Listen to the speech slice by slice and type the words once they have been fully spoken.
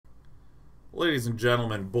Ladies and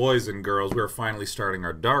gentlemen, boys and girls, we are finally starting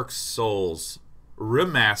our Dark Souls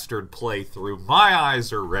Remastered playthrough. My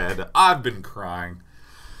eyes are red. I've been crying.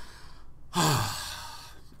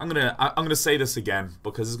 I'm gonna say this again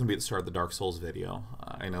because this is gonna be at the start of the Dark Souls video.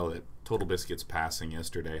 I know that Total Biscuit's passing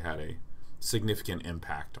yesterday had a significant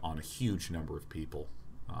impact on a huge number of people.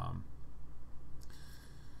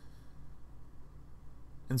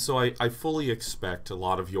 And so I fully expect a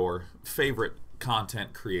lot of your favorite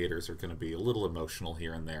content creators are going to be a little emotional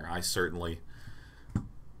here and there. I certainly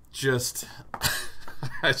just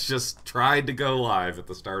I just tried to go live at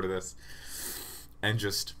the start of this and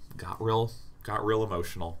just got real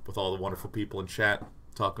emotional with all the wonderful people in chat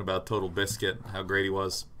talking about Total Biscuit, how great he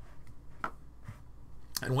was.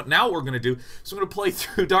 And what now we're going to do is we're going to play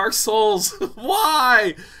through Dark Souls.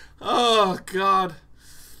 Why? Oh, God.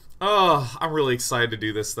 Oh, I'm really excited to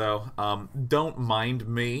do this, though. Don't mind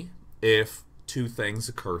me if two things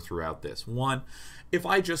occur throughout this. One, if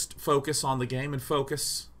I just focus on the game and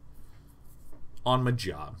focus on my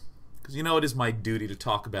job. Because you know it is my duty to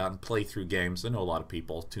talk about and play through games. I know a lot of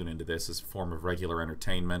people tune into this as a form of regular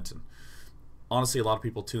entertainment. And honestly, a lot of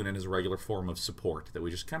people tune in as a regular form of support. That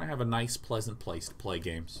we just kind of have a nice, pleasant place to play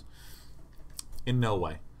games. In no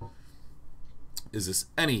way is this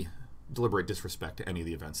any deliberate disrespect to any of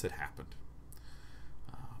the events that happened.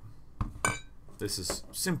 This is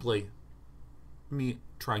simply me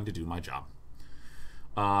trying to do my job.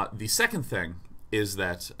 The second thing is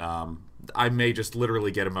that I may just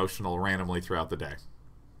literally get emotional randomly throughout the day.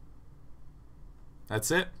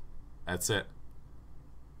 That's it. That's it.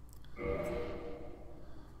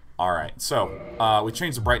 Alright, so we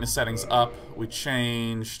changed the brightness settings up. We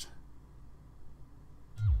changed...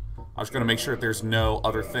 I'm just going to make sure that there's no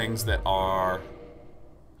other things that are...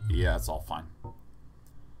 Yeah, it's all fine.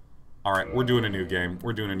 Alright, we're doing a new game.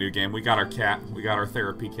 We're doing a new game. We got our cat. We got our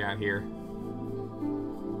therapy cat here.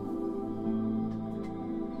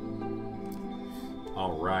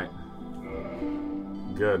 Alright.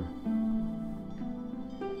 Good.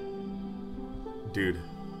 Dude.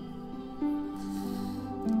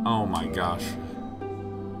 Oh my gosh.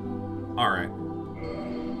 Alright.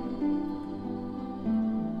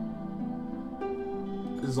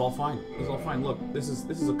 This is all fine. This is all fine. Look, this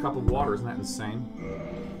is a cup of water. Isn't that insane?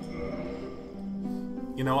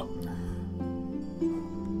 You know what?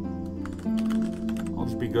 I'll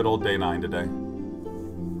just be good old day 9 today.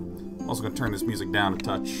 I'm also going to turn this music down a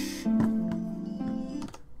touch.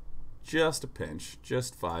 Just a pinch.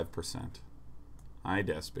 Just 5%. Hi,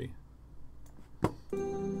 Despy.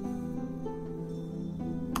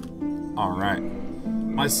 Alright.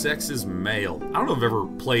 My sex is male. I don't know if I've ever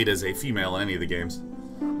played as a female in any of the games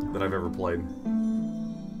that I've ever played.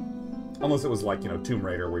 Unless it was like, you know, Tomb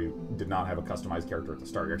Raider, where you did not have a customized character at the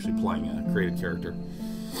start. You're actually playing a created character.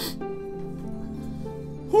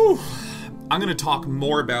 Whew. I'm going to talk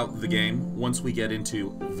more about the game once we get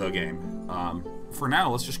into the game. For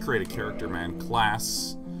now, let's just create a character, man.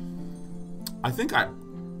 Class. I think I...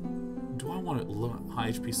 Do I want to...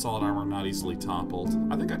 High HP, solid armor, not easily toppled.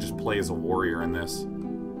 I think I just play as a warrior in this.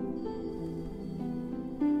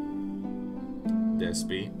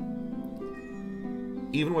 Despy.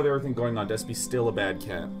 Even with everything going on, Despy's still a bad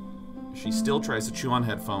cat. She still tries to chew on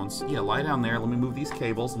headphones. Yeah, lie down there. Let me move these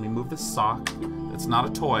cables. Let me move this sock. That's not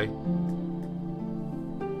a toy.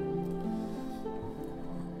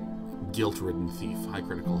 Guilt-ridden thief. High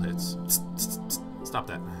critical hits. Stop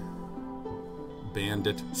that.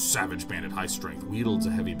 Bandit. Savage bandit. High strength. Wields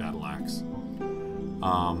a heavy battle axe.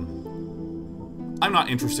 I'm not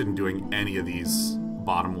interested in doing any of these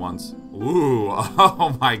bottom ones. Ooh.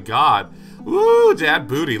 Oh my god. Ooh, dad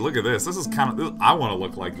booty. Look at this. This is kind of... I want to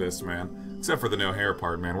look like this, man. Except for the no hair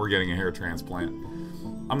part, man. We're getting a hair transplant.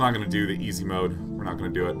 I'm not going to do the easy mode. We're not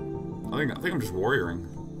going to do it. I think I'm just warrioring.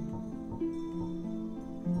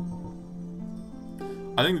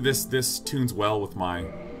 I think this tunes well with my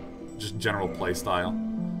just general play style.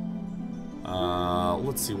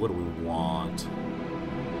 Let's see. What do we want?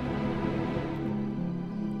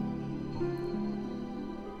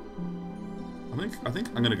 I think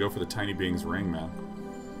I'm gonna go for the Tiny Being's ring, man.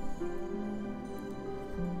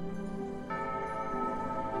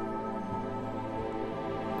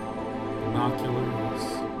 Binoculars.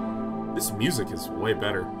 This music is way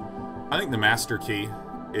better. I think the master key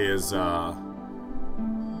is I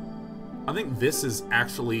think this is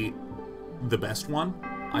actually the best one,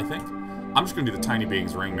 I think. I'm just gonna do the Tiny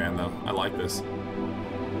Being's ring, man, though. I like this.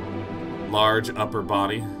 Large upper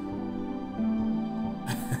body.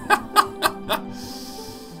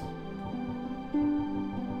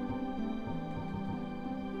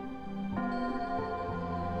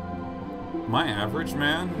 My average,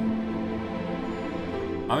 man?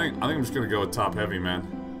 think I'm just gonna go with top heavy, man.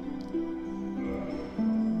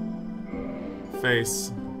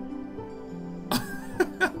 Face.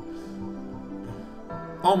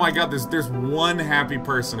 Oh my god, there's one happy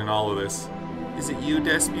person in all of this. Is it you,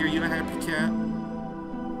 Despy? Are you a happy cat?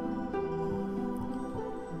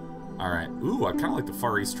 Alright. Ooh, I kinda like the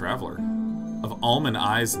Far East Traveler. Of almond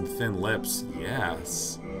eyes and thin lips.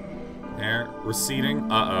 Yes. Hair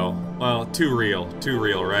receding. Uh-oh. Well, too real,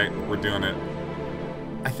 right? We're doing it.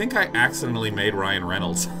 I think I accidentally made Ryan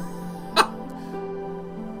Reynolds.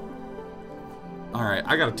 Alright,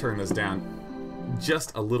 I gotta turn this down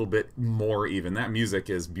just a little bit more even. That music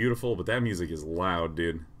is beautiful, but that music is loud,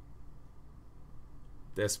 dude.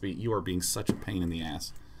 Despy, you are being such a pain in the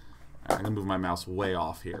ass. Alright, I'm gonna move my mouse way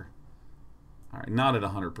off here. Alright, not at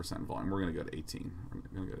 100% volume. We're gonna go to 18. We're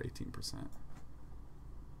gonna go to 18%.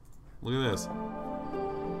 Look at this.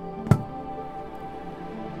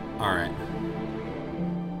 Alright.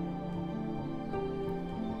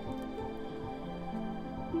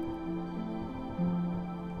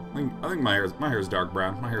 I think my hair is dark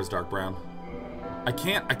brown. My hair is dark brown. I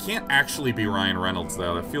can't actually be Ryan Reynolds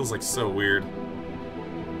though. That feels like so weird.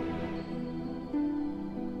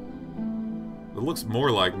 It looks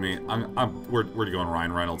more like me. We're going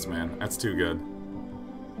Ryan Reynolds, man. That's too good.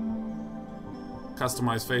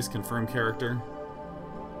 Customize face, confirm character.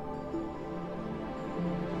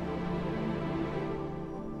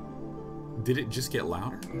 Did it just get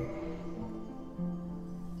louder?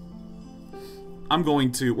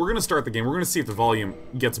 We're gonna start the game. We're gonna see if the volume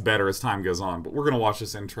gets better as time goes on, but we're gonna watch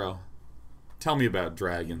this intro. Tell me about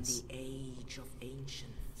dragons. In the age of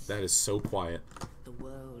ancients, that is so quiet. the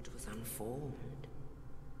world was unformed,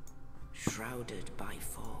 shrouded by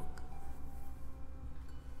fog.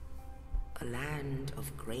 A land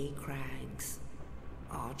of grey crags,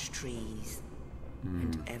 arched trees,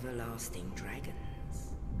 and everlasting dragons.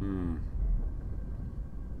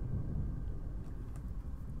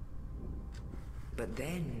 But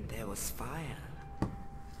then there was fire,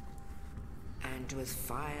 and with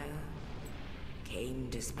fire came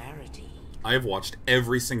disparity. I have watched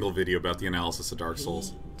every single video about the analysis of Dark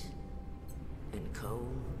Souls. Heat and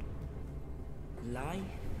cold, life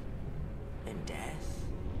and death,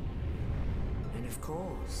 and of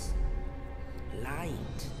course,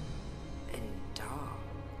 light and dark.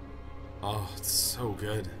 Oh, it's so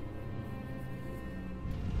good.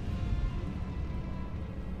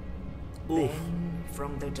 Oof. Then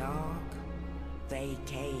from the dark they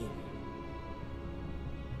came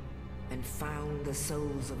and found the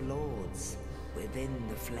souls of lords within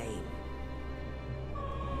the flame.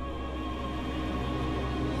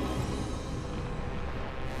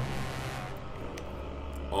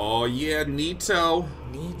 Oh yeah, Nito.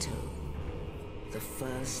 Nito, the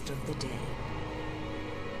first of the dead.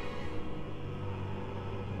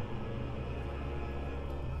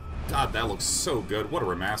 God, that looks so good. What a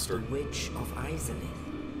The remaster. Witch of Izalith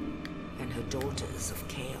and her daughters of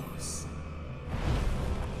Chaos.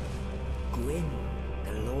 Gwyn,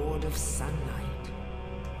 the Lord of Sunlight,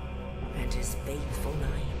 and his faithful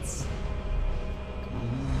knights.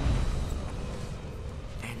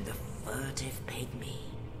 And the furtive pygmy,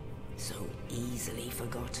 so easily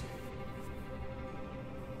forgotten.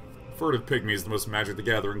 Furtive Pygmy is the most Magic the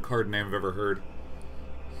Gathering card name I've ever heard.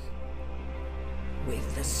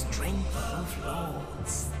 With the strength of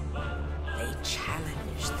lords, they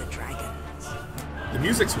challenged the dragons. The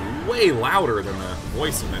music's way louder than the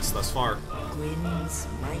voice in this thus far. Gwyn's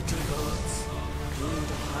mighty lords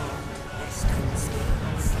peeled apart their stone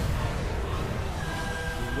skills.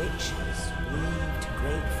 The witches weaved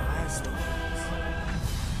great firestorms.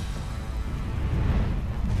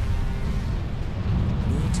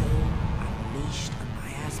 Nito unleashed a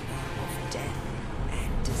miasma of death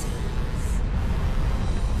and disease.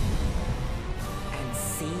 And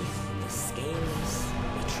Seath the Scaleless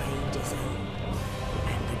betrayed his own,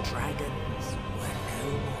 and the dragons were no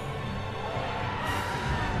more.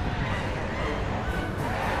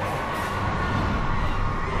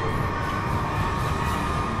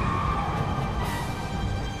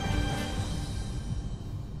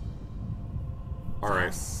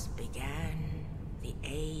 Alright. Thus began the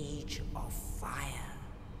Age of Fire.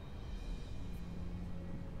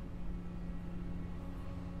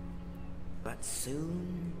 But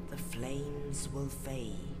soon the flames will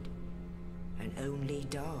fade, and only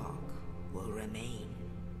dark will remain.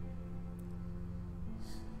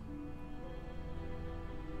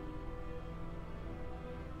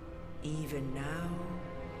 Even now,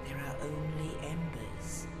 there are only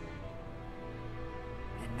embers.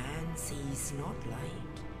 And man sees not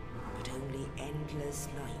light, but only endless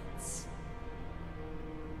nights.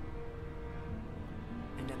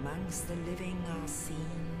 And Amongst the living are seen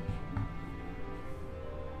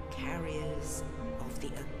carriers of the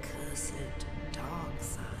accursed dark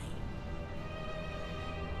sign.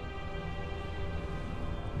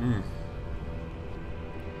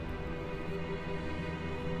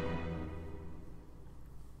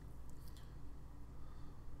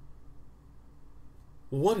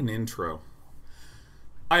 What an intro.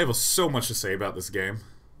 I have so much to say about this game.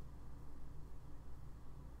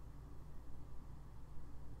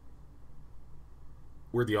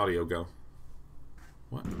 Where'd the audio go?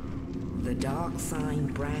 What? The dark sign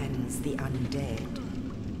brands the undead.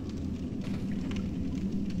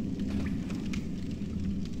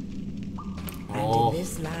 And in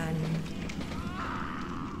this land,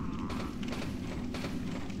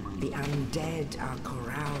 the undead are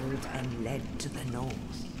corralled and led to the north.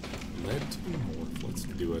 Led to the north. Let's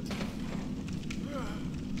do it.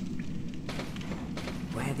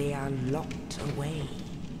 Where they are locked away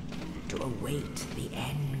to await the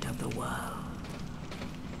end of the world.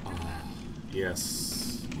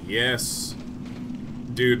 Yes. Yes.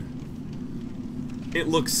 Dude. It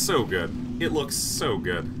looks so good. It looks so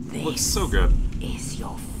good. It looks so good. Is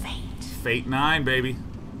your fate. Fate 9, baby.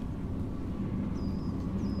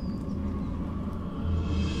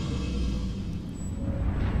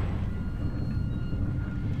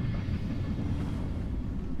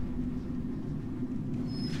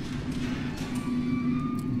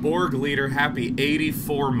 Borg Leader, happy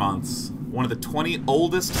 84 months. One of the 20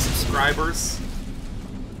 oldest subscribers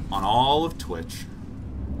on all of Twitch.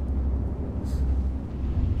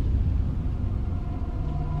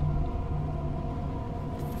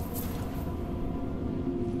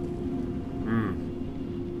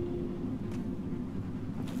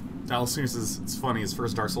 Dallasine says it's funny, his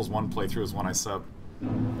first Dark Souls 1 playthrough is one I subbed.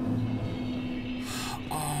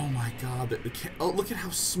 Oh my god, oh, look at how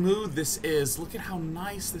smooth this is. Look at how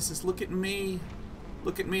nice this is. Look at me.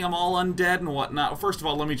 Look at me, I'm all undead and whatnot. First of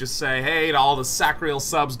all, let me just say, hey to all the Sacriel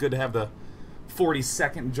subs. Good to have the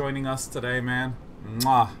 42nd joining us today, man.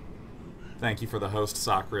 Mwah. Thank you for the host,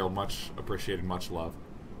 Sacriel. Much appreciated, much love.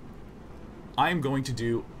 I am going to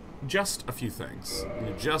do just a few things.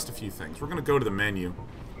 Just a few things. We're going to go to the menu.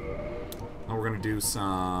 And we're going to do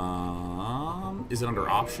some... Is it under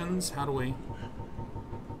options? How do we...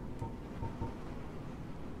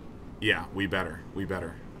 Yeah, we better. We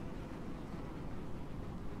better.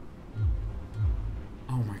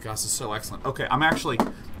 Oh my gosh, this is so excellent. Okay, I'm actually...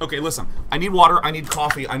 Okay, listen. I need water. I need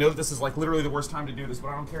coffee. I know that this is like literally the worst time to do this, but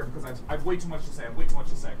I don't care because I have way too much to say. I have way too much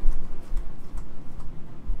to say.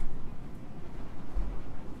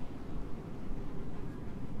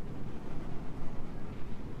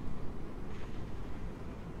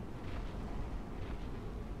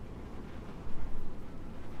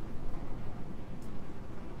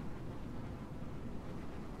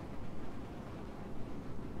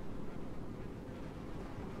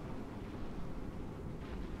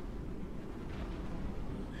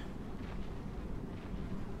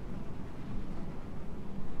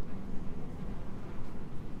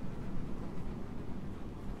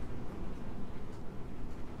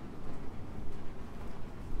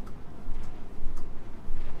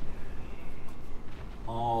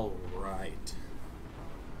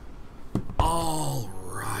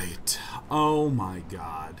 Oh my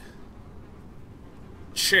god.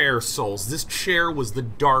 Chair Souls. This chair was the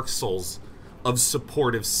Dark Souls of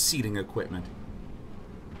supportive seating equipment.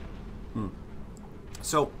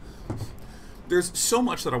 So, there's so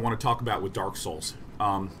much that I want to talk about with Dark Souls.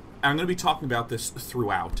 I'm going to be talking about this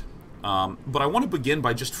throughout. But I want to begin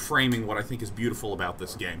by just framing what I think is beautiful about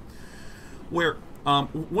this game. Where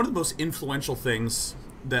one of the most influential things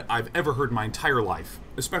that I've ever heard in my entire life,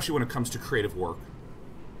 especially when it comes to creative work,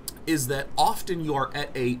 is that often you are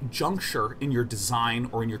at a juncture in your design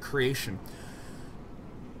or in your creation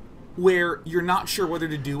where you're not sure whether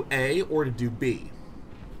to do A or to do B.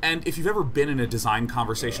 And if you've ever been in a design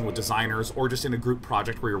conversation with designers or just in a group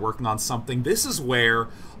project where you're working on something, this is where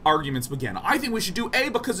arguments begin. I think we should do A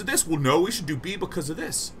because of this. Well, no, we should do B because of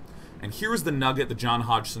this. And here's the nugget that John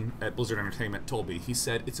Hodgson at Blizzard Entertainment told me. He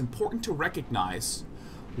said, it's important to recognize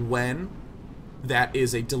when that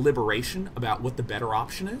is a deliberation about what the better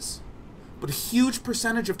option is. But a huge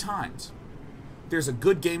percentage of times, there's a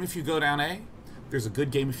good game if you go down A, there's a good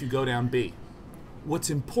game if you go down B. What's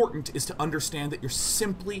important is to understand that you're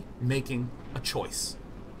simply making a choice.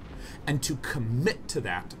 And to commit to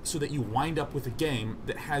that so that you wind up with a game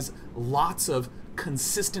that has lots of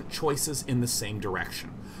consistent choices in the same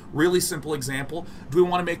direction. Really simple example, do we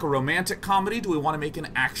want to make a romantic comedy? Do we want to make an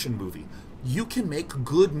action movie? You can make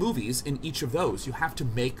good movies in each of those. You have to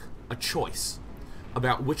make a choice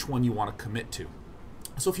about which one you want to commit to.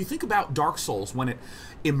 So if you think about Dark Souls, when it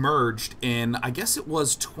emerged in, I guess it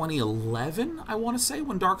was 2011, I want to say,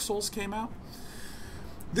 when Dark Souls came out.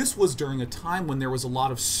 This was during a time when there was a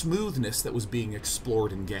lot of smoothness that was being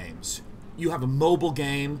explored in games. You have a mobile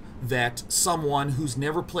game that someone who's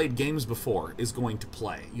never played games before is going to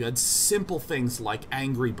play. You had simple things like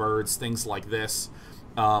Angry Birds, things like this,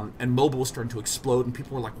 and mobile was starting to explode, and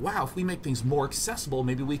people were like, wow, if we make things more accessible,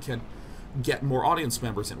 maybe we can get more audience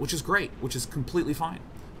members in, which is great, which is completely fine.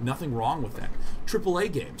 Nothing wrong with that.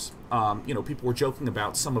 AAA games, people were joking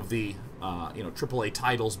about some of the, AAA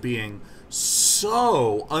titles being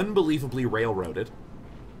so unbelievably railroaded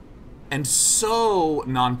and so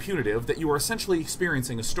non-punitive that you are essentially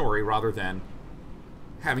experiencing a story rather than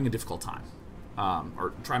having a difficult time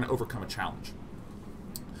or trying to overcome a challenge.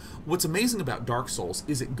 What's amazing about Dark Souls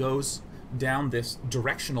is it goes down this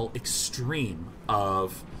directional extreme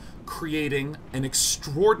of creating an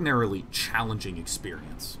extraordinarily challenging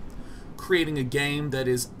experience. Creating a game that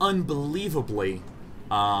is unbelievably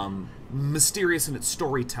mysterious in its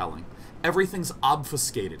storytelling. Everything's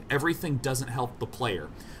obfuscated. Everything doesn't help the player.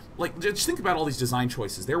 Like, just think about all these design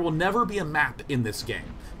choices. There will never be a map in this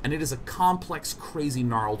game, and it is a complex, crazy,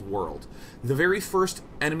 gnarled world. The very first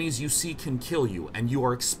enemies you see can kill you, and you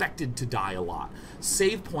are expected to die a lot.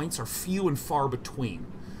 Save points are few and far between.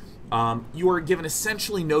 You are given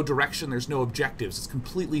essentially no direction, there's no objectives. It's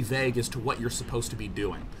completely vague as to what you're supposed to be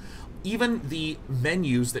doing. Even the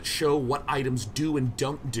menus that show what items do and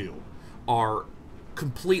don't do are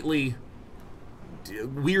completely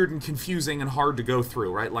weird and confusing and hard to go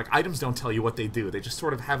through, right? Like, items don't tell you what they do. They just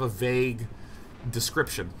sort of have a vague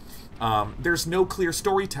description. There's no clear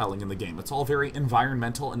storytelling in the game. It's all very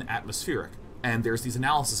environmental and atmospheric. And there's these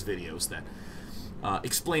analysis videos that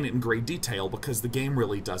explain it in great detail because the game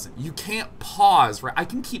really doesn't. You can't pause, right? I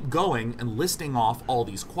can keep going and listing off all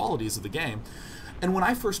these qualities of the game. And when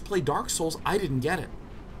I first played Dark Souls, I didn't get it.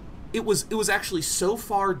 It was actually so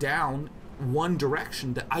far down one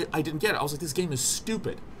direction that I didn't get it. I was like, this game is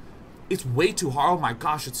stupid. It's way too hard. Oh my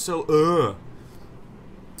gosh, it's so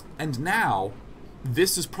And now,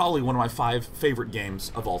 this is probably one of my 5 favorite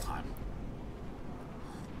games of all time.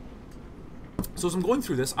 So as I'm going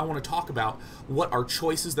through this, I want to talk about what are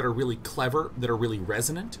choices that are really clever, that are really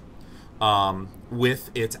resonant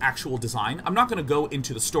with its actual design. I'm not going to go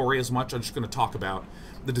into the story as much. I'm just going to talk about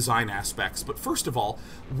the design aspects. But first of all,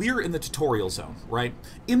 we're in the tutorial zone, right?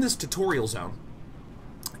 In this tutorial zone,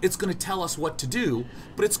 it's going to tell us what to do,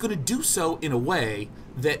 but it's going to do so in a way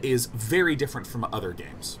that is very different from other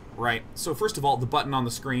games, right? So first of all, the button on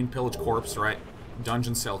the screen, pillage corpse, right?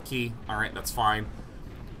 Dungeon cell key, all right, that's fine.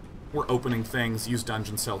 We're opening things, use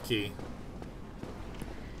dungeon cell key.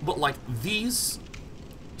 But like these,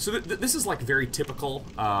 so this is like very typical,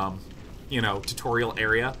 tutorial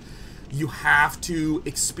area. You have to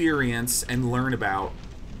experience and learn about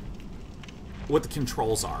what the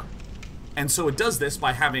controls are. And so it does this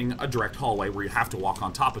by having a direct hallway where you have to walk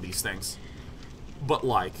on top of these things. But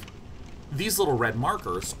like, these little red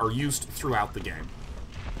markers are used throughout the game.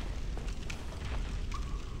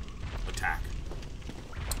 Attack.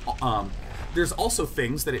 There's also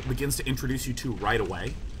things that it begins to introduce you to right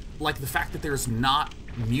away, like the fact that there's not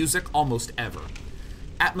music almost ever.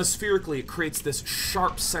 Atmospherically, it creates this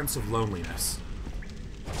sharp sense of loneliness.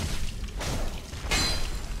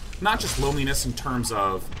 Not just loneliness in terms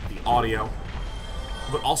of the audio,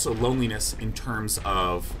 but also loneliness in terms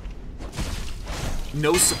of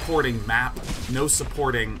no supporting map, no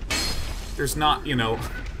supporting... There's not,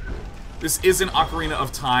 this isn't Ocarina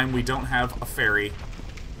of Time, we don't have a fairy.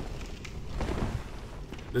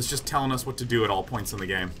 That's just telling us what to do at all points in the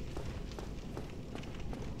game.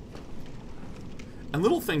 And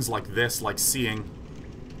little things like this, like seeing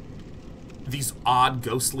these odd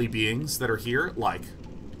ghostly beings that are here, like,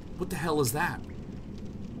 what the hell is that?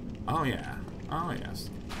 Oh yeah. Oh yes.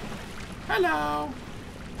 Hello!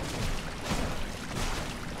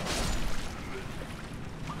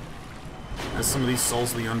 There's some of these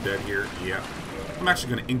Souls of the Undead here. Yeah. I'm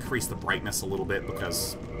actually going to increase the brightness a little bit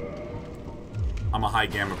because I'm a high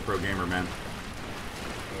gamma pro gamer, man.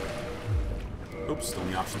 Oops, still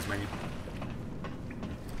in the options menu.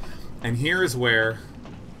 And here is where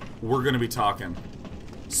we're going to be talking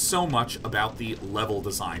so much about the level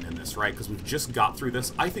design in this, right? Because we've just got through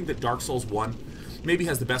this. I think that Dark Souls 1 maybe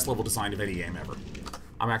has the best level design of any game ever.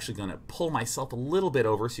 I'm actually going to pull myself a little bit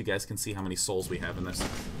over so you guys can see how many souls we have in this.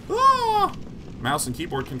 Ah! Mouse and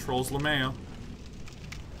keyboard controls, LeMayo.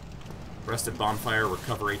 Rested bonfire,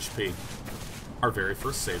 recover HP. Our very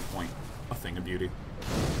first save point. A thing of beauty.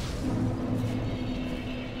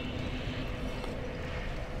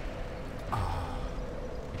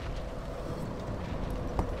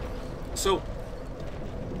 I'm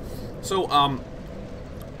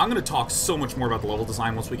going to talk so much more about the level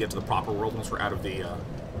design once we get to the proper world, once we're out of the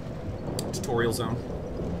tutorial zone.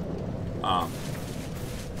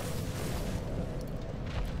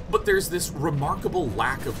 But there's this remarkable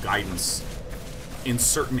lack of guidance in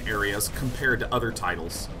certain areas compared to other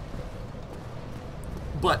titles.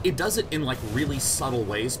 But it does it in, like, really subtle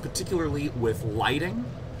ways, particularly with lighting,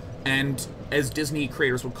 and, as Disney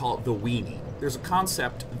creators would call it, the weenie. There's a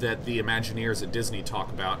concept that the Imagineers at Disney talk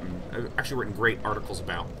about, and I've actually written great articles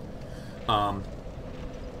about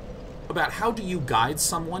how do you guide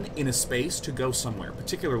someone in a space to go somewhere,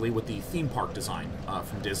 particularly with the theme park design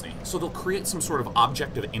from Disney. So they'll create some sort of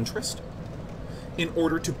object of interest in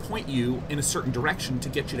order to point you in a certain direction to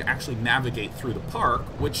get you to actually navigate through the park,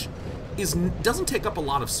 which doesn't take up a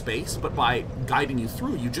lot of space, but by guiding you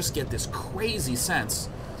through, you just get this crazy sense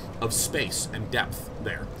of space and depth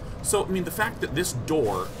there. So, I mean, the fact that this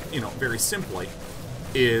door, you know, very simply,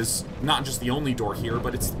 is not just the only door here,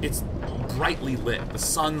 but it's brightly lit. The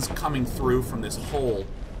sun's coming through from this hole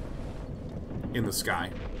in the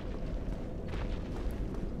sky.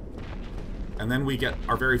 And then we get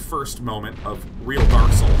our very first moment of real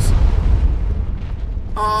Dark Souls.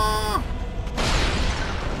 Ah!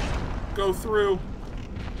 Go through.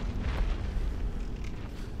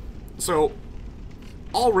 So,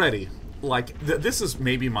 already, like, this is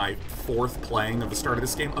maybe my 4th playing of the start of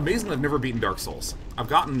this game. Amazingly, I've never beaten Dark Souls. I've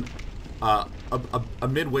gotten a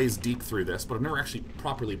midways deep through this, but I've never actually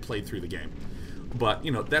properly played through the game. But,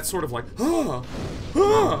 you know, that's sort of like,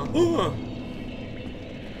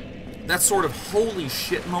 that sort of holy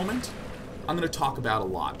shit moment, I'm going to talk about a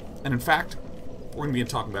lot. And in fact, we're going to be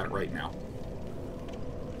talking about it right now.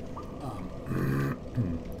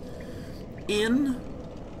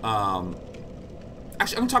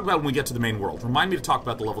 Actually, I'm going to talk about it when we get to the main world. Remind me to talk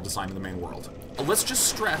about the level design in the main world. Let's just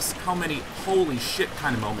stress how many holy shit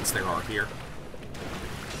kind of moments there are here.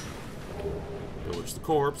 Pillage the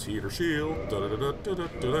corpse, heater shield,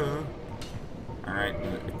 da-da-da-da-da-da-da. Alright,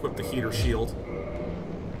 equip the heater shield.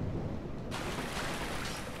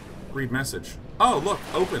 Read message. Oh, look,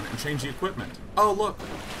 open and change the equipment. Oh, look,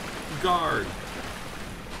 guard.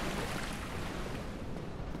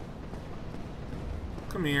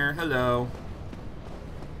 Come here, hello.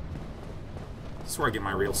 This is where I get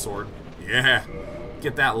my real sword. Yeah,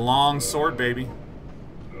 get that long sword, baby.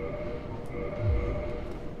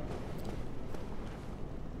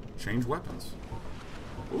 Change weapons.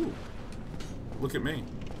 Ooh, look at me.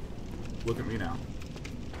 Look at me now.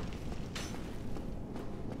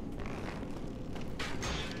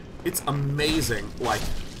 It's amazing, like,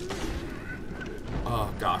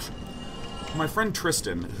 oh gosh. My friend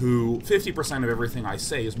Tristan, who 50% of everything I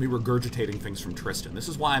say is me regurgitating things from Tristan. This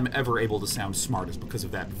is why I'm ever able to sound smart, is because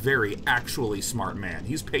of that very actually smart man.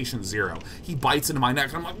 He's patient zero. He bites into my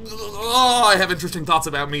neck, and I'm like, oh, I have interesting thoughts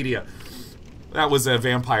about media. That was a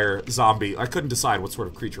vampire zombie. I couldn't decide what sort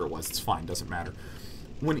of creature it was. It's fine, doesn't matter.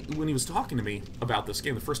 When he was talking to me about this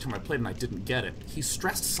game the first time I played and I didn't get it, he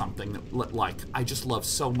stressed something that, like, I just love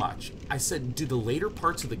so much. I said, do the later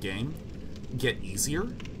parts of the game get easier?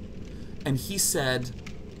 And he said,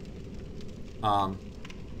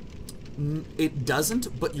 it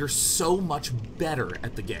doesn't, but you're so much better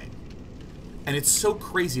at the game. And it's so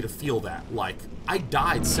crazy to feel that. Like, I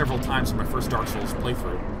died several times in my first Dark Souls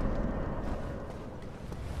playthrough.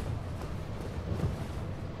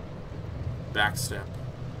 Backstep.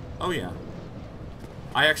 Oh yeah.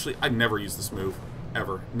 I never use this move.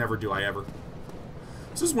 Ever. Never do I ever.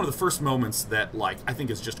 This is one of the first moments that, like, I think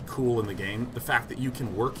is just cool in the game. The fact that you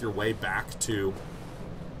can work your way back to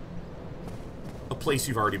a place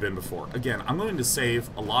you've already been before. Again, I'm going to save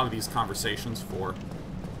a lot of these conversations for...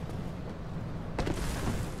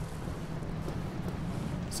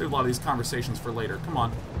 Save a lot of these conversations for later. Come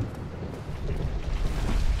on.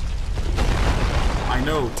 I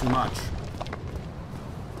know too much.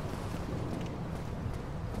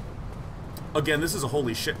 Again, this is a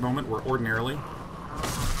holy shit moment where ordinarily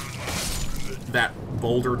that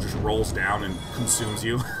boulder just rolls down and consumes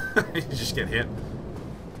you. You just get hit.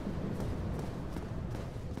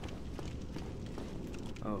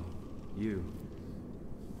 Oh, you.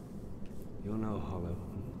 You're no hollow.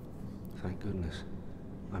 Thank goodness.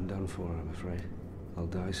 I'm done for, I'm afraid. I'll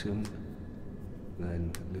die soon,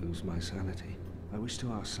 then lose my sanity. I wish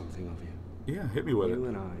to ask something of you. Yeah, hit me with it. You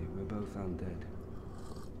and I, we're both undead.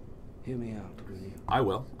 Hear me out, will you? I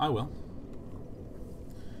will. I will.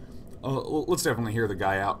 Let's definitely hear the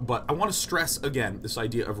guy out, but I want to stress, again, this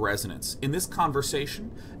idea of resonance. In this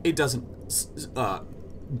conversation, it doesn't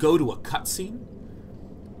go to a cutscene.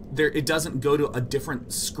 It doesn't go to a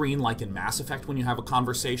different screen like in Mass Effect when you have a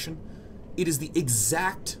conversation. it is the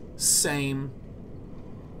exact same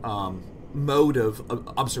mode of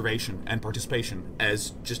observation and participation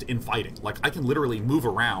as just in fighting. Like, I can literally move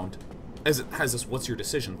around as it has this what's your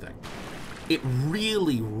decision thing. It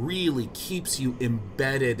really, really keeps you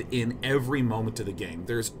embedded in every moment of the game.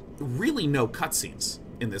 There's really no cutscenes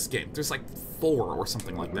in this game. There's like 4 or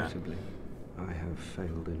something like that. Regrettably, I have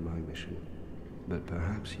failed in my mission, but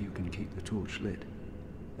perhaps you can keep the torch lit.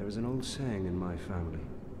 There is an old saying in my family: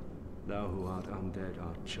 "Thou who art undead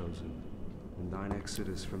art chosen, and thine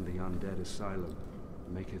exodus from the undead asylum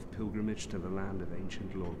maketh pilgrimage to the land of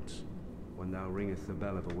ancient lords. When thou ringeth the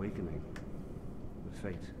bell of awakening, the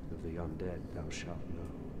fate of the undead thou shalt know."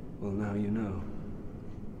 Well, now you know.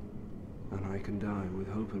 And I can die with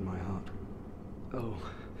hope in my heart. Oh,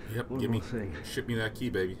 yep, one give more me, thing. ship me that key,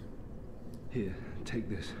 baby. Here, take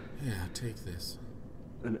this. Yeah, take this.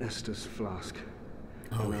 An Estus flask.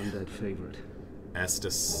 Oh, an yeah. undead favorite.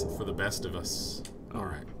 Estus for the best of us.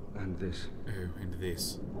 Alright. And this. Oh, and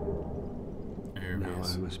this. There Now it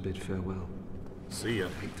is. I must bid farewell. See ya.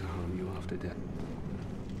 Hate to harm you after death.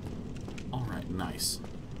 Alright, nice.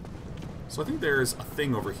 So I think there's a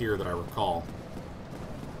thing over here that I recall.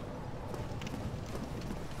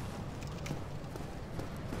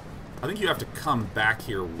 I think you have to come back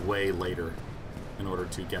here way later in order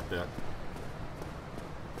to get that.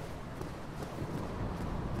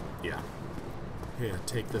 Yeah. Here,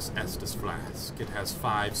 take this Estus flask. It has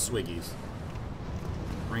 5 swiggies.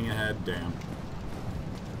 Bring your head down.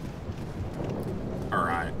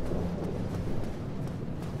 Alright.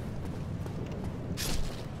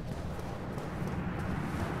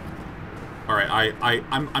 Alright,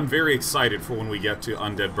 I'm very excited for when we get to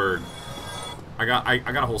Undead Bird. I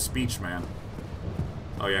got a whole speech, man.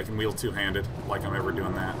 Oh yeah, I can wield two-handed, like I'm ever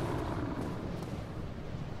doing that.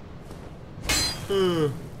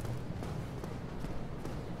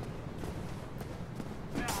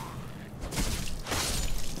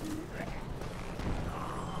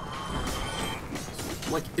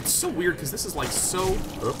 Like, it's so weird, because this is like so...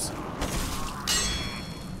 Oops.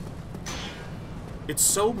 It's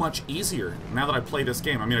so much easier now that I play this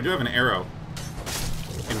game. I mean, I do have an arrow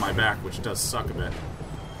in my back, which does suck a bit.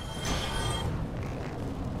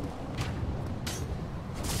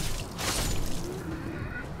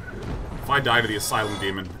 If I die to the Asylum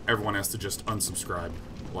Demon, everyone has to just unsubscribe.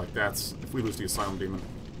 Like, that's... If we lose the Asylum Demon.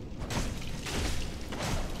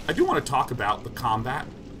 I do want to talk about the combat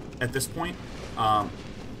at this point.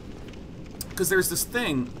 Because there's this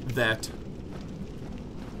thing that...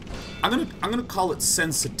 I'm gonna call it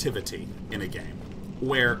sensitivity in a game.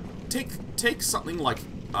 Where, take something like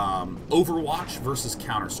Overwatch versus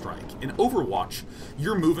Counter-Strike. In Overwatch,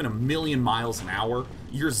 you're moving 1,000,000 miles an hour.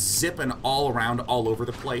 You're zipping all around, all over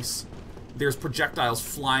the place. There's projectiles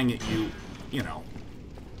flying at you, you know,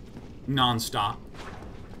 non-stop.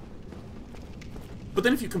 But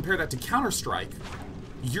then if you compare that to Counter-Strike,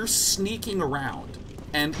 you're sneaking around.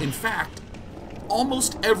 And in fact,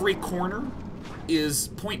 almost every corner is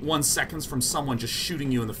 0.1 seconds from someone just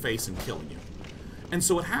shooting you in the face and killing you. And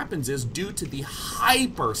so what happens is, due to the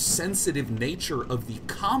hyper-sensitive nature of the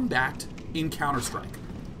combat in Counter-Strike,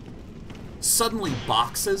 suddenly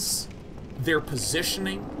boxes, their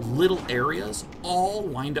positioning, little areas, all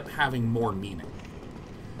wind up having more meaning.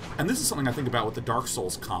 And this is something I think about with the Dark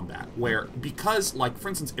Souls combat, where, because, like, for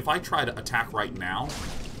instance, if I try to attack right now,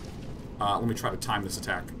 let me try to time this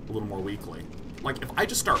attack a little more weakly. Like, if I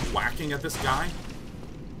just start whacking at this guy,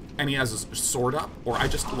 and he has his sword up, or I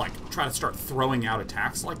just, like, try to start throwing out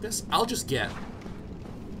attacks like this, I'll just get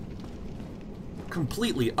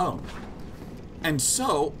completely owned. And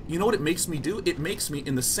so, you know what it makes me do? It makes me,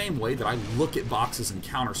 in the same way that I look at boxes in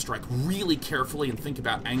Counter-Strike really carefully and think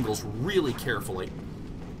about angles really carefully.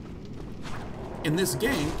 In this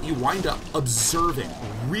game, you wind up observing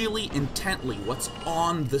really intently what's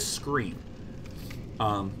on the screen.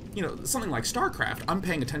 You know, something like StarCraft, I'm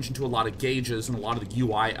paying attention to a lot of gauges and a lot of the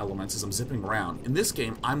UI elements as I'm zipping around. In this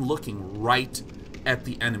game, I'm looking right at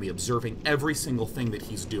the enemy, observing every single thing that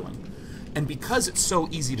he's doing. And because it's so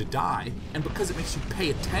easy to die, and because it makes you pay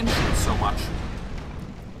attention so much,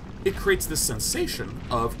 it creates this sensation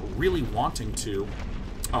of really wanting to...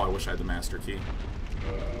 Oh, I wish I had the master key.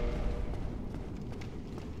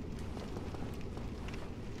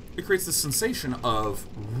 It creates this sensation of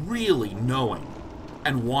really knowing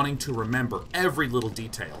and wanting to remember every little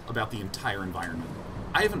detail about the entire environment.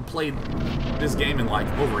 I haven't played this game in, like,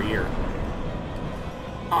 over a year.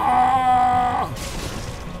 Ah!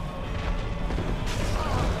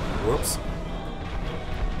 Whoops.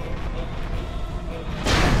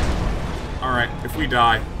 Alright, if we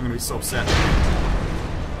die, I'm gonna be so upset.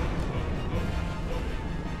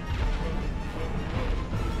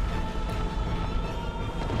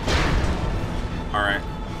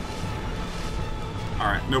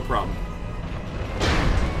 No problem.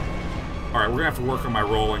 Alright, we're gonna have to work on my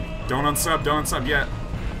rolling. Don't unsub yet.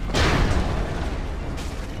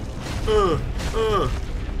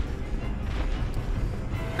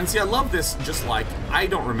 And see, I love this, just like, I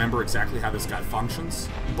don't remember exactly how this guy functions,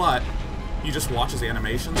 but you just watch his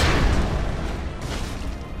animations.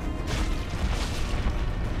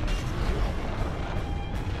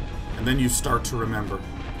 And then you start to remember.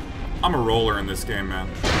 I'm a roller in this game, man.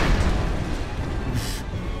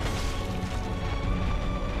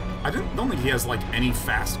 I don't think he has, like, any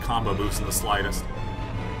fast combo boosts in the slightest.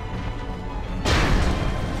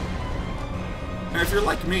 And if you're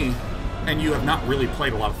like me, and you have not really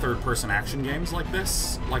played a lot of third-person action games like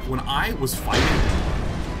this, like, when I was fighting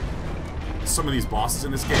some of these bosses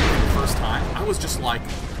in this game for the first time, I was just like,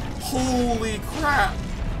 holy crap!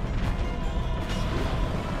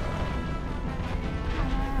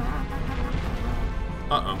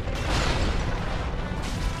 Uh-oh.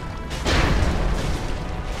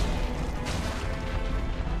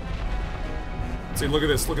 See, look at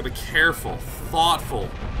this. Look at the careful, thoughtful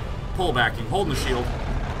pullbacking, holding the shield.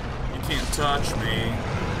 You can't touch me.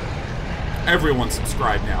 Everyone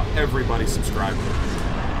subscribe now. Everybody subscribe.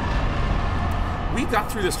 We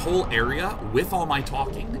got through this whole area with all my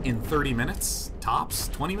talking in 30 minutes. Tops?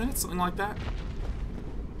 20 minutes? Something like that.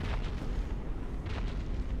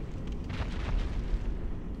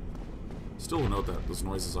 Still don't know what those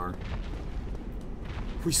noises are.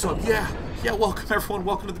 Resub, yeah, welcome everyone,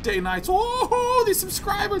 welcome to the day nights. Oh, these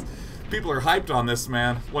subscribers! People are hyped on this,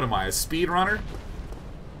 man. What am I, a speedrunner?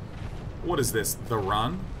 What is this, the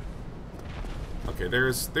run? Okay,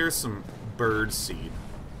 there's some bird seed.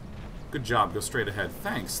 Good job, go straight ahead.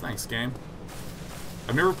 Thanks game.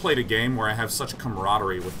 I've never played a game where I have such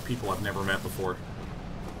camaraderie with people I've never met before.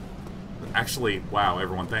 Actually, wow,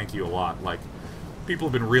 everyone, thank you a lot. Like, people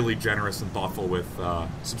have been really generous and thoughtful with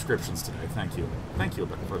subscriptions today. Thank you. Thank you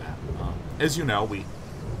for that. As you know, we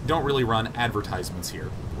don't really run advertisements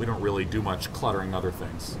here. We don't really do much cluttering other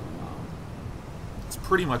things. It's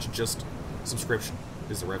pretty much just subscription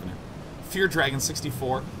is the revenue. Fear Dragon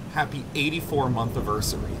 64, happy 84-month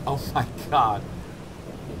anniversary. Oh my god.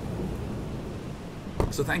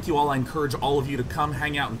 So thank you all. I encourage all of you to come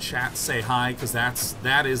hang out and chat, say hi, because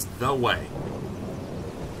that is the way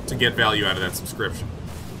to get value out of that subscription.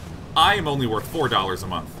 I am only worth $4 a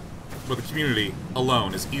month, but the community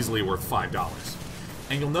alone is easily worth $5.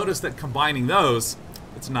 And you'll notice that combining those,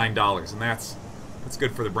 it's $9, and that's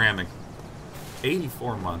good for the branding.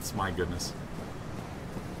 84 months, my goodness.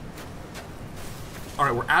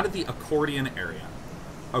 Alright, we're out of the accordion area.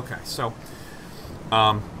 Okay, so,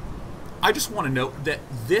 I just want to note that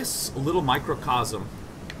this little microcosm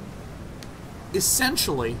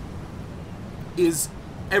essentially is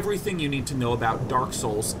everything you need to know about Dark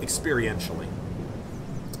Souls experientially.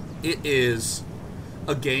 It is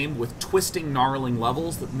a game with twisting, gnarling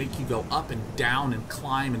levels that make you go up and down and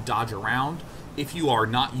climb and dodge around. If you are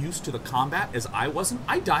not used to the combat, as I wasn't,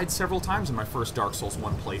 I died several times in my first Dark Souls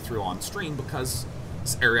 1 playthrough on stream because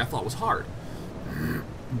this area I thought was hard.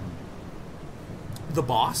 The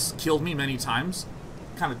boss killed me many times,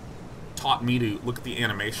 kind of taught me to look at the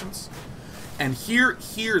animations. And here,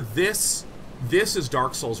 this is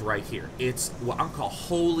Dark Souls right here. It's what I'm calling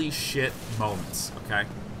holy shit moments, okay?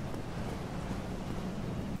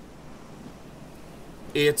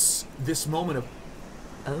 It's this moment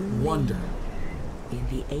of wonder. In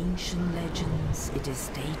the ancient legends, it is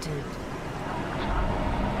stated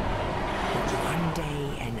that one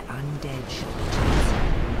day an undead shall be chosen.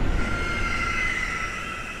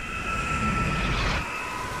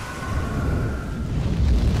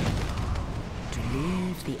 To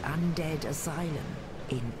leave the undead asylum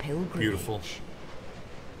in pilgrimage. Beautiful.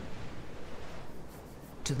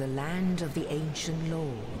 To the land of the ancient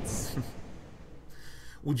lords.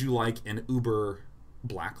 Would you like an Uber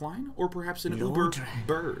Blackline or perhaps an Uber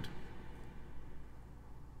Bird?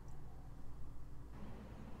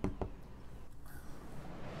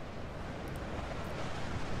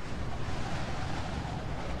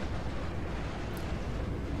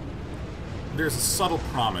 There's a subtle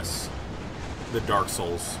promise that Dark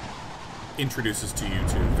Souls introduces to you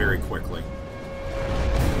to very quickly.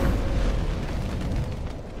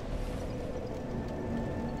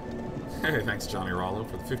 Hey, thanks Johnny Rollo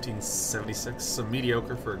for the 1576. So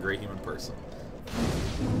mediocre for a great human person.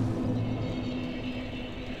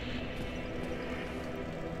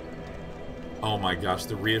 Oh my gosh,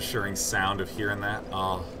 the reassuring sound of hearing that.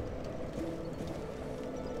 Oh.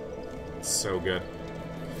 It's so good.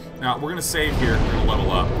 Now, we're gonna save here, we're gonna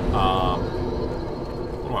level up.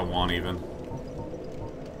 What do I want even?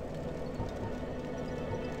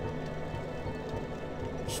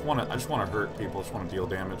 just want to hurt people. I just want to deal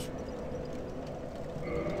damage.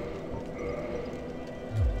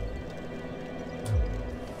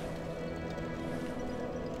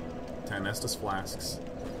 10 Estus flasks.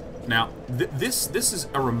 Now, this is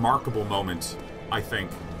a remarkable moment, I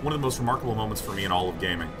think. One of the most remarkable moments for me in all of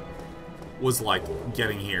gaming was, like,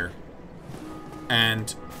 getting here.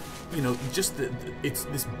 And, you know, just it's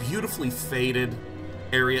this beautifully faded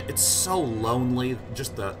area. It's so lonely,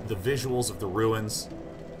 just the visuals of the ruins.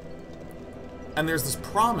 And there's this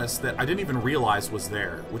promise that I didn't even realize was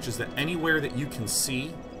there, which is that anywhere that you can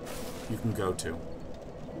see, you can go to.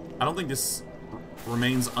 I don't think this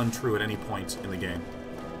remains untrue at any point in the game.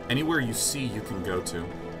 Anywhere you see, you can go to.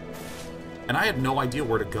 And I had no idea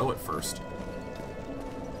where to go at first.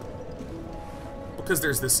 Because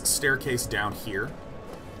there's this staircase down here.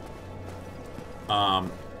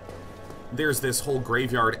 There's this whole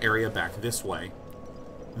graveyard area back this way.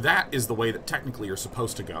 That is the way that technically you're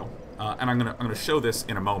supposed to go. And I'm gonna show this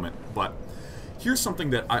in a moment, but here's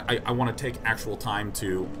something that I want to take actual time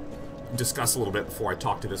to discuss a little bit before I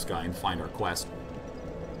talk to this guy and find our quest.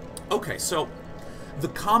 Okay, so the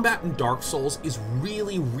combat in Dark Souls is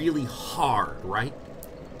really, really hard, right?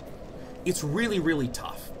 It's really, really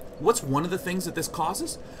tough. What's one of the things that this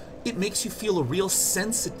causes? It makes you feel a real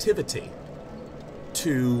sensitivity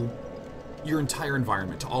to your entire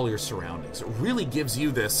environment, to all your surroundings. It really gives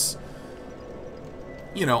you this,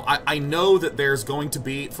 you know, I know that there's going to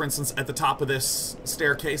be, for instance, at the top of this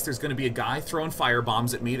staircase, there's going to be a guy throwing fire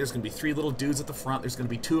bombs at me. There's going to be 3 little dudes at the front. There's going to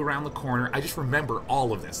be 2 around the corner. I just remember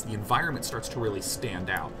all of this. The environment starts to really stand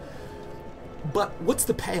out. But what's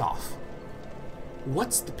the payoff?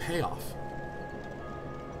 What's the payoff?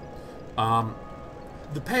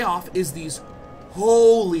 The payoff is these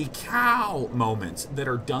holy cow moments that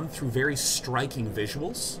are done through very striking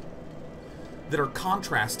visuals that are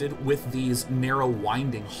contrasted with these narrow,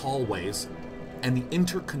 winding hallways and the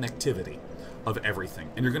interconnectivity of everything.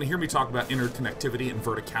 And you're going to hear me talk about interconnectivity and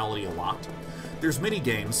verticality a lot. There's many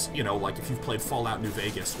games, you know, like if you've played Fallout New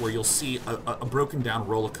Vegas, where you'll see a broken down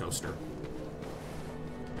roller coaster.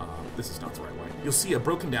 This is not the right way. You'll see a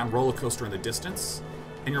broken down roller coaster in the distance,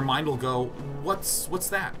 and your mind will go, what's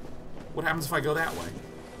that? What happens if I go that way?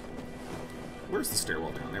 Where's the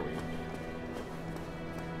stairwell down? There we go.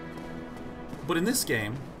 But in this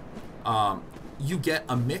game, you get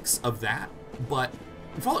a mix of that, but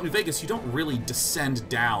in Fallout New Vegas, you don't really descend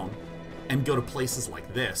down and go to places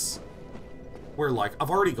like this, where, like, I've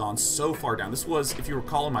already gone so far down. This was, if you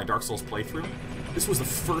recall in my Dark Souls playthrough, this was the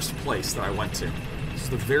first place that I went to. This is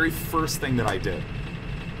the very first thing that I did.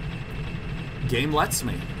 Game lets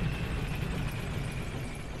me.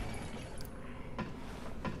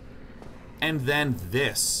 And then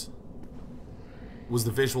this was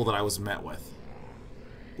the visual that I was met with.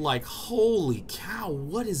 Like, holy cow,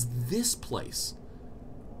 what is this place?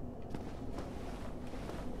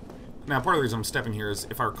 Now, part of the reason I'm stepping here is,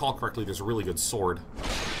 if I recall correctly, there's a really good sword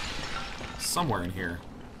somewhere in here.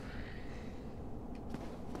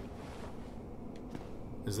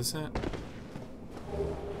 Is this it?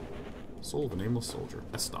 Soul of a Nameless Soldier.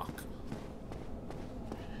 S-Stock.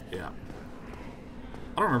 Yeah.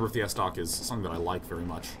 I don't remember if the S-Stock is something that I like very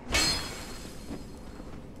much.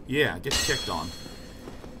 Yeah, get kicked on.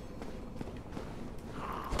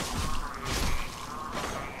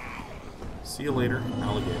 See you later,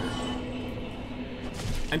 alligator.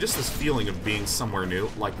 And just this feeling of being somewhere new.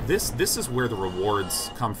 Like, this is where the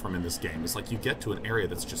rewards come from in this game. It's like you get to an area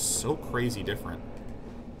that's just so crazy different.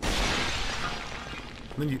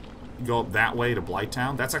 And then you go up that way to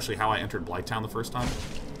Blighttown. That's actually how I entered Blighttown the first time.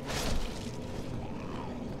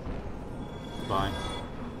 Goodbye.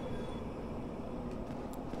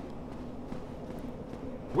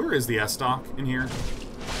 Where is the S-Stock in here?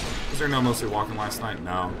 Was there no mostly walking last night?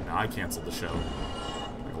 No, I canceled the show.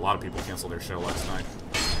 Like, a lot of people canceled their show last night.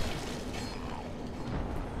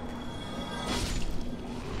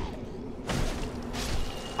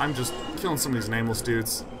 I'm just killing some of these nameless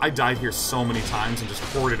dudes. I died here so many times and just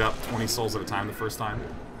hoarded up 20 souls at a time the first time.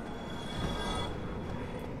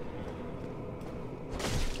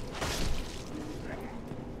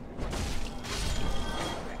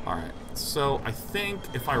 Alright, so I think,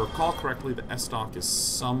 if I recall correctly, the S-Stock is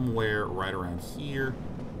somewhere right around here.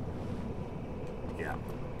 Yeah.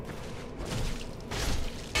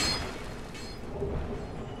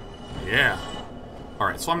 Yeah.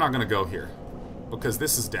 Alright, so I'm not gonna go here, because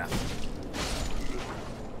this is death.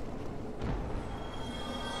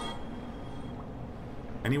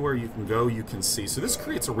 Anywhere you can go, you can see. So this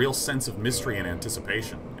creates a real sense of mystery and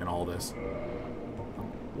anticipation in all this.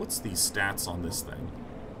 What's the stats on this thing?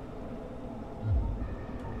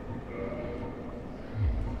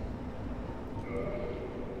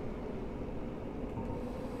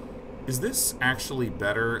 Is this actually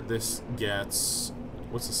better? This gets...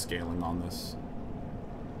 What's the scaling on this?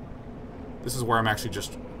 This is where I'm actually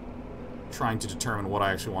just trying to determine what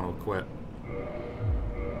I actually want to equip.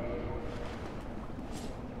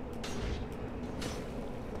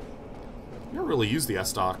 I never really used the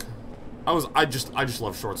S-Stock. I just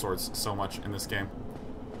love short swords so much in this game.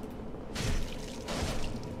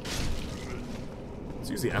 Let's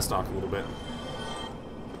use the S-Stock a little bit.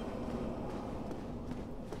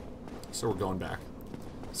 So we're going back.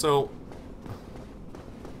 So,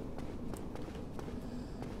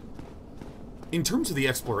 in terms of the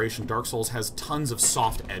exploration, Dark Souls has tons of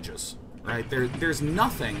soft edges, right? There's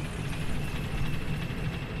nothing...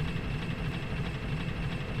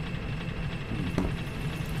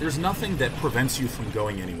 There's nothing that prevents you from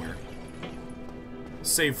going anywhere.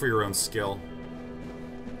 Save for your own skill.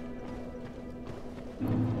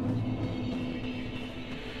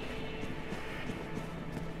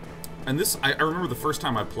 And this, I remember the first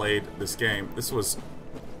time I played this game, this was,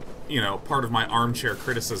 you know, part of my armchair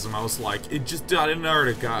criticism. I was like, it just didn't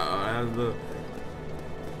already go.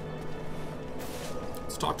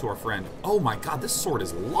 Let's talk to our friend. Oh my god, this sword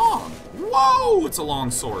is long! Whoa, it's a long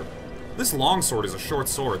sword. This long sword is a short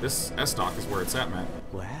sword. This S-Stock is where it's at, man.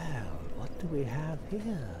 Well, what do we have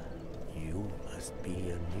here? You must be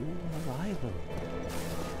a new arrival.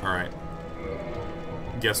 Alright.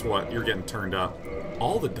 Guess what? You're getting turned up.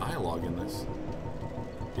 All the dialogue in this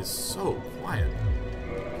is so quiet.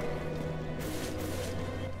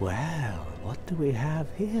 Well, what do we have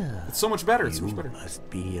here? It's so much better. It's so much You better. must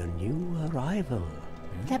be a new arrival.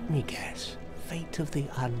 Let me guess. Fate of the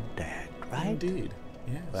undead, right? Indeed.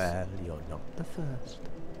 Yes. Well, you're not the first.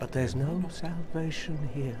 But there's no salvation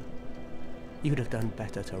here. You'd have done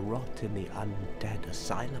better to rot in the undead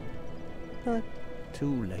asylum. But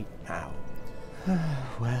too late now.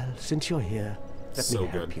 Well, since you're here, let So me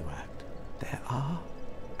help good. you out. There are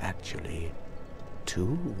actually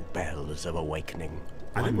 2 bells of awakening.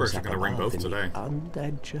 I think we're One's actually up gonna ring above both in the today.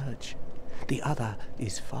 undead church. The other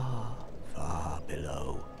is far, far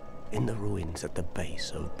below, in the ruins at the base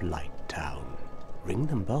of Blight Town. Ring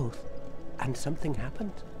them both, and something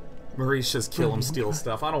happened. Maurice just kill him, steal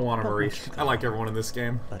stuff. I don't want a Not Maurice. much to I like go. everyone in this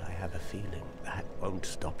game. But I have a feeling that won't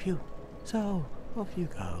stop you. So, off you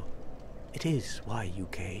go. It is why you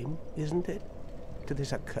came, isn't it? To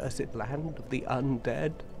this accursed land of the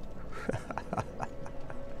undead?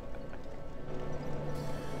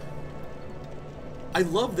 I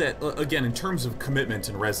love that, again, in terms of commitment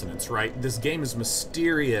and resonance, right? This game is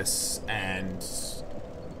mysterious and,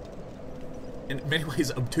 in many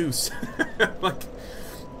ways, obtuse. Like,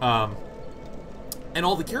 and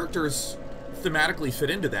all the characters thematically fit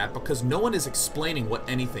into that because no one is explaining what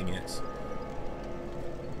anything is.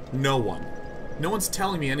 No one. No one's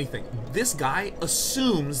telling me anything. This guy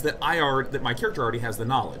assumes that that my character already has the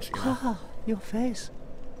knowledge. You know? Ah, your face.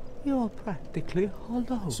 You're practically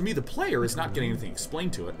hollow. So me, the player, is not getting anything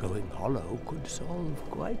explained to it. Going hollow could solve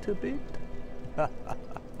quite a bit.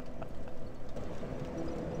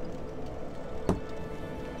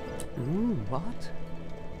 What?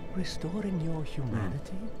 Restoring your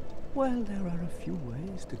humanity? Well, there are a few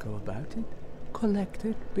ways to go about it. Collect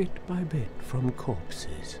it bit by bit from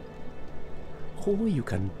corpses. Or you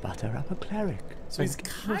can butter up a cleric. So he's and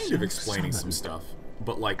get kind of yourself explaining some summoned. stuff.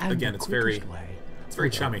 But, like, And again, the it's very quickest way, very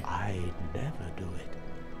although chummy. I'd never do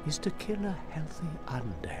it, is to kill a healthy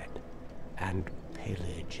undead and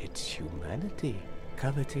pillage its humanity.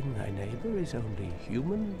 Coveting thy neighbor is only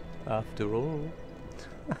human, after all.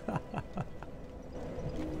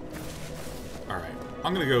 Alright,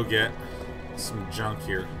 I'm gonna go get some junk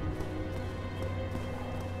here.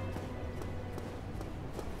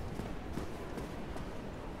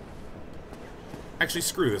 Actually,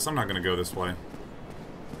 screw this. I'm not gonna go this way.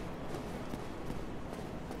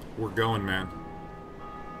 We're going, man.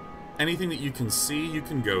 Anything that you can see, you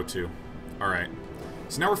can go to. Alright.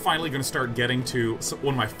 So now we're finally gonna start getting to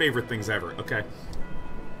one of my favorite things ever, okay?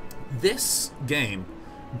 This game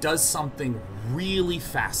does something really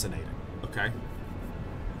fascinating, okay?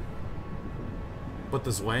 But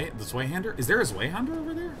the Zweihander? Is there a Zweihander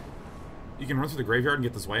over there? You can run through the graveyard and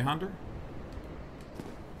get the Zweihander?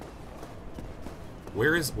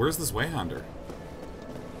 Where's the Zweihander?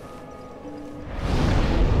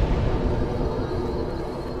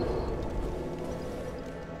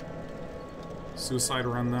 Suicide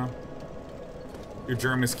run, though? Your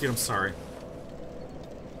German is cute, I'm sorry.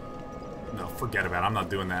 No, forget about it. I'm not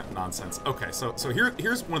doing that nonsense. Okay, so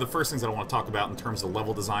here's one of the first things that I want to talk about in terms of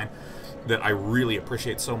level design that I really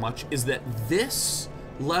appreciate so much, is that this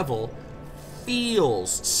level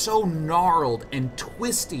feels so gnarled and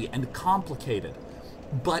twisty and complicated.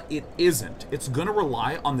 but it isn't. It's going to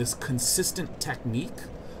rely on this consistent technique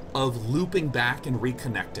of looping back and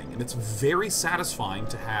reconnecting, and it's very satisfying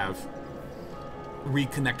to have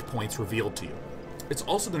reconnect points revealed to you. It's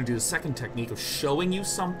also going to do the second technique of showing you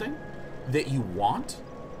something that you want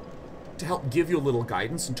to help give you a little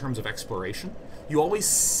guidance in terms of exploration. You always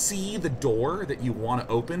see the door that you want to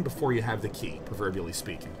open before you have the key, proverbially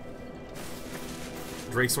speaking.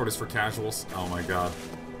 Drake Sword is for casuals. Oh my god.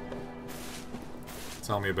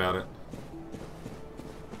 Tell me about it.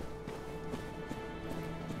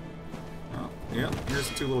 Oh, yeah, here's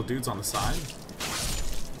two little dudes on the side.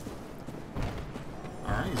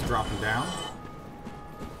 Alright, he's dropping down.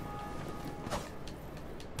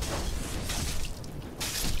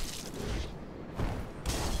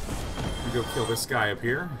 Go kill this guy up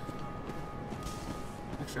here.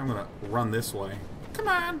 Actually, I'm gonna run this way. Come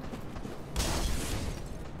on!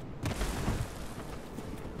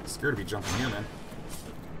 Scared to be jumping here, man.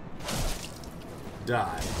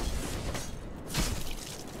 Die.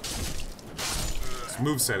 This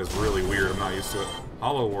moveset is really weird. I'm not used to it.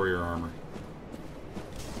 Hollow warrior armor.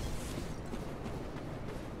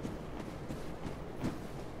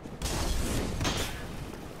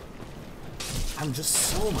 I'm just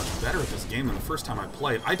so much better at this game than the first time I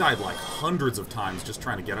played. I died like hundreds of times just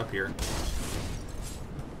trying to get up here.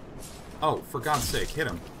 Oh, for God's sake, hit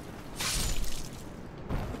him.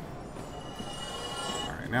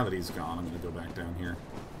 Alright, now that he's gone, I'm going to go back down here.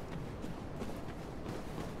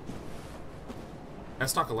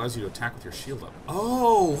 S-Stock allows you to attack with your shield up.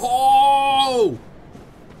 Oh! Oh!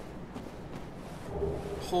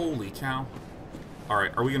 Holy cow.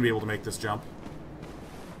 Alright, are we going to be able to make this jump?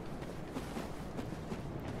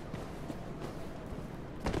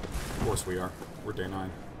 Of course we are. We're day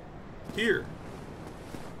 9. Here!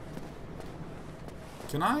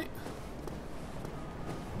 Can I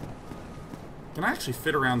actually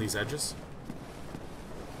fit around these edges?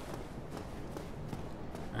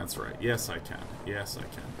 That's right. Yes, I can. Yes, I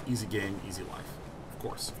can. Easy game, easy life. Of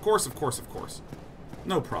course. Of course, of course, of course.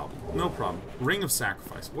 No problem. No problem. Ring of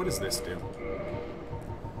Sacrifice. What does this do?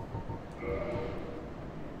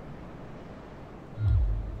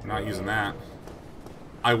 I'm not using that.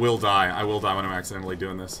 I will die. I will die when I'm accidentally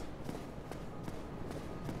doing this.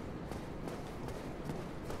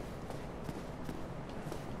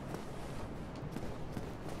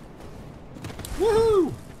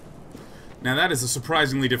 Woohoo! Now that is a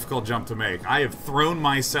surprisingly difficult jump to make. I have thrown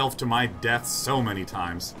myself to my death so many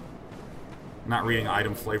times. Not reading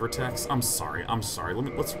item flavor text? I'm sorry. I'm sorry.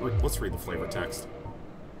 Let's read the flavor text.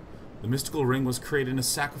 The mystical ring was created in a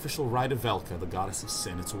sacrificial rite of Velka, the goddess of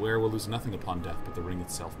sin. Its wearer will lose nothing upon death, but the ring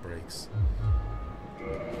itself breaks.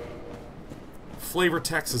 Flavor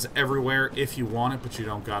text is everywhere if you want it, but you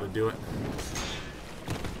don't gotta do it.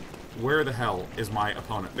 Where the hell is my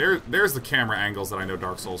opponent? There's the camera angles that I know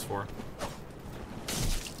Dark Souls for.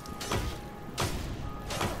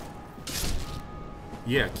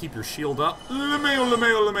 Yeah, keep your shield up. LeMayo,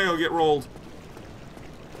 LeMayo, LeMayo, get rolled.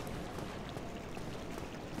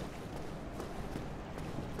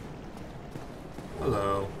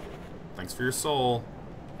 Hello. Thanks for your soul.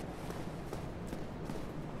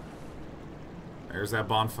 There's that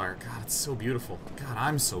bonfire. God, it's so beautiful. God,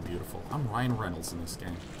 I'm so beautiful. I'm Ryan Reynolds in this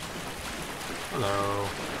game. Hello.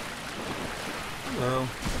 Hello.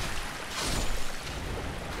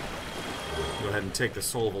 Go ahead and take the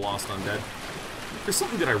soul of a lost undead. There's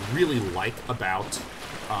something that I really like about,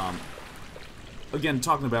 again,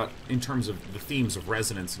 talking about in terms of the themes of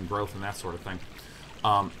resonance and growth and that sort of thing.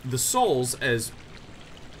 The souls, as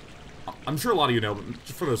I'm sure a lot of you know, but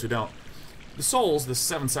for those who don't, the souls, this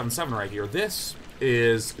 777 right here, this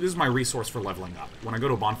is my resource for leveling up. When I go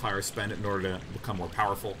to a bonfire, I spend it in order to become more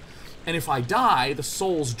powerful. And if I die, the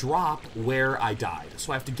souls drop where I died.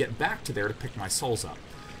 So I have to get back to there to pick my souls up.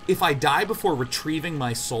 If I die before retrieving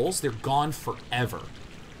my souls, they're gone forever.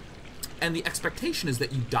 And the expectation is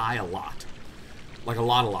that you die a lot. Like a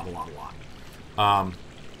lot.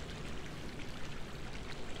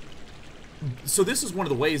 So this is one of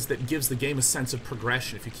the ways that gives the game a sense of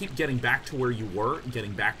progression. If you keep getting back to where you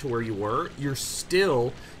were, you're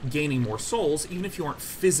still gaining more souls, even if you aren't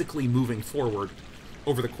physically moving forward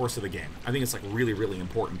over the course of the game. I think it's like really, really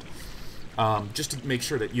important. Just to make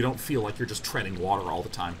sure that you don't feel like you're just treading water all the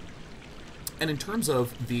time. And in terms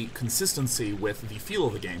of the consistency with the feel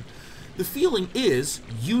of the game, the feeling is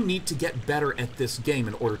you need to get better at this game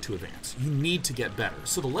in order to advance. You need to get better.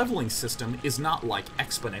 So the leveling system is not like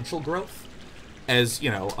exponential growth, as, you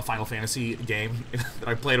know, a Final Fantasy game that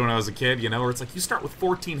I played when I was a kid, you know, where it's like you start with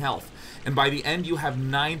 14 health, and by the end you have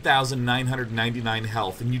 9,999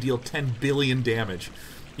 health, and you deal 10 billion damage.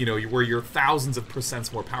 You know, where you're thousands of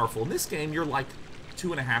percents more powerful. In this game, you're like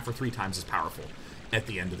 2.5 or 3 times as powerful at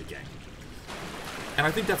the end of the game. And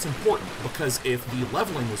I think that's important, because if the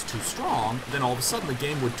leveling was too strong, then all of a sudden the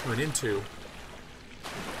game would turn into,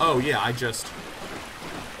 oh yeah, I just...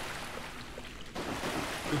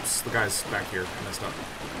 Oops, the guy's back here. I messed up.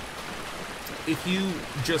 If you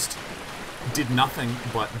just did nothing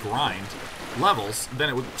but grind levels, then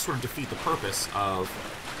it would sort of defeat the purpose of...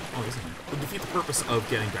 Oh, isn't it? It would defeat the purpose of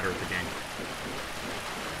getting better at the game.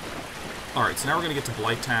 Alright, so now we're going to get to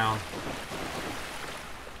Blighttown.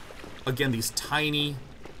 Again, these tiny,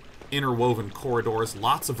 interwoven corridors,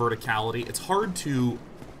 lots of verticality. It's hard to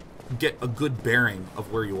get a good bearing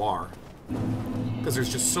of where you are, because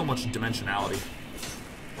there's just so much dimensionality.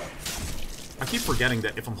 I keep forgetting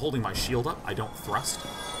that if I'm holding my shield up, I don't thrust.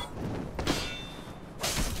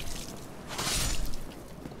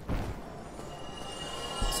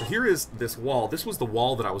 So here is this wall. This was the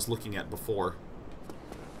wall that I was looking at before.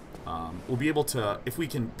 We'll be able to, if we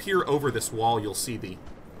can peer over this wall, you'll see the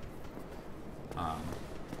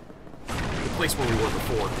place where we were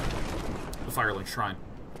before, the Firelink Shrine.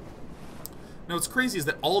 Now, what's crazy is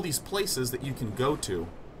that all these places that you can go to,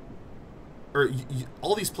 or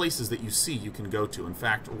all these places that you see you can go to, in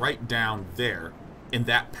fact, right down there, in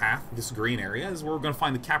that path, this green area, is where we're going to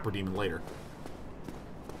find the Capra Demon later.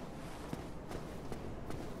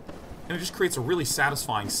 And it just creates a really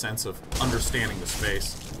satisfying sense of understanding the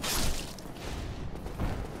space.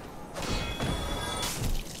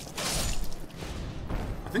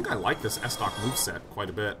 I think I like this S-Stock moveset quite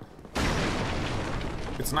a bit.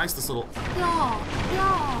 It's nice, this little...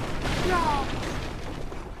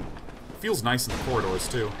 Feels nice in the corridors,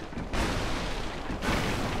 too.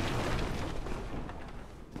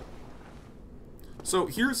 So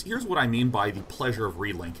here's what I mean by the pleasure of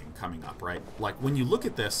relinking coming up, right? Like, when you look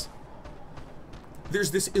at this,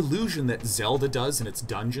 there's this illusion that Zelda does in its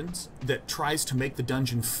dungeons that tries to make the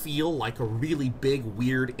dungeon feel like a really big,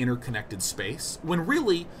 weird, interconnected space, when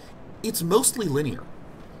really, it's mostly linear.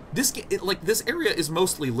 This area is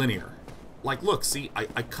mostly linear. Like, look, see,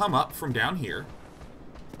 I come up from down here.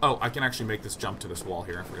 Oh, I can actually make this jump to this wall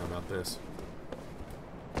here. I forgot about this.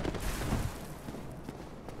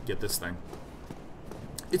 Get this thing.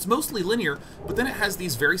 It's mostly linear, but then it has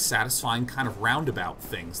these very satisfying kind of roundabout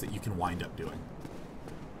things that you can wind up doing,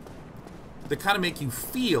 that kind of make you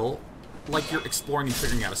feel like you're exploring and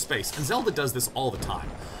figuring out a space. And Zelda does this all the time.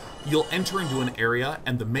 You'll enter into an area,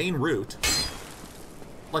 and the main route...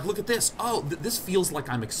 Like, look at this. Oh, this feels like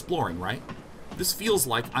I'm exploring, right? This feels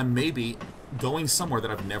like I'm maybe going somewhere that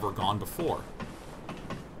I've never gone before.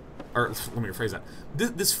 Or, let me rephrase that.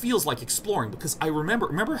 This feels like exploring, because I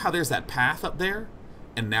remember how there's that path up there,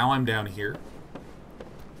 and now I'm down here?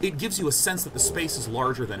 It gives you a sense that the space is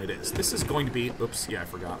larger than it is. This is going to be... Oops, yeah, I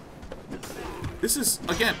forgot. This is,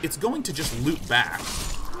 again, it's going to just loop back,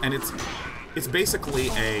 and it's basically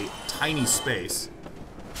a tiny space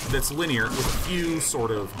that's linear with a few sort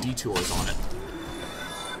of detours on it.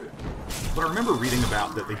 But I remember reading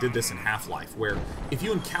about that they did this in Half-Life, where if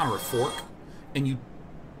you encounter a fork, and you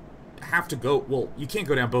have to go... Well, you can't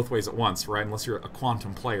go down both ways at once, right? Unless you're a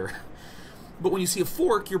quantum player. But when you see a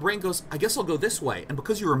fork, your brain goes, I guess I'll go this way. And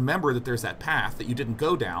because you remember that there's that path that you didn't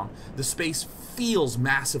go down, the space feels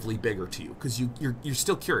massively bigger to you, because you're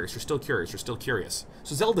still curious, you're still curious, you're still curious.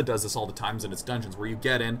 So Zelda does this all the times in its dungeons, where you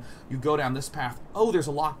get in, you go down this path, oh, there's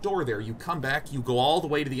a locked door there, you come back, you go all the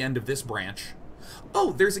way to the end of this branch,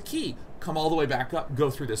 oh, there's a key, come all the way back up,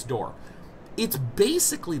 go through this door. It's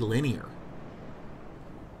basically linear,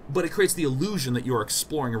 but it creates the illusion that you're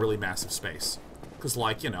exploring a really massive space. Because,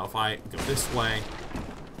 like, you know, if I go this way...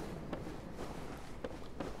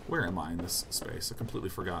 Where am I in this space? I completely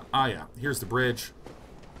forgot. Ah, yeah. Here's the bridge.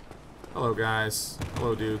 Hello, guys.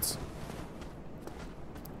 Hello, dudes.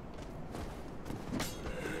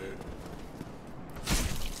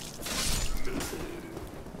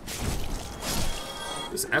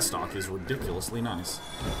 This S-Stock is ridiculously nice.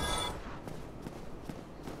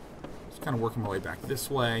 Just kind of working my way back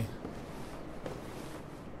this way.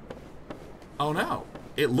 Oh no,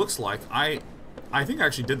 it looks like I think I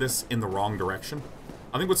actually did this in the wrong direction.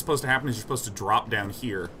 I think what's supposed to happen is you're supposed to drop down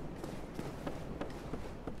here,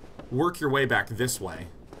 work your way back this way,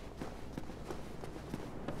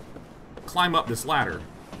 climb up this ladder,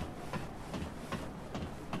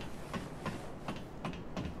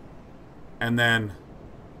 and then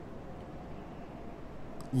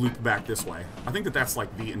loop back this way. I think that's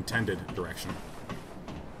like the intended direction.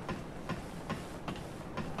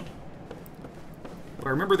 But I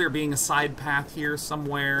remember there being a side path here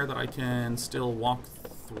somewhere that I can still walk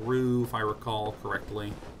through, if I recall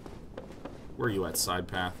correctly. Where are you at, side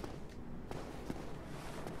path?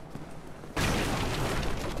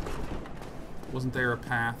 Wasn't there a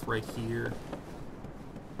path right here?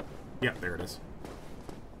 Yep, there it is.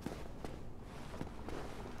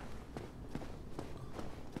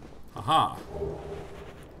 Aha.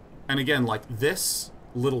 And again, like this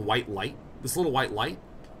little white light,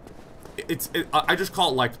 I just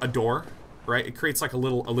call it like a door, right? It creates like a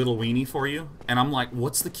little weenie for you, and I'm like,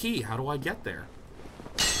 what's the key? How do I get there?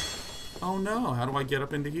 Oh no, how do I get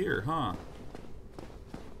up into here, huh?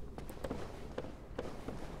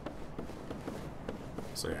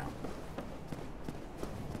 So yeah.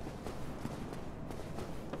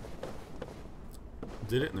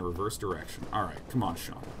 Did it in the reverse direction. Alright, come on,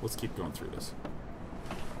 Sean. Let's keep going through this.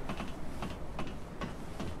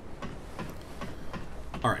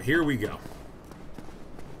 Alright, here we go.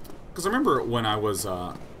 Because I remember when I was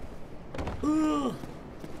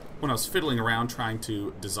fiddling around trying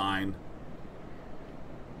to design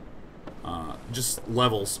just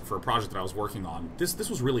levels for a project that I was working on, this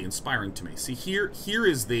was really inspiring to me. See, here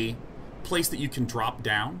is the place that you can drop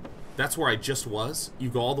down. That's where I just was. You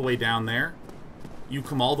go all the way down there. You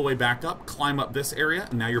come all the way back up, climb up this area,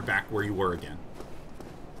 and now you're back where you were again.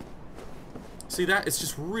 See that? It's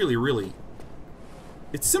just really, really...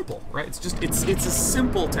 It's simple, right? It's a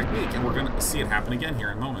simple technique, and we're gonna see it happen again here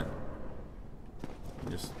in a moment.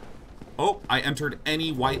 Just... Oh, I entered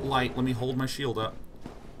any white light. Let me hold my shield up.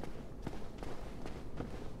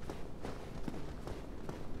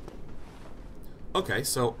 Okay,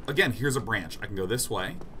 so, again, here's a branch. I can go this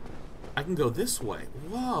way. I can go this way.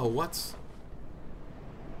 Whoa, what's...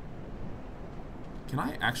 Can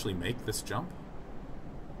I actually make this jump?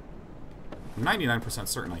 I'm 99%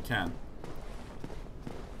 certain I can.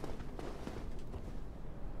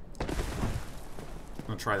 I'm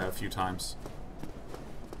gonna try that a few times.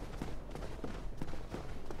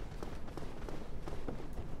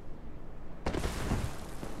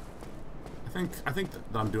 I think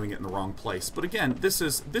that I'm doing it in the wrong place. But again, this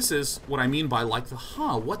is what I mean by like the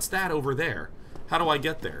what's that over there? How do I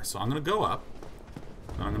get there? So I'm gonna go up.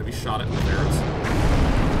 And I'm gonna be shot at with arrows.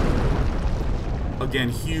 Again,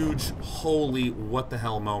 huge, holy, what the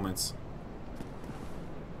hell moments.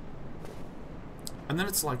 And then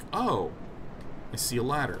it's like, oh, I see a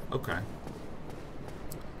ladder. Okay.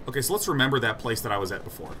 Okay, so let's remember that place that I was at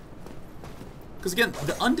before. Because again,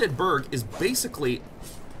 the Undead Berg is basically...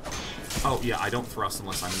 Oh, yeah, I don't thrust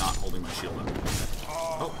unless I'm not holding my shield up.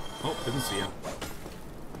 Oh, didn't see him.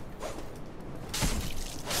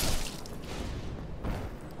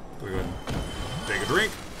 Go ahead and take a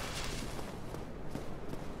drink.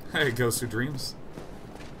 Hey, Ghost Who Dreams.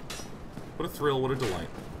 What a thrill, what a delight.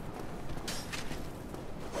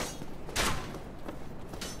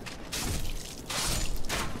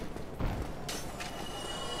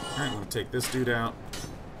 Alright, I'm gonna take this dude out.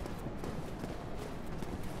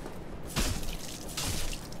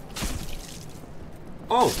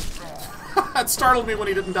 Oh! That startled me when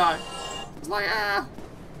he didn't die. I was like, ah!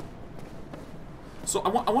 So I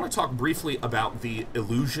want to talk briefly about the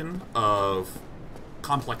illusion of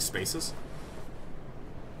complex spaces.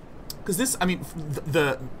 Because this, I mean,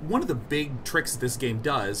 one of the big tricks this game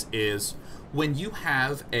does is when you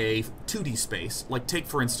have a 2D space, like take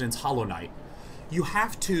for instance Hollow Knight, you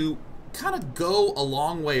have to kind of go a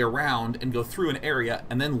long way around and go through an area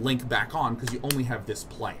and then link back on because you only have this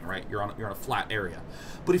plane, right? You're on a flat area.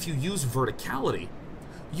 But if you use verticality,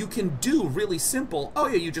 you can do really simple, oh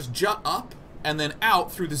yeah, you just jut up and then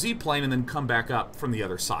out through the Z-plane and then come back up from the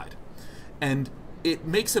other side. And it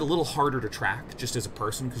makes it a little harder to track just as a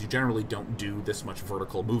person because you generally don't do this much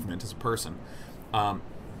vertical movement as a person.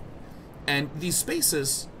 And these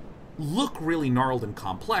spaces look really gnarled and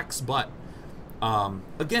complex, but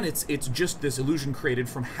again, it's just this illusion created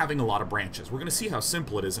from having a lot of branches. We're going to see how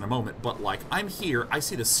simple it is in a moment, but like, I'm here, I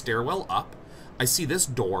see this stairwell up, I see this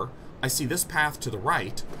door, I see this path to the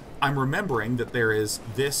right, I'm remembering that there is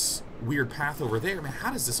this weird path over there. Man,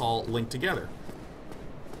 how does this all link together?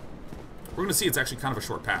 We're going to see it's actually kind of a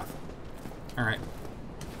short path. Alright.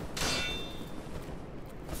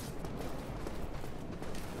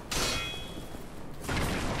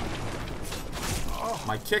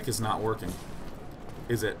 My kick is not working.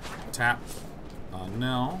 Is it tap?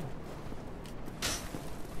 No.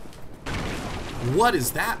 What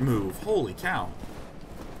is that move? Holy cow.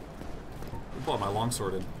 I pull out my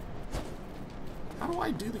longsword in. How do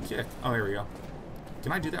I do the kick? Oh, there we go.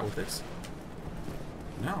 Can I do that with this?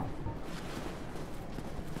 No.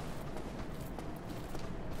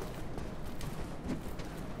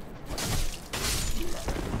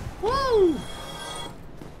 Woo!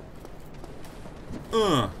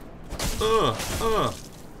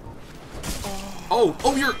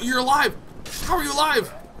 You're alive! How are you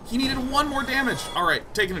alive? He needed 1 more damage.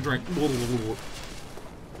 Alright, taking a drink.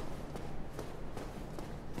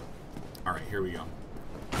 Alright, here we go.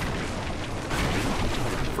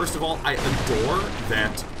 First of all, I adore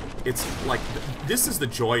that it's like... This is the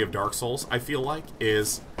joy of Dark Souls, I feel like,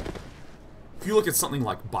 is... If you look at something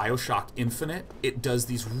like BioShock Infinite, it does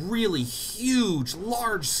these really huge,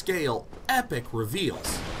 large-scale, epic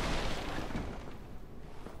reveals.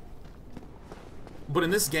 But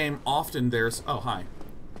in this game, often there's... Oh, hi.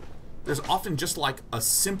 There's often just like a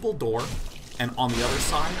simple door, and on the other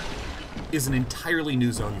side is an entirely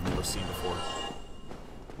new zone you've never seen before.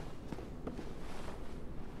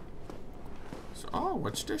 So, oh,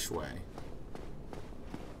 which dish way?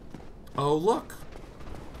 Oh, look.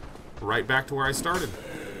 Right back to where I started.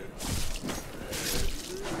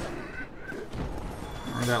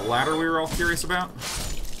 Remember that ladder we were all curious about?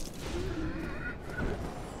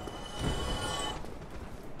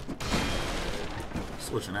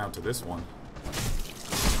 Switching out to this one.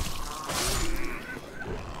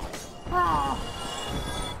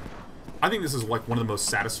 I think this is like one of the most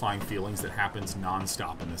satisfying feelings that happens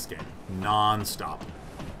non-stop in this game. Non-stop.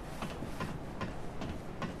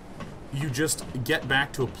 You just get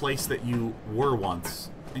back to a place that you were once,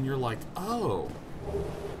 and you're like, oh.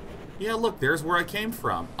 Yeah, look, there's where I came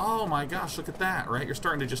from. Oh my gosh, look at that, right? You're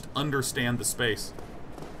starting to just understand the space.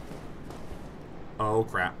 Oh,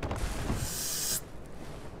 crap.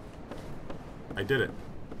 I did it.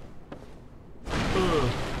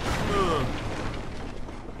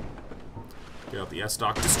 Get out the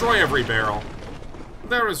S-Stock. Destroy every barrel.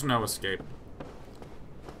 There is no escape.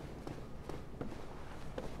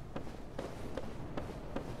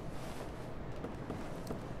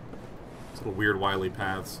 These little weird, wily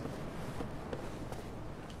paths.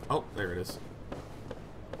 Oh, there it is.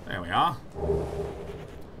 There we are.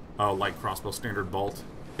 Oh, light crossbow, standard bolt.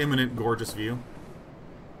 Imminent, gorgeous view.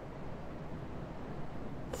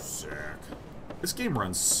 Sick. This game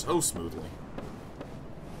runs so smoothly.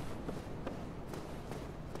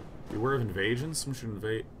 Beware of invasions. Someone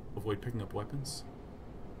should avoid picking up weapons.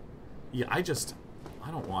 Yeah, I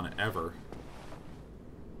don't want to ever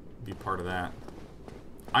be part of that.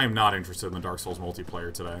 I am not interested in the Dark Souls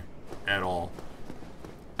multiplayer today. At all.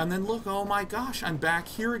 And then look, oh my gosh, I'm back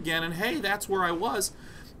here again, and hey, that's where I was.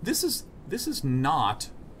 This is not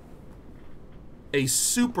a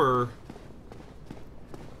super...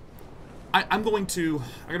 I'm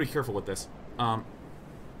gonna be careful with this.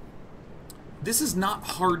 This is not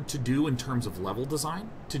hard to do in terms of level design,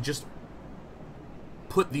 to just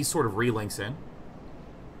put these sort of relinks in.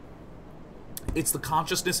 It's the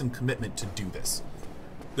consciousness and commitment to do this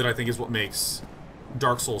that I think is what makes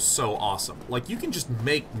Dark Souls so awesome. Like, you can just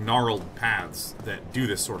make gnarled paths that do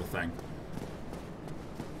this sort of thing.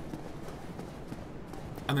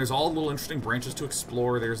 And there's all little interesting branches to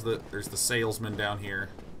explore. There's the salesman down here.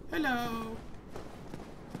 Hello.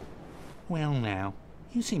 Well now,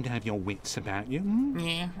 you seem to have your wits about you, hmm?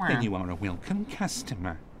 Yeah, Then you are a welcome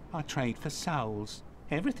customer. I trade for souls.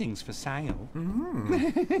 Everything's for sale.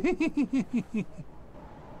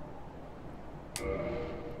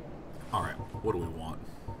 Alright, what do we want?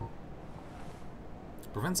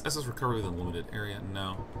 Prevents SS recovery within a limited area?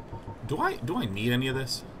 No. Do I need any of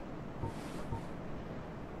this?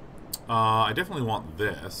 I definitely want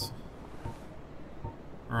this.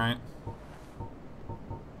 Alright.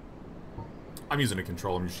 I'm using a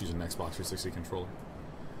controller, I'm just using an Xbox 360 controller.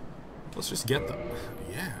 Let's just get them.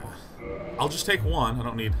 Yeah. I'll just take one, I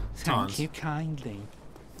don't need tons. Thank you kindly.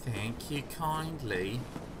 Thank you kindly.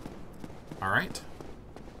 Alright.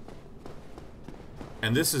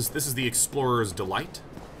 And this is the Explorer's Delight.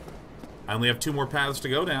 I only have 2 more paths to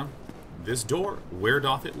go down. This door, where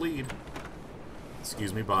doth it lead?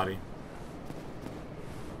 Excuse me, body.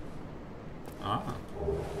 Ah.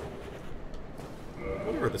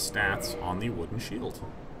 What are the stats on the wooden shield?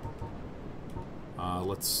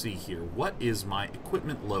 Let's see here. What is my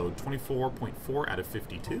equipment load? 24.4 out of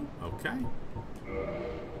 52. Okay.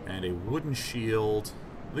 And a wooden shield.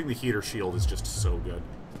 I think the heater shield is just so good.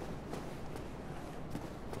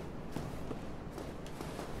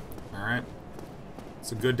 Alright.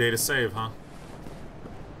 It's a good day to save, huh?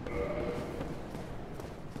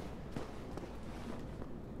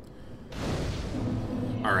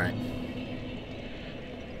 Alright.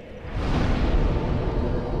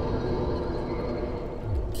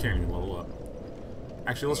 Can't even level up.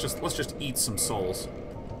 Actually, let's just eat some souls.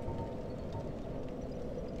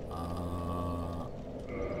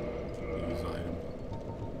 Use item.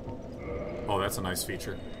 Oh, that's a nice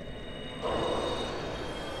feature.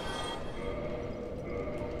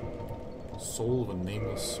 Soul of a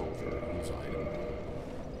nameless soldier. Use item.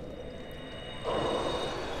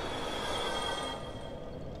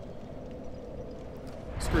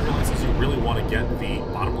 really want to get the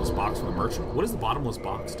bottomless box from the merchant. What does the bottomless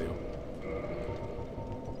box do?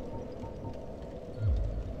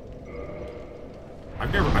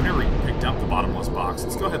 I've never even picked up the bottomless box.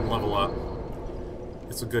 Let's go ahead and level up.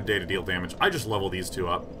 It's a good day to deal damage. I just level these two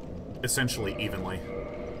up, essentially evenly.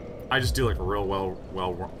 I just do like a real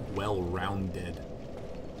well-rounded.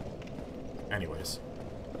 Anyways.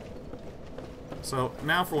 So,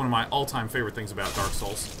 now for one of my all-time favorite things about Dark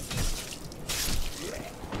Souls.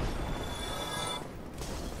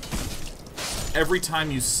 Every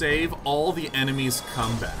time you save, all the enemies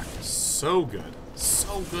come back. So good.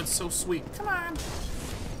 So good, so sweet. Come on!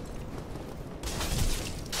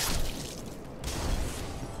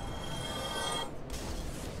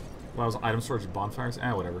 Allows item storage at bonfires?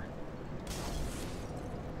 Ah, whatever.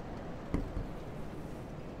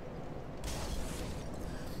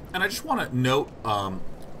 And I just want to note,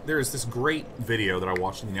 there is this great video that I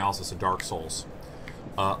watched in the analysis of Dark Souls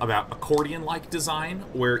about accordion-like design,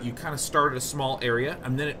 where you kind of start at a small area,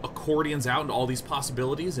 and then it accordions out into all these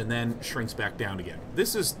possibilities, and then shrinks back down again.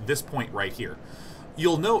 This is this point right here.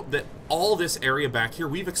 You'll note that all this area back here,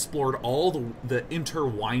 we've explored all the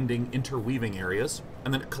interweaving areas,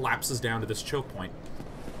 and then it collapses down to this choke point.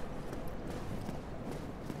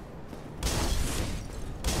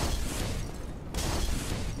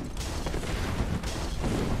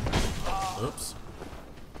 Oops.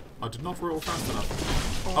 I did not roll fast enough.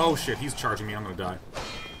 Oh shit, he's charging me, I'm gonna die.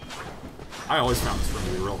 I always found this room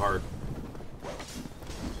to be real hard.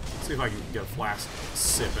 Let's see if I can get a flask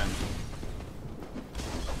sipping.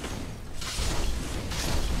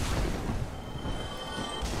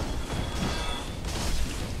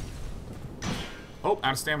 Oh,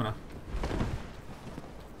 out of stamina.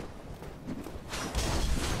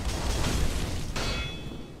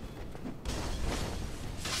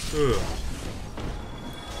 Ugh.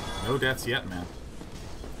 No deaths yet, man.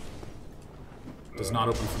 Does not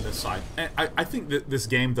open from this side. And I think that this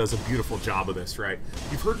game does a beautiful job of this, right?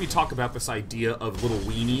 You've heard me talk about this idea of little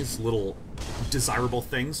weenies, little desirable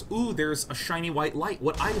things. Ooh, there's a shiny white light.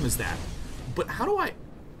 What item is that? But how do I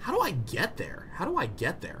get there? How do I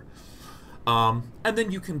get there? And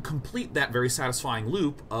then you can complete that very satisfying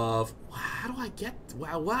loop of, how do I get,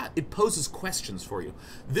 what? It poses questions for you.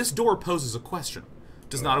 This door poses a question.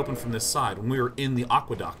 Does not open from this side. When we were in the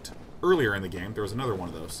aqueduct earlier in the game, there was another one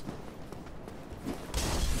of those.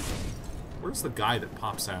 Where's the guy that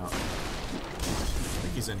pops out? I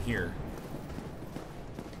think he's in here.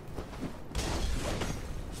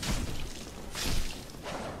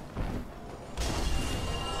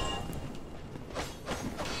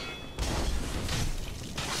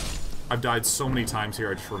 I've died so many times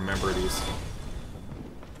here, I just remember these.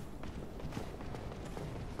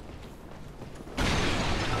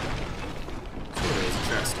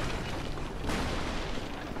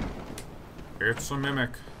 It's a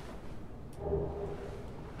mimic.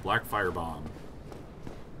 Black fire bomb.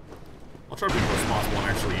 I'll try to be more responsible and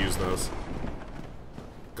actually use those.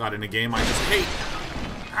 God, in a game I just hate.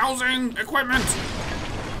 Housing equipment!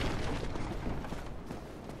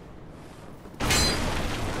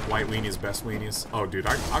 White weenies, best weenies. Oh, dude,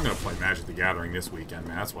 I'm gonna play Magic the Gathering this weekend,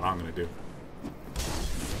 man. That's what I'm gonna do.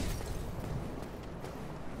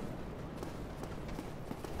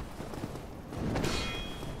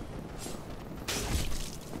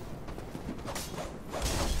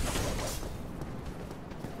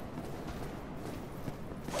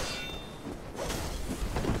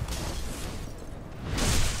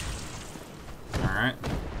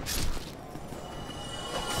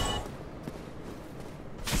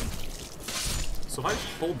 So if I just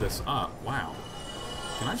hold this up, wow.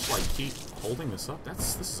 Can I just, like, keep holding this up?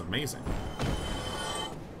 This is amazing.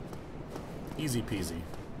 Easy peasy.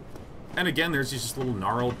 And again, there's these just little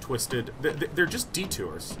gnarled, twisted... They're just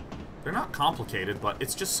detours. They're not complicated, but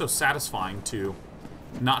it's just so satisfying to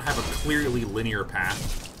not have a clearly linear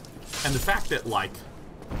path. And the fact that, like...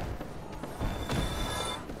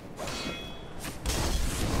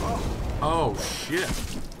 Oh, shit.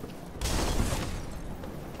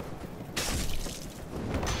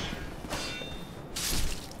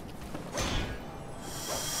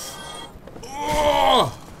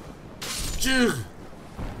 Oh! Dude!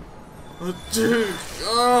 Dude!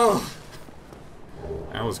 Oh!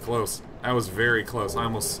 That was close. That was very close. I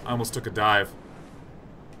almost took a dive.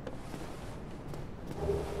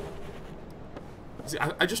 See,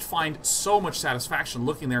 I just find so much satisfaction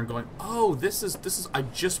looking there and going, oh, this is, I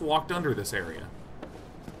just walked under this area.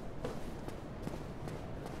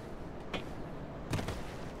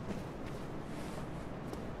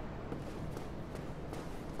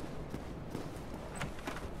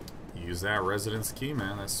 Use that residence key,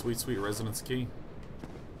 man. That sweet, sweet residence key.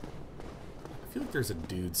 feel like there's a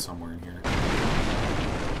dude somewhere in here.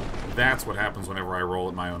 That's what happens whenever I roll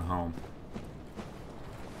at my own home.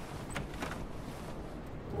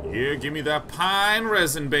 Yeah, give me that pine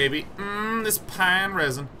resin, baby. This pine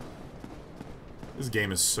resin. This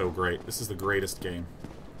game is so great. This is the greatest game.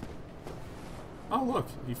 Oh, look.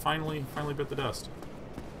 He finally bit the dust.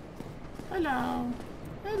 Hello.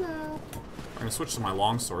 Hello. I'm gonna switch to my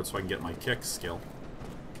longsword so I can get my kick skill.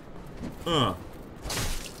 Oh,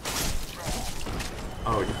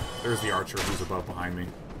 yeah. There's the archer who's above behind me.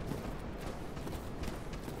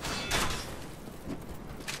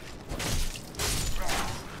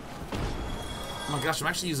 Oh my gosh, I'm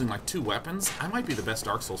actually using like 2 weapons. I might be the best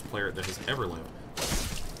Dark Souls player that has ever lived.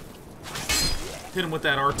 Hit him with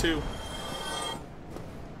that R2.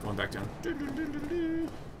 Going back down. This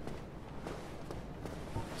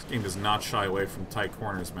game does not shy away from tight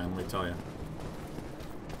corners, man, let me tell you.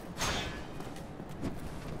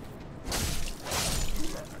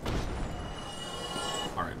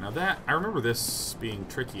 Alright, now that... I remember this being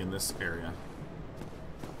tricky in this area.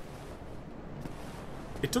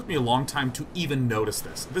 It took me a long time to even notice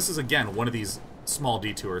this. This is, again, one of these small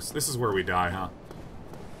detours. This is where we die, huh?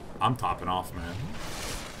 I'm topping off, man.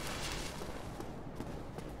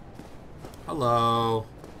 Hello.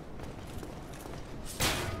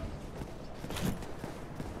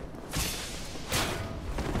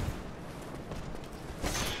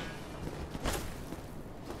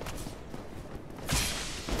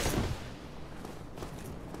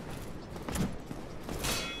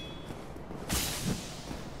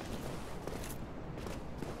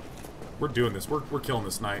 We're doing this. We're killing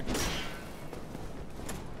this knight.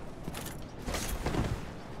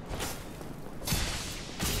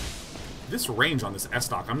 This range on this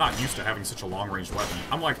S-Stock, I'm not used to having such a long-range weapon.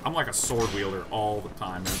 I'm like a sword wielder all the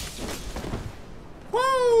time, man.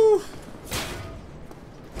 Woo!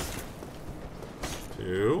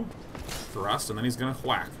 2. Thrust, and then he's gonna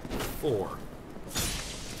whack. 4.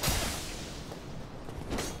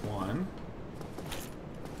 1.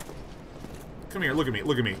 Come here, look at me,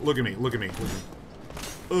 look at me, look at me, look at me, look at me.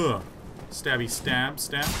 Ugh. Stabby, stab,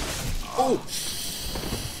 stab. Oh,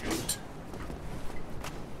 shoot.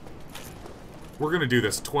 We're gonna do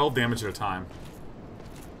this 12 damage at a time.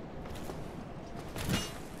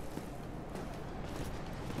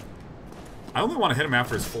 I only want to hit him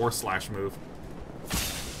after his 4-slash move.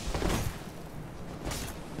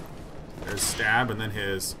 There's stab, and then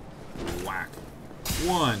his whack.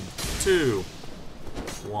 1, 2,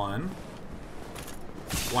 1.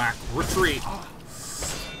 Whack, retreat.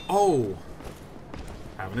 Oh.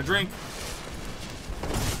 Having a drink.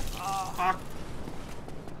 Fuck.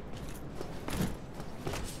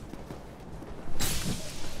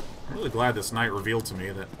 I'm really glad this knight revealed to me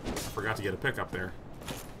that I forgot to get a pickup there.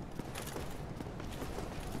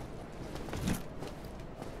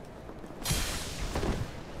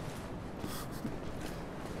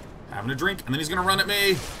 Having a drink, and then he's gonna run at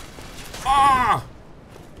me. Ah!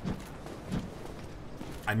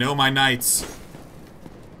 I know my knights.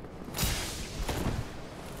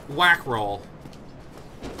 Whack roll.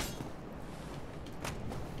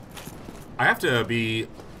 I have to be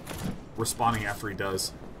responding after he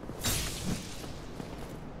does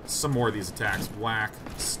some more of these attacks. Whack,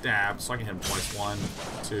 stab, so I can hit him twice. 1,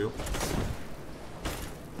 2. And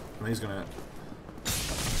then he's gonna...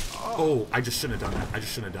 Oh, I just shouldn't have done that. I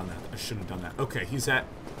just shouldn't have done that. I shouldn't have done that. Okay, he's at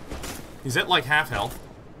like half health.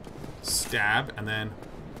 Stab, and then...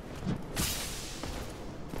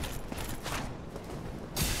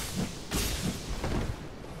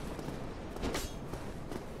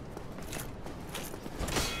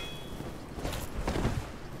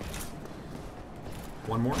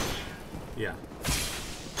 One more? Yeah.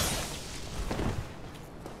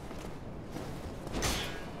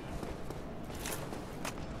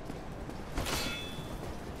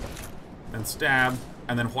 And stab,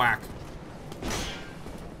 and then whack.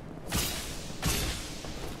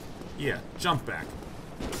 Yeah, jump back.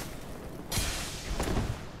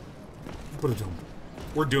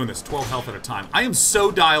 We're doing this 12 health at a time. I am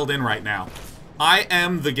so dialed in right now. I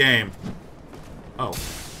am the game. Oh.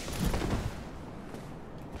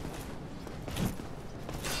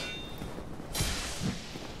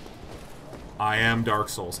 I am Dark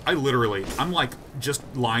Souls. I'm like just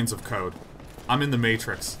lines of code. I'm in the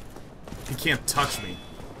Matrix. He can't touch me.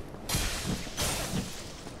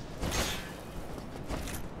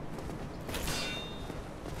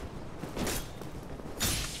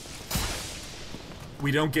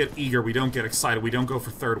 We don't get eager, we don't get excited, we don't go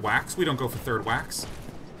for third whacks, we don't go for third whacks.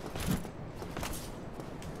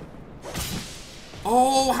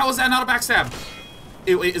 Oh, how is that not a backstab?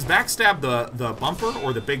 Is backstab the bumper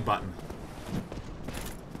or the big button?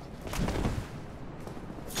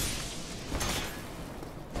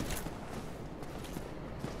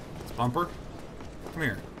 bumper. Come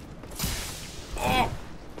here. Oh!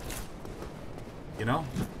 You know,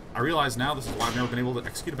 I realize now this is why I've never been able to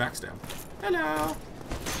execute a backstab. Hello!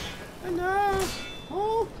 Hello!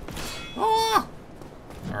 Oh! Oh!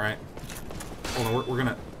 Alright. Hold on, we're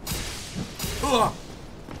gonna...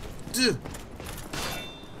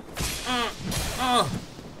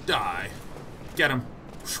 Die. Get him.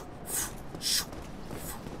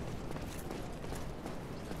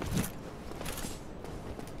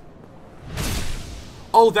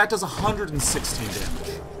 Oh, that does 116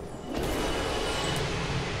 damage.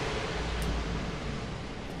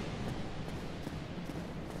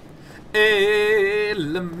 Hey,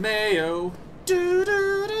 LeMayo. Do,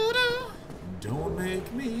 do, do, do. Don't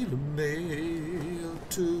make me LeMayo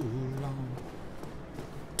too long.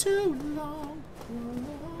 Too long.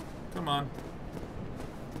 Come on.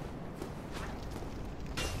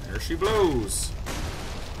 There she blows.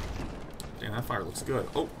 Damn, that fire looks good.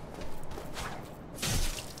 Oh.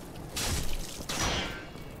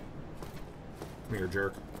 Come here,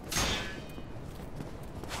 jerk.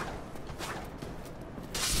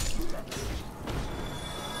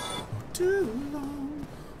 Too long.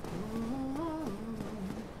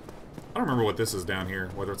 I don't remember what this is down here,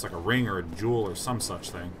 whether it's like a ring or a jewel or some such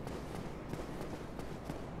thing.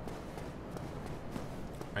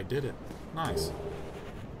 I did it. Nice.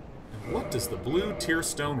 And what does the blue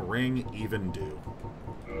tearstone ring even do?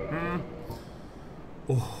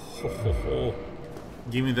 Oh, ho, ho, ho.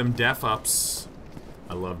 Give me them def ups.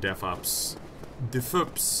 I love def ups. Def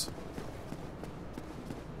ups.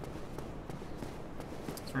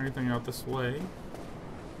 Is there anything out this way?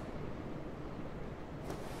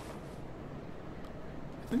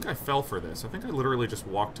 I think I fell for this. I think I literally just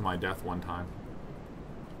walked to my death one time.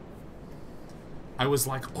 I was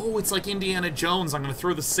like, oh, it's like Indiana Jones. I'm going to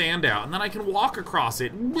throw the sand out, and then I can walk across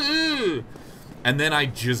it. Woo! And then I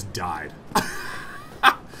just died.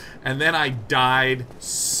 And then I died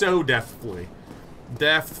so deathfully.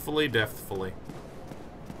 Deathfully. 10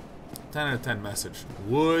 out of 10 message.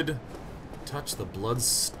 Would touch the blood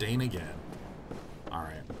stain again.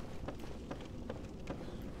 Alright.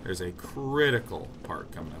 There's a critical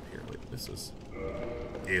part coming up here. Wait, this is...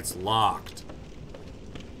 It's locked.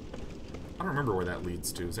 I don't remember where that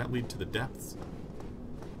leads to. Does that lead to the depths?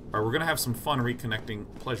 Alright, we're gonna have some fun reconnecting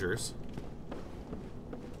pleasures.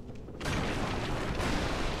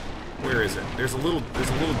 Where is it? There's a little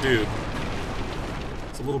dude.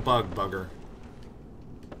 It's a little bugger.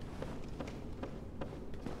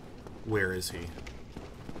 Where is he?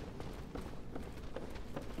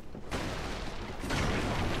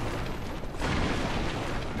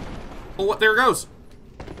 Oh, what? There it goes.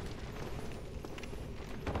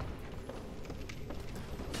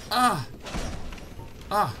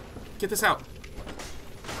 Get this out.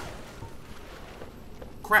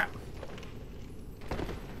 Crap.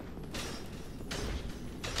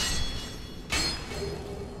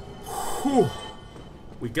 Whew.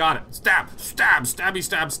 We got it. Stab! Stab! Stabby,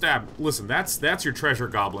 stab, stab. Listen, that's your treasure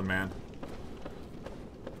goblin, man.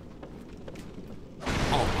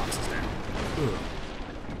 All the boxes down. Ugh.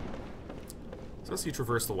 So let's see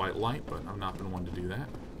traverse the white light, but I've not been one to do that.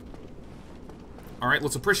 Alright,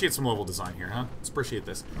 let's appreciate some level design here, huh? Let's appreciate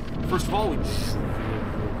this. First of all, we...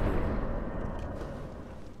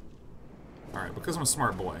 Alright, because I'm a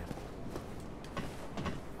smart boy.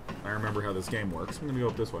 I remember how this game works. I'm gonna go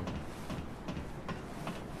up this way.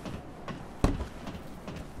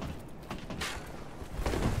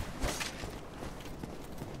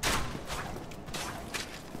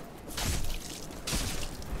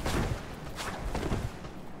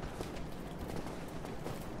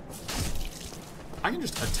 I can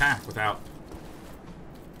just attack without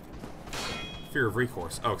fear of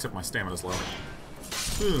recourse. Oh, except my stamina's low.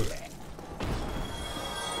 Ugh.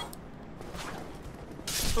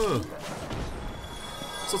 Ugh.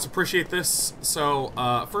 So let's appreciate this. So,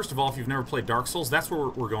 first of all, if you've never played Dark Souls, that's where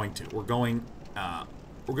we're going to. We're going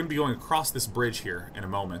to be going across this bridge here in a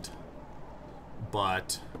moment.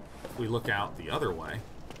 But if we look out the other way,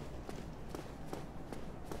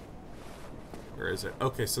 where is it?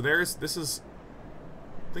 Okay, so this is.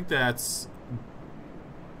 I think that's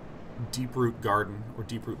Deeproot Garden or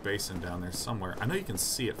Deeproot Basin down there somewhere. I know you can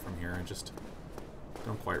see it from here. I just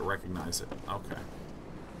don't quite recognize it. Okay.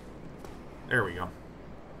 There we go.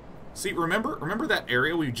 See, remember that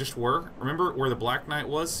area we just were? Remember where the Black Knight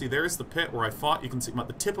was? See, there's the pit where I fought. You can see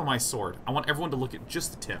the tip of my sword. I want everyone to look at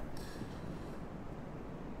just the tip.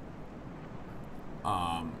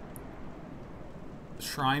 The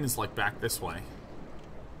shrine is like back this way.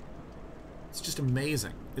 It's just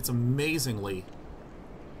amazing. It's amazingly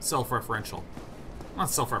self-referential. Not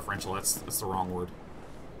self-referential, that's the wrong word.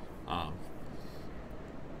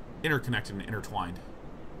 interconnected and intertwined.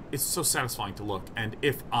 It's so satisfying to look, and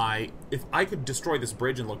if I could destroy this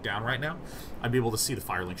bridge and look down right now, I'd be able to see the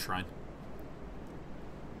Firelink Shrine.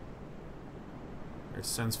 There's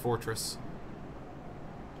Sen's Fortress.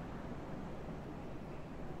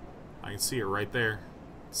 I can see it right there.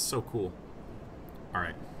 It's so cool.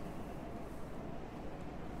 Alright.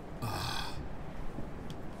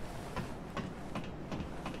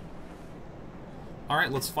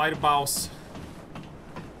 Alright, let's fight a boss.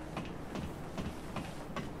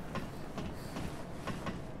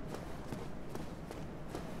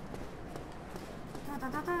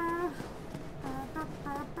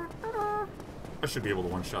 I should be able to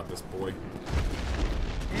one-shot this boy.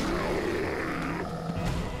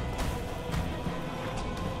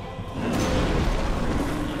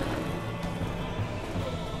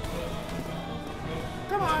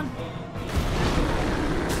 Come on!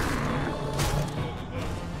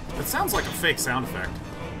 It sounds like a fake sound effect.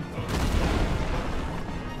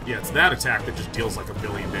 Yeah, it's that attack that just deals like a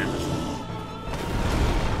billion damage.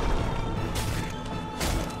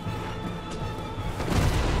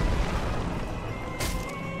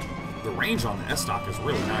 The range on the S-Stock is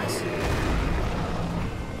really nice.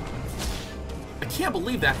 I can't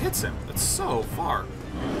believe that hits him. That's so far.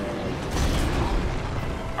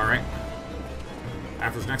 Alright.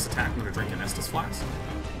 After his next attack, I'm going to drink an Estus Flask.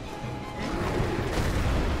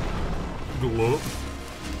 Glove.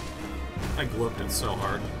 I gloved it so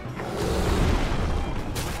hard.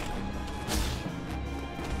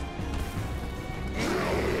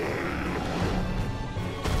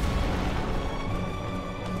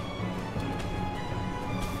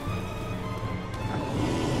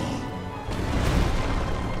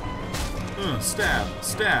 Stab.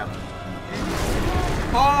 Stab.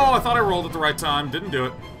 Oh, I thought I rolled at the right time. Didn't do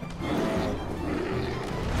it.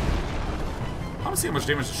 I want to see how much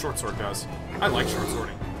damage the short sword does. I like short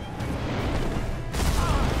swording.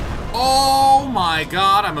 Oh my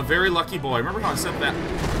god, I'm a very lucky boy. Remember how I said that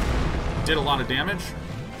did a lot of damage?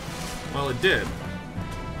 Well, it did.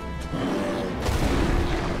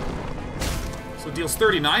 So it deals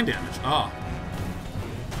 39 damage. Oh.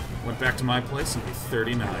 Went back to my place and be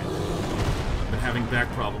 39. Been having back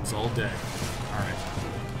problems all day. Alright.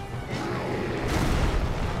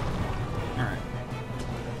 Alright.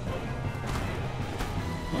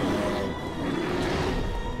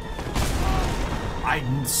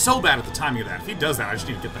 I'm so bad at the timing of that. If he does that, I just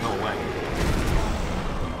need to get the hell away.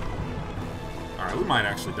 Alright, we might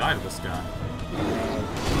actually die to this guy.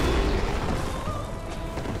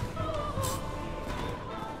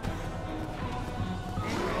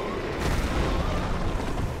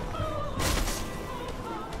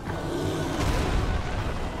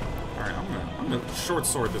 Short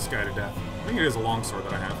sword this guy to death. I think it is a long sword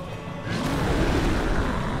that I have.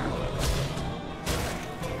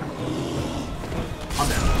 I'm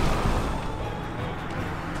dead.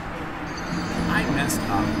 I messed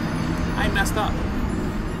up. I messed up.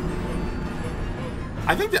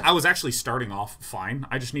 I think that I was actually starting off fine.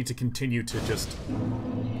 I just need to continue to just...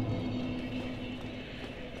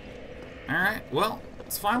 Alright, well,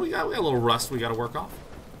 it's fine. We got a little rust we got to work off.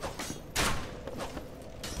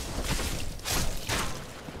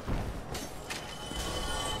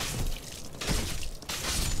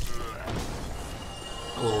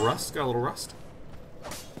 A little rust, got a little rust.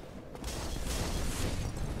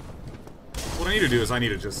 What I need to do is I need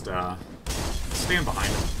to just stand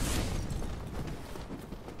behind him.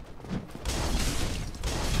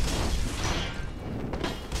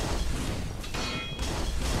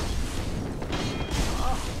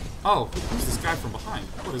 Oh, who's this guy from behind?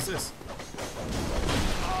 What is this?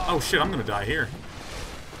 Oh shit, I'm gonna die here.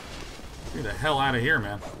 Get the hell out of here,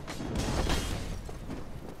 man.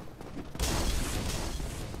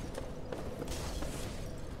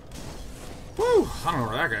 Woo! I don't know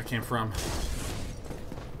where that guy came from.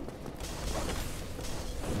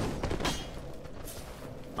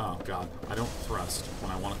 Oh god, I don't thrust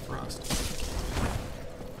when I want to thrust.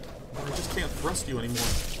 But I just can't thrust you anymore.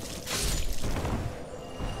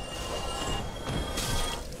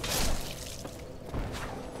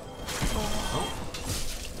 Oh.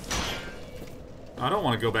 I don't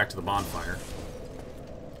want to go back to the bonfire.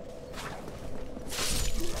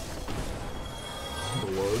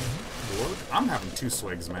 Blood. I'm having 2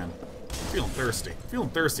 swigs, man. Feeling thirsty. Feeling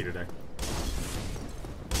thirsty today.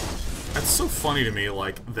 That's so funny to me,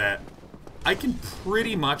 like, that I can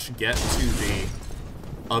pretty much get to the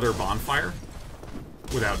other bonfire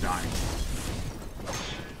without dying.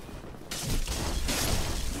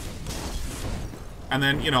 And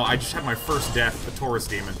then, you know, I just had my first death, the Taurus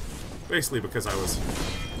Demon, basically because I was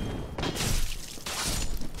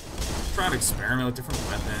trying to experiment with different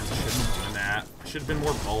weapons. I shouldn't have been doing that. I should have been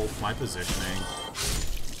more bold with my positioning.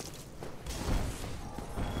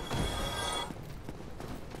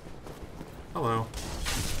 Hello.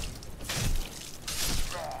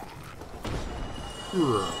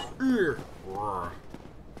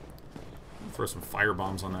 Throw some fire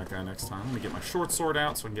bombs on that guy next time. Let me get my short sword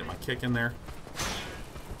out so I can get my kick in there.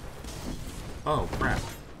 Oh, crap.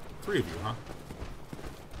 3 of you, huh?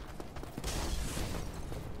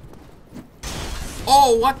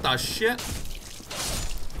 Oh, what the shit?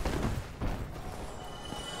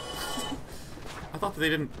 I thought that they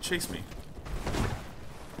didn't chase me.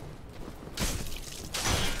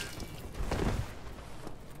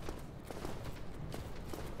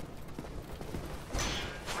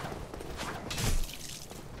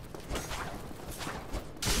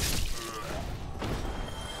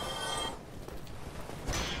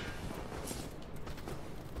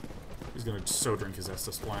 He's gonna so drink his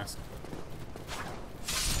Estus Flask.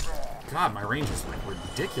 God, my range is like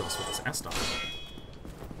ridiculous with this Estus.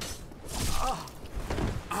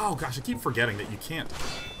 Oh gosh, I keep forgetting that you can't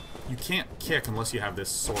kick unless you have this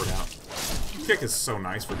sword out. Kick is so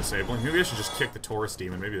nice for disabling. Maybe I should just kick the Taurus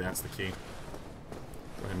demon. Maybe that's the key.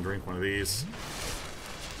 Go ahead and drink one of these.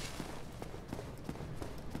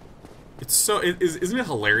 It's so isn't it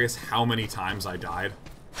hilarious how many times I died?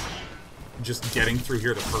 Just getting through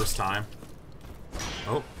here the first time.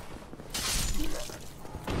 Oh.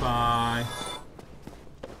 Bye.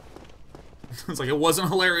 It's like, it wasn't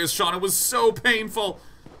hilarious, Sean. It was so painful.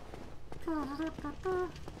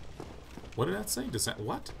 What did that say?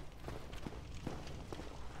 What?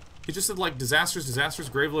 It just said, like, disasters,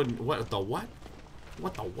 Graveload, what the what?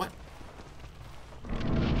 What the what?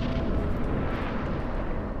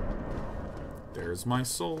 There's my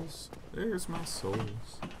souls. There's my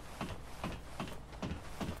souls.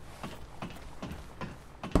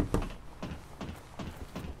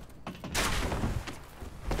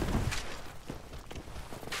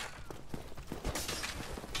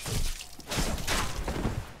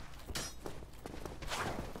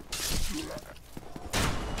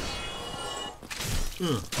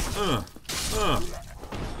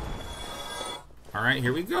 Alright,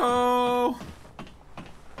 here we go.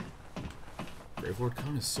 Gravelord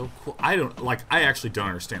Cone is so cool. I actually don't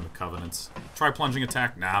understand the covenants. Try plunging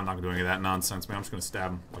attack? Nah, I'm not gonna do any of that nonsense, man. I'm just gonna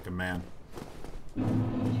stab him like a man.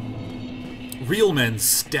 Real men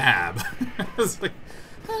stab. It's like,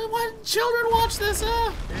 why did children watch this,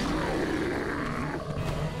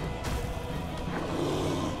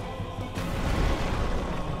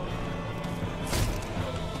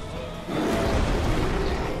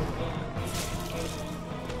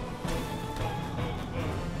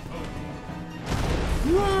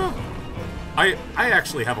 I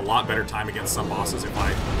actually have a lot better time against some bosses if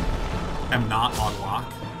I am not on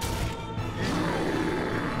lock.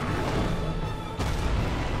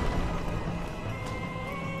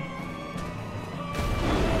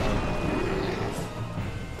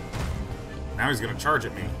 Now he's gonna charge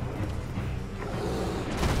at me.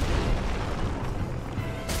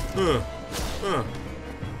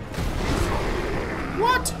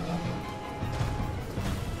 What?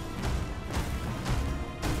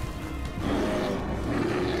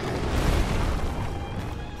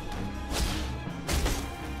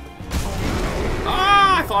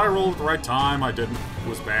 I thought I rolled at the right time. I didn't. It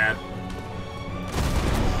was bad.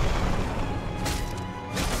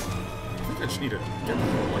 I think I just need to get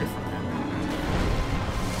away from him.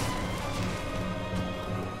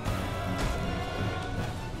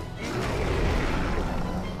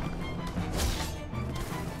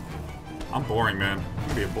 I'm boring, man. I'm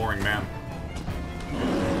gonna be a boring man.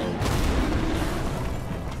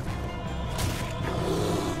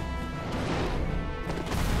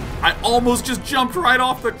 I almost just jumped right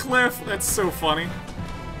off the cliff. That's so funny.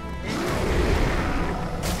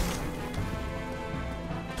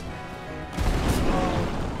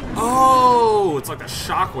 Oh, it's like the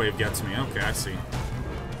shockwave gets me. Okay, I see.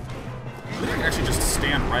 I think I can actually just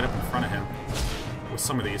stand right up in front of him with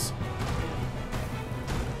some of these.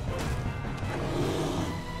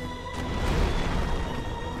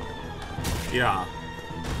 Yeah.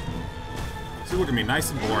 See, look at me,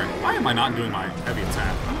 nice and boring. Why am I not doing my heavy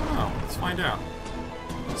attack? I don't know. Let's find out.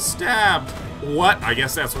 Stabbed! What? I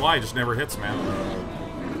guess that's why. It just never hits, man.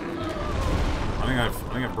 I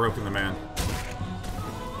think I've broken the man.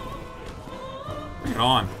 Bring it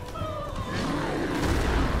on.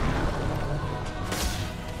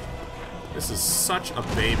 This is such a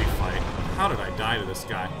baby fight. How did I die to this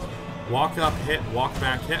guy? Walk up, hit, walk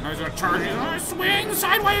back, hit, and he's gonna charge you. Swing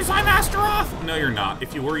sideways, I'm Master off! No, you're not.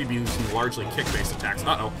 If you were, you'd be using largely kick-based attacks.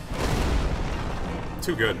 Uh-oh.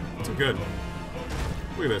 Too good. Too good.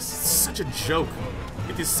 Look at this. Such a joke.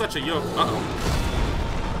 It is such a yoke. Uh-oh.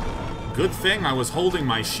 Good thing I was holding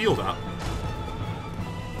my shield up.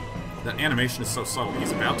 That animation is so subtle.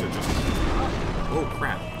 He's about to just... Oh,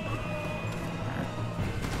 crap.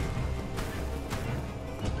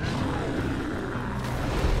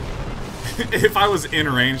 If I was in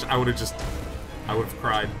range, I would have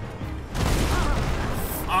cried.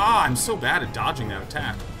 Ah, I'm so bad at dodging that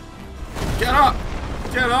attack. Get up!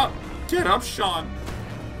 Get up! Get up, Sean!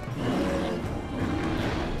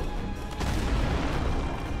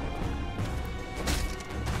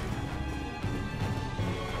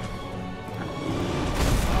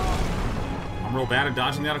 I'm real bad at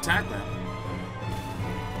dodging that attack, then.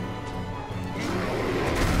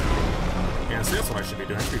 Yeah, see, that's what I should be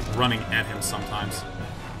doing. I should be running at him sometimes.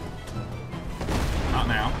 Not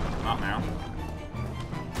now. Not now.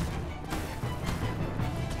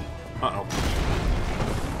 Uh-oh.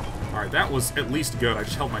 Alright, that was at least good. I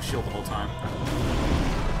just held my shield the whole time.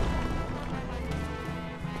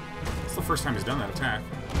 It's the first time he's done that attack.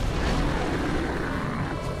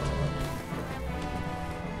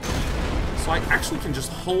 So I actually can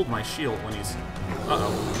just hold my shield when he's...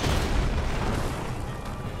 Uh-oh.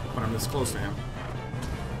 When I'm this close to him.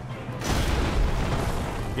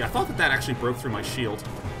 Yeah, I thought that actually broke through my shield.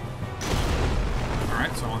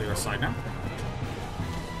 Alright, so I'm on the other side now.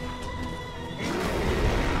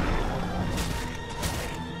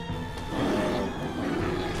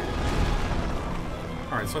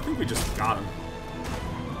 Alright, so I think we just got him.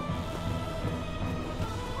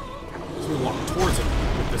 So we walk towards him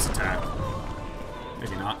with this attack.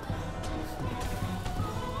 Maybe not.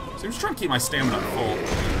 So I'm just trying to keep my stamina full.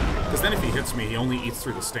 Because then if he hits me, he only eats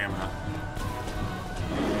through the stamina.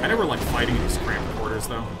 I never like fighting in these cramped quarters,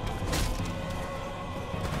 though.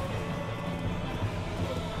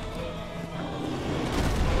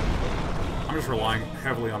 I'm just relying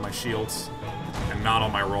heavily on my shields and not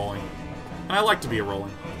on my rolling. And I like to be a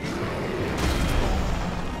rolling.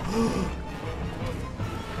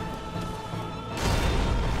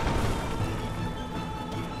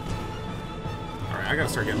 Alright, I gotta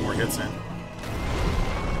start getting more hits in.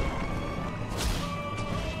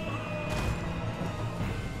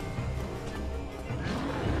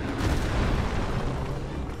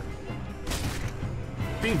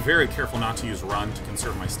 Being very careful not to use run to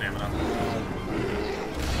conserve my stamina.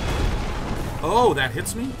 Oh, that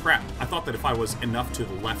hits me? Crap. I thought that if I was enough to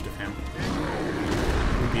the left of him,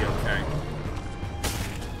 we'd be okay.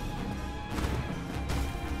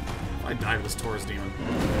 If I die to this Taurus demon.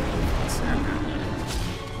 That's sad.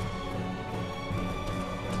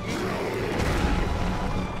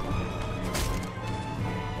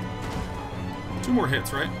 Two more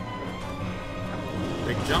hits, right?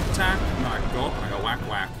 Big jump attack, and then I go up and I go whack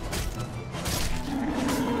whack.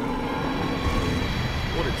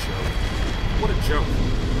 What a joke. What a joke.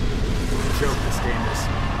 What a joke this game is.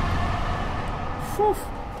 Whew.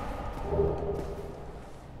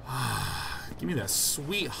 Give me that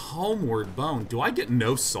sweet homeward bone. Do I get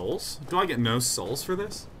no souls? Do I get no souls for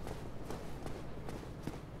this?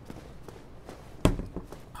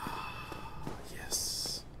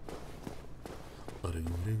 Yes.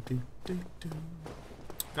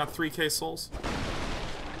 Got 3k souls.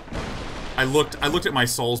 I looked at my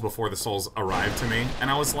souls before the souls arrived to me, and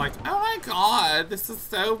I was like, oh my god, this is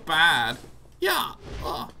so bad. Yeah.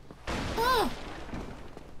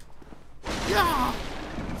 Yeah.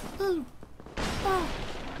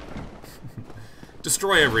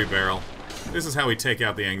 Destroy every barrel. This is how we take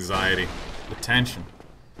out the anxiety, the tension.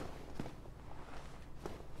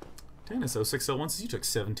 Dennis 0601 says you took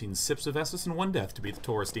 17 sips of Estus and 1 death to beat the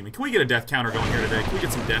Taurus demon. Can we get a death counter going here today? Can we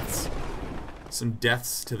get some deaths? Some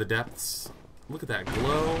deaths to the depths. Look at that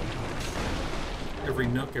glow. Every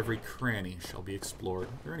nook, every cranny shall be explored.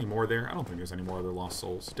 Are there any more there? I don't think there's any more other lost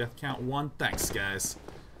souls. Death count 1. Thanks, guys.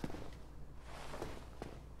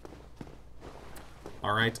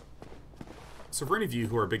 Alright. So for any of you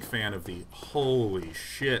who are a big fan of the holy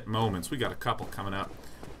shit moments, we got a couple coming up.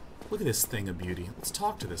 Look at this thing of beauty. Let's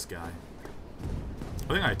talk to this guy.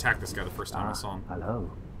 I think I attacked this guy the first time I saw him. Hello.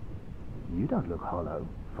 You don't look hollow.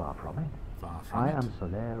 Far from it. I am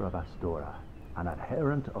Soler of Astora, an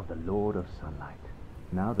adherent of the Lord of Sunlight.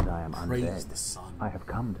 Now that I am undead, the sun. I have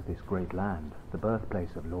come to this great land, the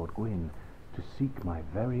birthplace of Lord Gwyn, to seek my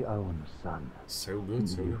very own son. So good,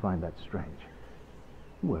 so Do you good. find that strange?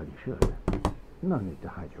 Well, you should. No need to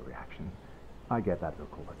hide your reaction. I get that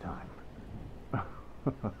look all the time.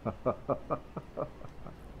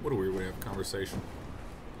 What a weird way to have a conversation.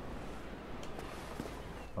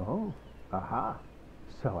 Oh, aha.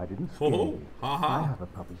 So I didn't scare Oh, you. I have a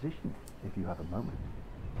proposition, if you have a moment.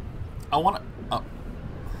 I want to... Oh.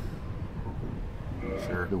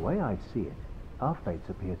 Sure. The way I see it, our fates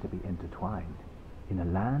appear to be intertwined in a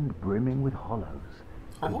land brimming with hollows.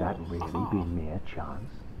 Could that really be mere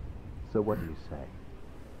chance? So what do you say?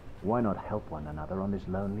 Why not help one another on this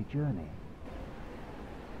lonely journey?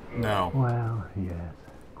 No. Well, yes.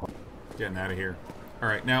 Getting out of here.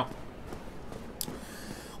 Alright, now...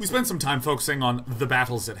 We spent some time focusing on the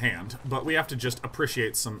battles at hand, but we have to just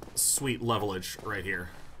appreciate some sweet levelage right here.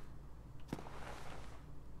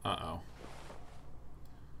 Uh-oh.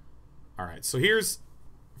 Alright, so here's,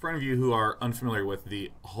 for any of you who are unfamiliar with the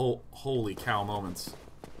holy cow moments.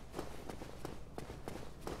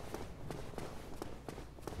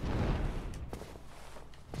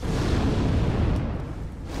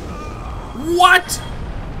 What?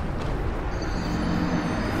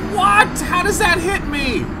 What? How does that hit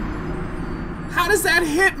me? How does that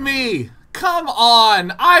hit me? Come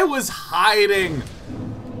on! I was hiding!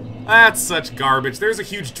 That's such garbage. There's a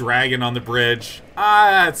huge dragon on the bridge.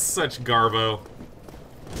 That's such garbo.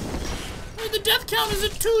 The death count is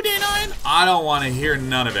at 2 day 9. I don't want to hear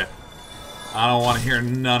none of it. I don't want to hear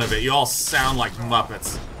none of it. You all sound like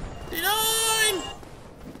Muppets. Day 9!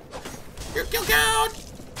 Your kill count!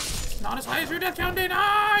 Not as high as your death count, day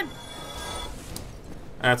 9!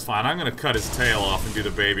 That's fine. I'm gonna cut his tail off and do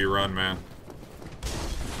the baby run, man.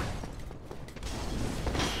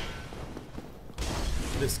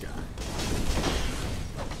 This guy.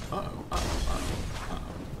 Uh-oh, uh-oh, uh-oh,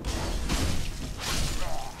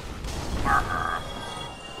 uh-oh.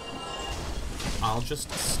 I'll just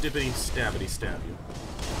stibbity-stabbity stab you.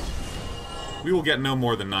 We will get no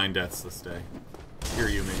more than 9 deaths this day. Hear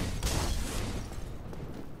you me.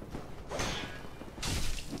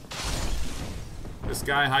 This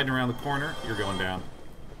guy hiding around the corner, you're going down.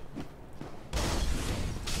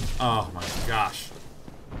 Oh my gosh.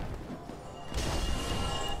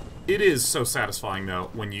 It is so satisfying, though,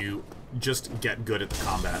 when you just get good at the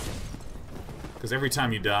combat. Because every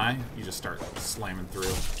time you die, you just start slamming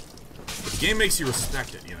through. But the game makes you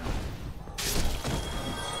respect it, you know.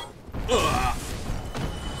 Ugh.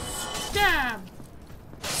 Stab!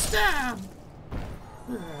 Stab!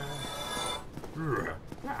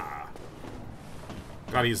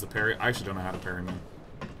 Gotta use the parry. I actually don't know how to parry, man.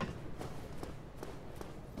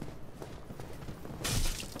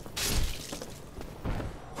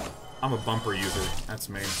 I'm a bumper user. That's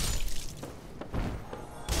me.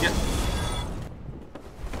 Get.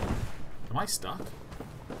 Am I stuck?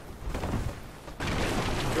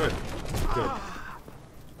 Good. Good.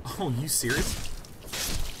 Oh, you serious?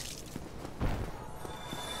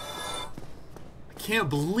 I can't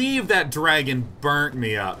believe that dragon burnt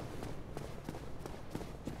me up.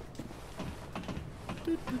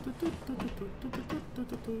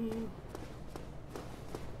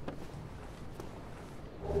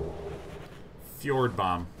 Fjord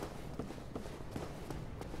bomb.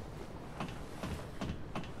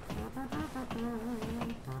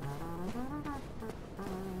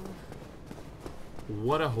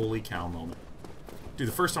 What a holy cow moment. Dude,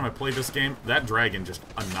 the first time I played this game, that dragon just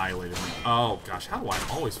annihilated me. Oh gosh, how do I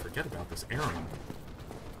always forget about this arrow?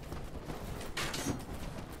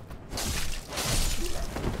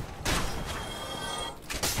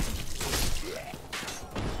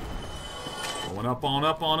 Going up, on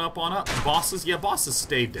up, on up, on up. Bosses, yeah, bosses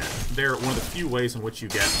stay dead. They're one of the few ways in which you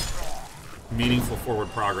get meaningful forward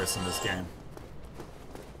progress in this game.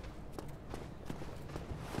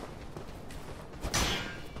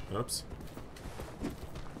 Oops.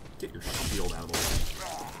 Get your shield out of the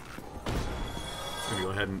way. I'm gonna go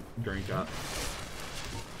ahead and drink up.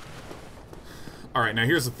 Alright, now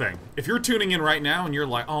here's the thing. If you're tuning in right now and you're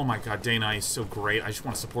like, oh my god, Dana is so great, I just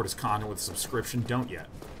want to support his content with a subscription, don't yet.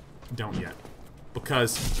 Don't yet.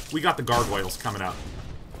 Because we got the gargoyles coming up.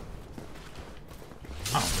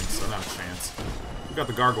 I don't think so, not a chance. We got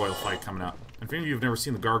the gargoyle fight coming up. And if any of you have never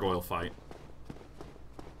seen the gargoyle fight,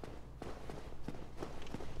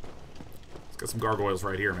 let's get some gargoyles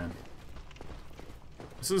right here, man.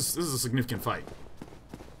 This is a significant fight.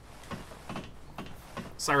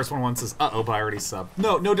 Cyrus11 says, uh-oh, but I already subbed.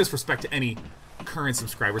 No disrespect to any current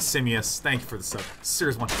subscribers. Simius, thank you for the sub.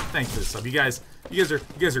 Cyrus1, thank you for the sub. You guys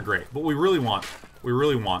are great. But we really want we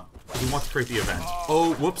want to create the event.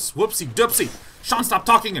 Oh, whoops, whoopsie, doopsie. Sean, stop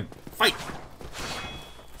talking and fight.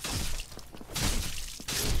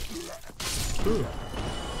 Ooh.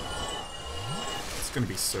 It's gonna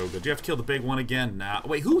be so good. Do you have to kill the big one again? Nah.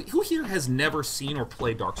 Wait, who here has never seen or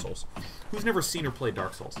played Dark Souls? Who's never seen or played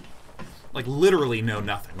Dark Souls? Like, literally know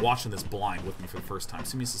nothing. Watching this blind with me for the first time.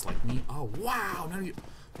 Sumi's just like, me? Oh, wow. None of you...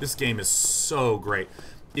 This game is so great.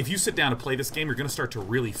 If you sit down to play this game, you're going to start to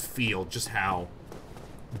really feel just how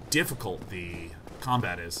difficult the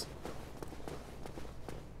combat is.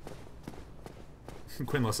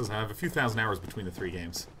 Quinlo says, I have a few thousand hours between the 3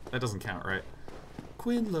 games. That doesn't count, right?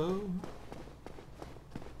 Quinlo.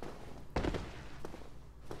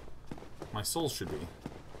 My soul should be.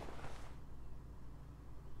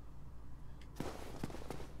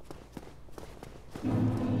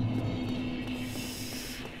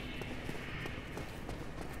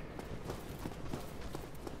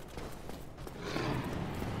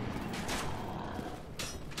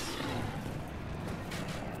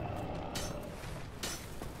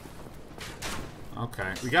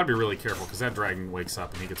 Okay, we gotta be really careful because that dragon wakes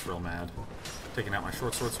up and he gets real mad. Taking out my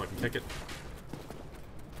short sword so I can kick it.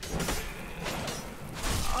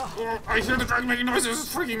 Oh, I hear the dragon making noises,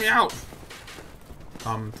 it's freaking me out!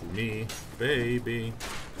 Come to me, baby.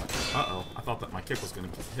 Uh-oh, I thought that my kick was gonna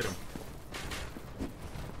hit him.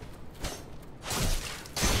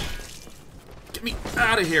 Get me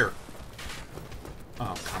out of here!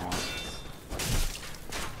 Oh, come on.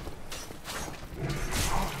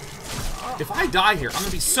 If I die here, I'm gonna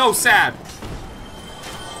be so sad!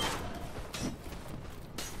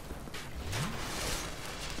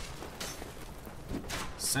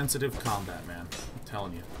 Sensitive combat, man. I'm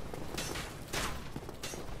telling you.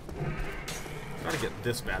 Gotta get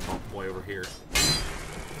this bad boy over here.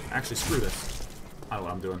 Actually, screw this. I know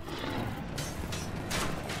what I'm doing.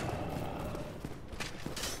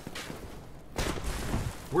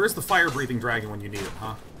 Where's the fire-breathing dragon when you need it,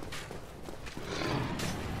 huh?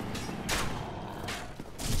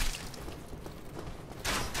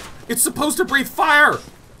 It's supposed to breathe fire!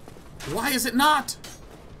 Why is it not?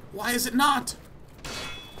 Why is it not?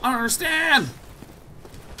 I don't understand!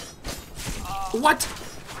 What?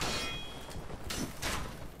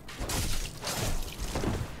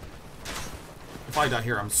 If I die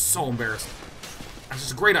here, I'm so embarrassed. That's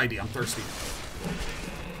just a great idea. I'm thirsty.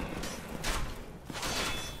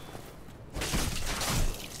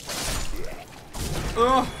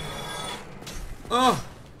 Ugh! Ugh!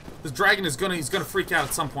 This dragon is he's gonna freak out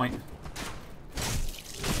at some point.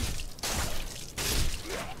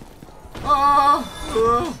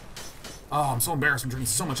 Oh, I'm so embarrassed. I'm drinking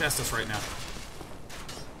so much Estus right now.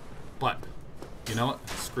 But, you know what?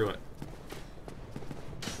 Screw it.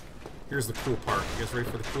 Here's the cool part. You guys ready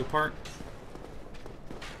for the cool part?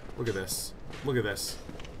 Look at this. Look at this.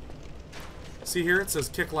 See here? It says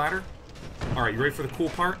kick ladder. Alright, you ready for the cool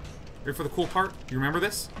part? Ready for the cool part? You remember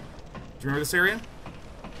this? Do you remember this area?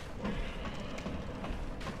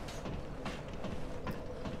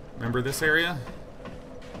 Remember this area?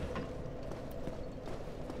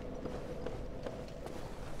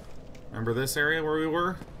 Remember this area where we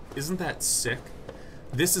were? Isn't that sick?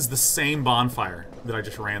 This is the same bonfire that I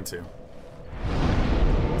just ran to.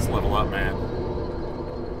 Let's level up, man.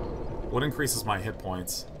 What increases my hit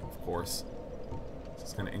points? Of course.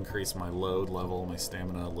 It's going to increase my load level, my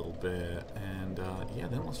stamina a little bit, and yeah,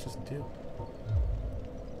 then let's just do.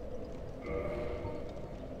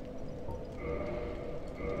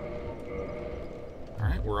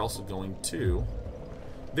 Alright, we're also going to...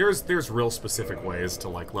 There's real specific ways to,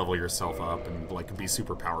 like, level yourself up and, like, be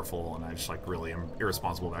super powerful, and I just, like, really am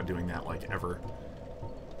irresponsible about doing that, like, ever.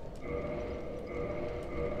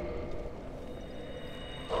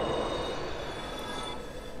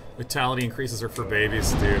 Vitality increases are for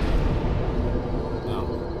babies, dude.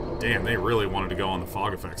 Oh, damn, they really wanted to go on the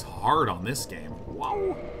fog effects hard on this game.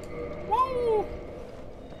 Whoa! Whoa!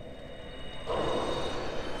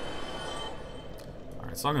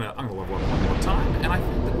 So I'm gonna level up one more time, and I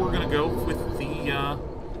think that we're gonna go with the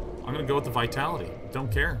I'm gonna go with the vitality.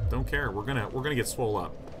 Don't care, don't care. We're gonna get swole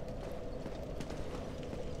up.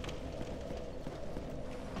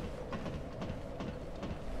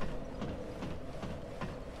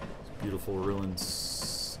 Beautiful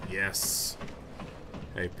ruins. Yes.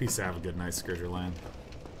 Hey, peace out. Have a good night, Scourger Land.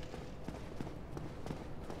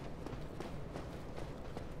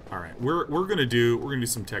 All right, we're gonna do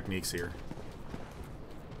some techniques here.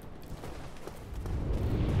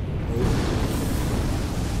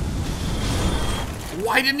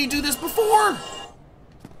 Why didn't he do this before?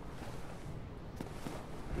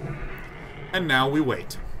 And now we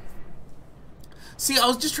wait. See, I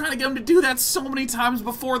was just trying to get him to do that so many times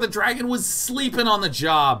before the dragon was sleeping on the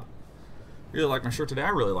job. Really like my shirt today. I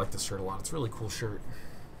really like this shirt a lot. It's a really cool shirt.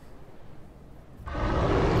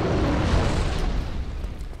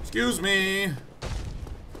 Excuse me.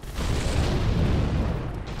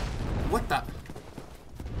 What the?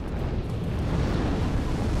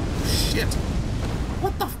 shit!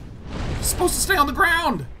 What the f— You're supposed to stay on the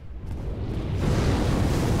ground!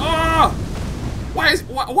 Ah!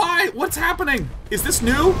 Why? What's happening? Is this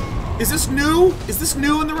new? Is this new? Is this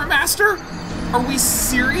new in the remaster? Are we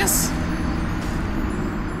serious?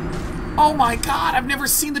 Oh my god, I've never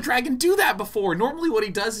seen the dragon do that before. Normally what he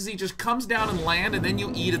does is he just comes down and land and then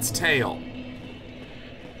you eat its tail.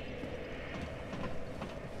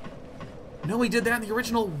 No, he did that in the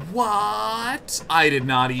original. What? I did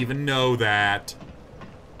not even know that.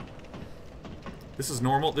 This is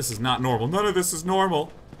normal? This is not normal. None of this is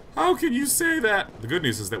normal. How can you say that? The good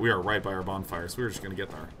news is that we are right by our bonfire, so we're just gonna get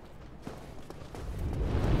there.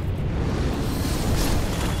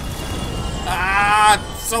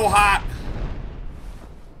 Ah, it's so hot.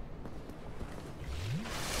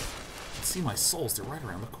 See my souls, they're right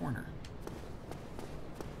around the corner.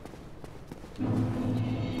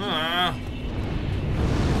 Ah.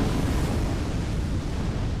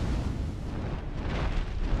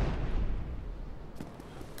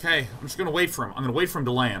 Okay, I'm just gonna wait for him. I'm gonna wait for him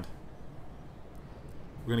to land.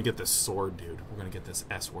 We're gonna get this sword, dude. We're gonna get this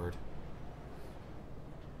S word.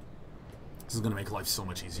 This is gonna make life so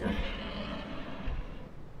much easier.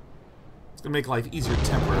 It's gonna make life easier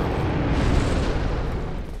temporarily.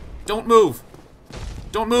 Don't move!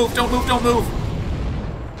 Don't move, don't move, don't move!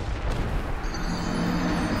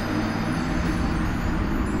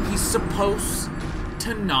 He's supposed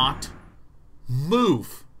to not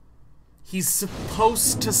move. He's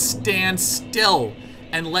supposed to stand still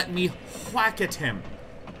and let me whack at him.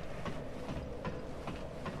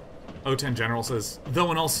 O10 General says, though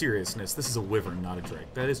in all seriousness, this is a wyvern, not a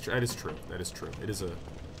drake. That is true. That is true. It is a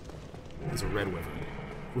red wyvern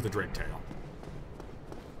with a drake tail.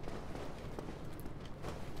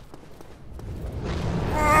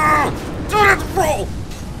 Don't have to roll!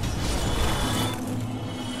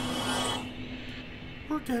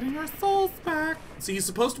 We're getting our souls back. See, he's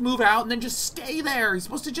supposed to move out and then just stay there. He's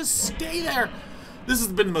supposed to just stay there. This has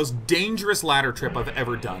been the most dangerous ladder trip I've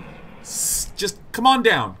ever done. Just come on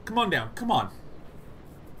down. Come on down. Come on.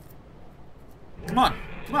 Come on.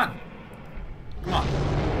 Come on. Come on.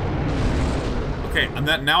 Okay, and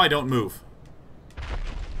that now I don't move.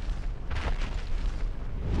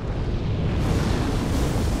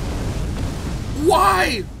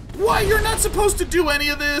 Why? Why? You're not supposed to do any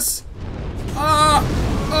of this.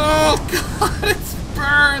 Oh god, it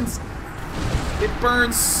burns. It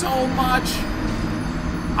burns so much.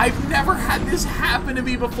 I've never had this happen to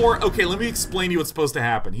me before. Okay, let me explain to you what's supposed to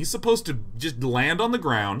happen. He's supposed to just land on the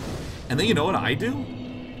ground, and then you know what I do?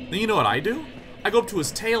 Then you know what I do? I go up to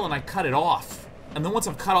his tail and I cut it off. And then once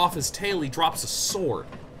I've cut off his tail, he drops a sword.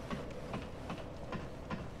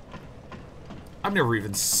 I've never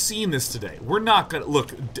even seen this today. We're not gonna,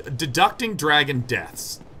 look, deducting dragon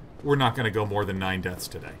deaths, we're not gonna go more than 9 deaths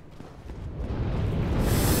today.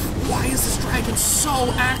 Why is this dragon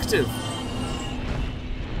so active?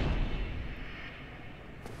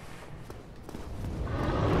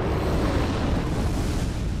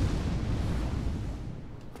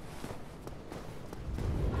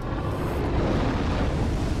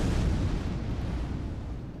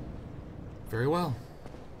 Very well.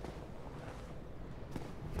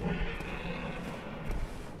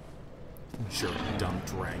 Jerk, dumb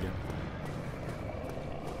dragon.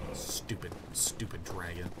 Stupid, stupid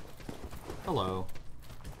dragon. Hello.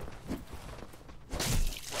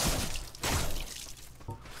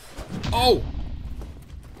 Oh!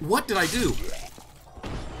 What did I do?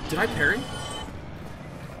 Did I parry?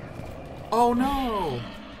 Oh no!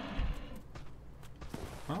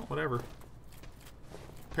 Well, whatever.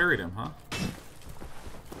 Parried him, huh?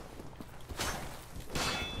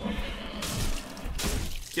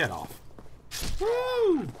 Get off.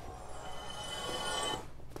 Woo!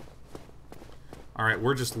 Alright,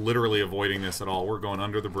 we're just literally avoiding this at all. We're going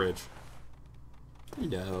under the bridge.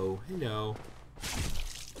 Hello, hello.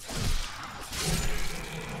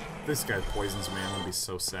 This guy poisons me. I'm gonna be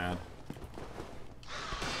so sad.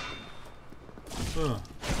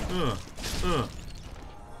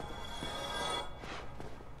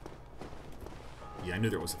 Yeah, I knew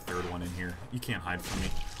there was a third one in here. You can't hide from me.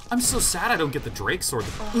 I'm so sad I don't get the Drake sword.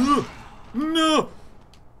 No!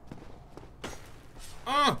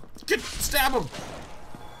 Stab him!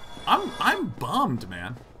 I'm bummed,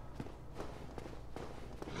 man.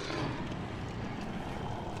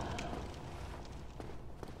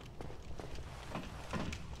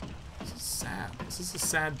 This is sad. This is a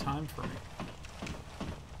sad time for me.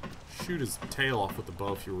 Shoot his tail off with the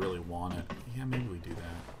bow if you really want it. Yeah, maybe we do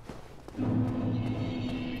that.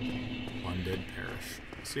 Undead perish.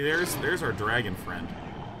 See, there's our dragon friend.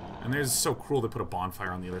 And there's so cruel they put a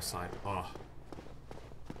bonfire on the other side. Ugh.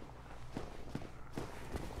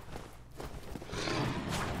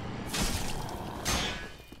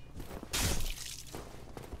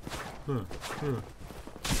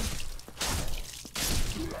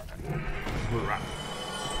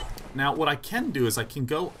 Now, what I can do is I can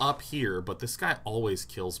go up here, but this guy always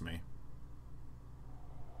kills me.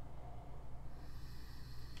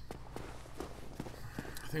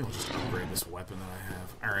 I think I'll just upgrade this weapon that I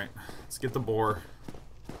have. Alright, let's get the boar.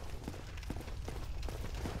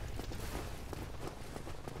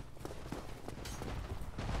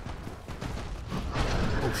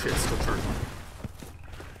 Oh shit, still charging.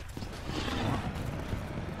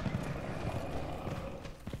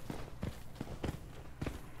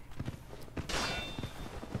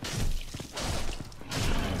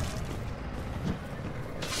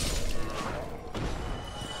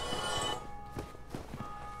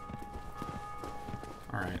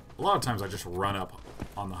 Alright, a lot of times I just run up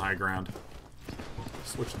on the high ground.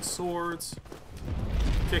 Switching swords.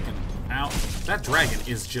 Kicking out. That dragon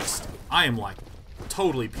is just... I am like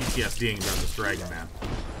totally PTSDing about this dragon, man.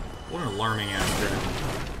 What an alarming ass dragon.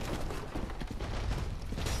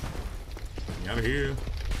 Get out of here.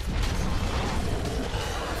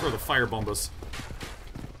 Throw the fire bombas.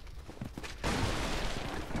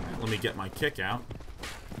 Let me get my kick out.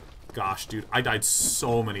 Gosh, dude, I died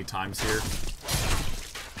so many times here.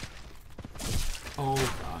 Oh,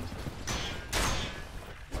 God.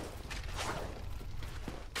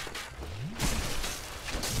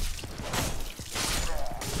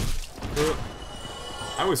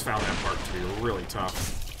 I always found that part to be really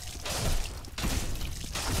tough.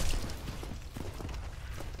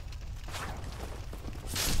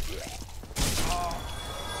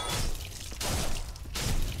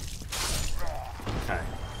 Okay.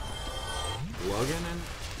 Lugging in.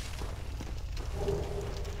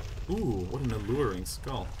 Ooh, what an alluring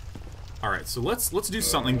skull. Alright, so let's do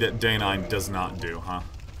something that Day 9 does not do, huh?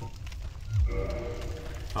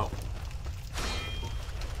 Oh.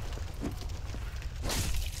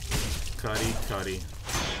 Cuddy.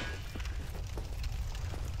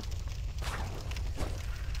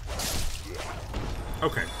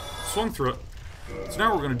 Okay, swung through it. So now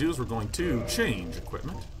what we're going to do is we're going to change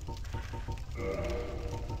equipment.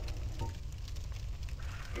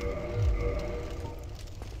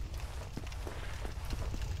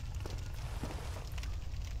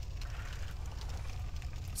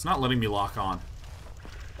 It's not letting me lock on.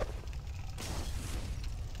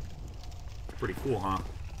 Pretty cool, huh?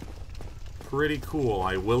 Pretty cool,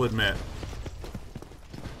 I will admit.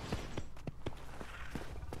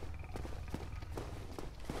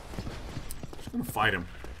 Just gonna fight him.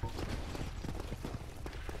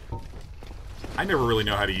 I never really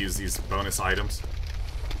know how to use these bonus items.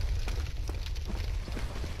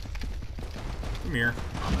 Come here.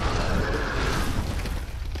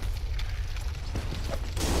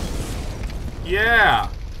 Yeah!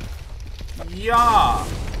 Yeah!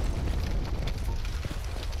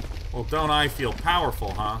 Well, don't I feel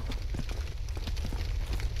powerful, huh?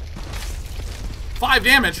 5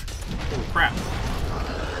 damage! Holy crap.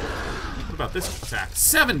 What about this attack?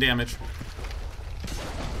 7 damage!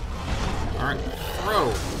 Alright,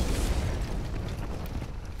 throw.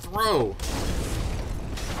 Throw!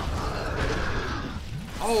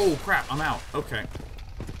 Oh, crap, I'm out. Okay.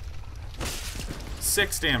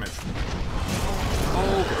 6 damage.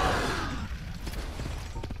 Oh, God.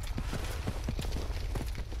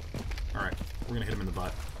 We're gonna hit him in the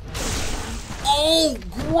butt. Oh,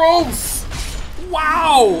 gross!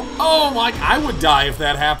 Wow! Oh my... I would die if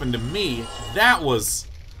that happened to me. That was...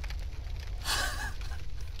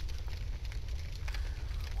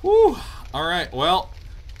 Whew. Alright, well...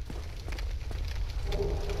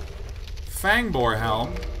 Fangbore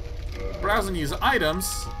Helm. Browsing use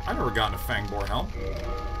items. I've never gotten a Fangbore Helm.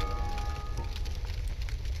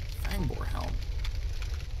 Fangbore Helm.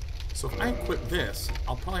 So if I equip this,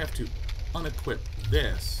 I'll probably have to unequip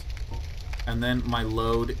this, and then my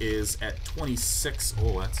load is at 26.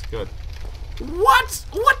 Oh, that's good. What?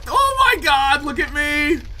 What? Oh my God! Look at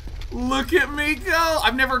me! Look at me go!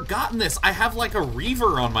 I've never gotten this. I have like a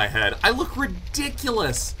reaver on my head. I look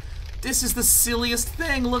ridiculous. This is the silliest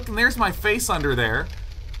thing. Look, and there's my face under there.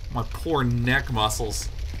 My poor neck muscles.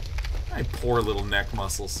 My poor little neck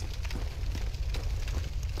muscles.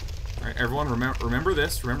 All right, everyone, remember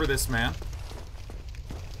this. Remember this, man.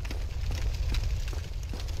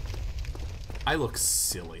 I look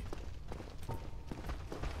silly.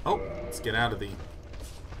 Oh, let's get out of the...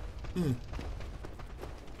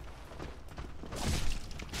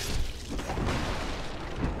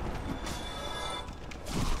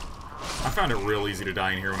 I found it real easy to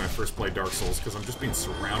die in here when I first played Dark Souls, because I'm just being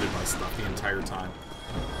surrounded by stuff the entire time.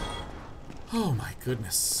 Oh my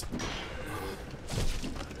goodness.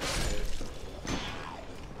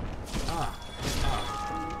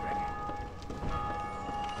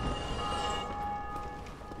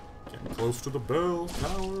 close to the bell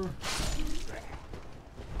tower.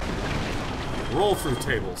 Roll through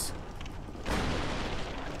tables.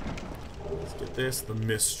 Let's get this. The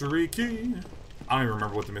mystery key. I don't even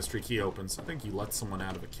remember what the mystery key opens. I think you let someone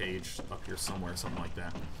out of a cage up here somewhere, something like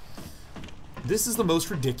that. This is the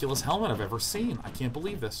most ridiculous helmet I've ever seen. I can't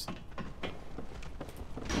believe this.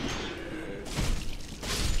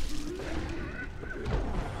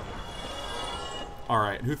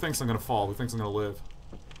 Alright, who thinks I'm gonna fall? Who thinks I'm gonna live?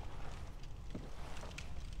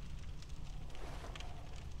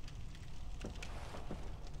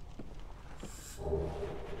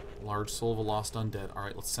 Large soul of a lost undead.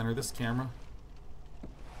 Alright, let's center this camera.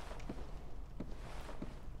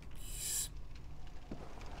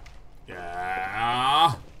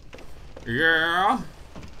 Yeah. Yeah.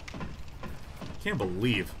 Can't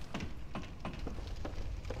believe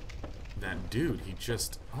that dude. He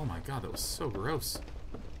just... Oh my god, that was so gross.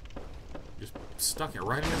 Just stuck it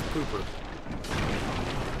right in his pooper.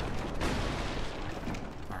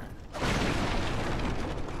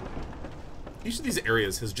 Each of these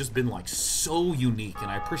areas has just been, like, so unique,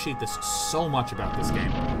 and I appreciate this so much about this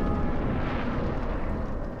game.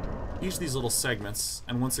 Each of these little segments,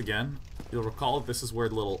 and once again, you'll recall this is where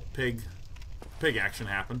the little pig action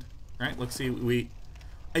happened, right? Look, see,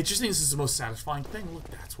 I just think this is the most satisfying thing. Look,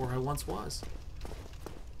 that's where I once was.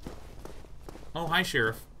 Oh, hi,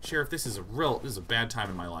 Sheriff. Sheriff, this is a bad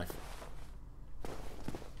time in my life.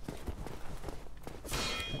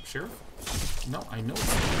 Oh, Sheriff? No, I know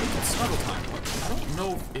it's snuggle time, but I don't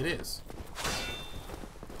know if it is.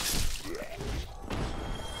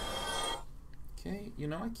 Okay, you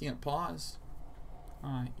know, I can't pause.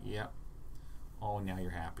 Yeah. Oh, now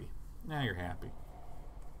you're happy. Now you're happy.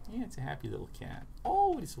 Yeah, it's a happy little cat.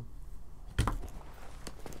 Oh, it's a...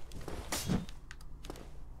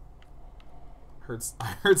 I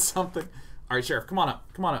heard something. Alright, Sheriff, come on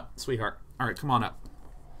up. Come on up, sweetheart. Alright, come on up.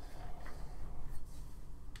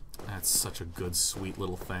 That's such a good, sweet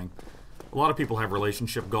little thing. A lot of people have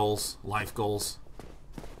relationship goals, life goals.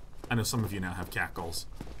 I know some of you now have cat goals.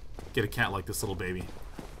 Get a cat like this little baby.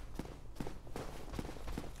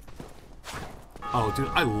 Oh, dude,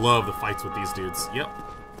 I love the fights with these dudes. Yep.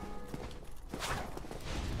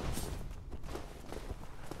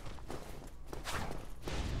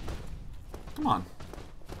 Come on.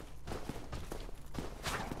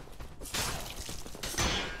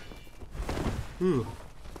 Ooh.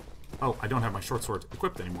 Oh, I don't have my short sword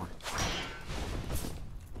equipped anymore.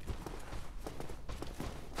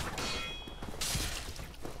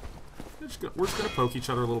 We're just gonna poke each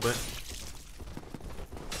other a little bit.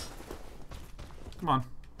 Come on.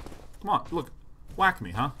 Come on, look. Whack me,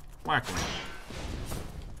 huh? Whack me.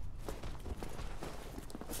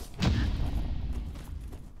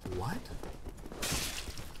 What?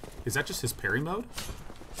 Is that just his parry mode?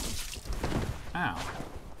 Ow.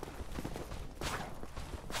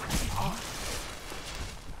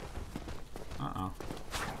 Uh-oh.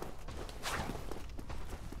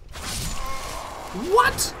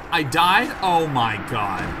 What? I died? Oh my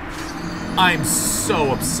god. I'm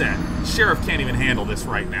so upset. Sheriff can't even handle this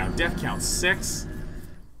right now. Death count 6?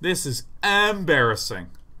 This is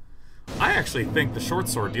embarrassing. I actually think the short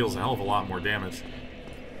sword deals a hell of a lot more damage.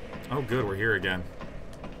 Oh good, we're here again.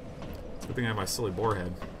 Good thing I have my silly boar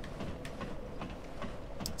head.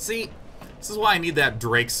 See, this is why I need that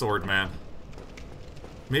Drake sword, man.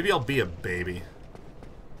 Maybe I'll be a baby.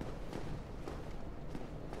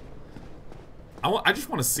 I just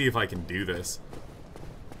want to see if I can do this.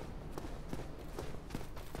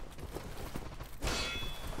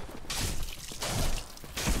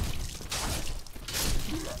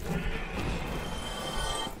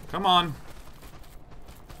 Come on.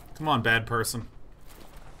 Come on, bad person.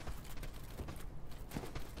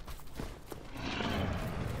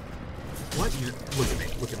 What? Look at me.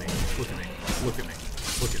 Look at me. Look at me. Look at me.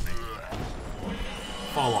 Look at me.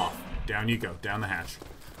 Fall off. Down you go. Down the hatch.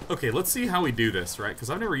 Okay, let's see how we do this, right? Because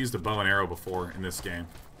I've never used a bow and arrow before in this game.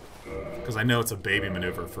 Because I know it's a baby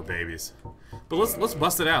maneuver for babies. But let's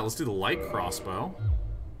bust it out. Let's do the light crossbow.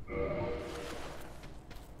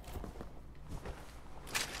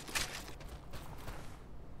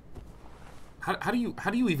 How do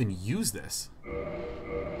you even use this?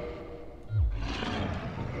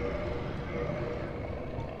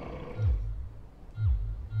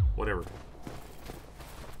 Whatever.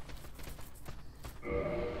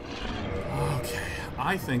 Okay,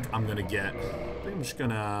 I think I'm gonna get... I think I'm just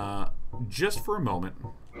gonna... Just for a moment...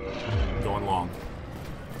 Going long.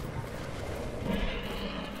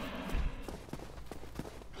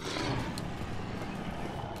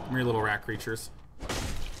 Come here, little rat creatures.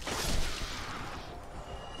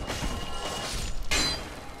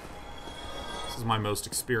 is my most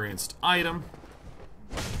experienced item.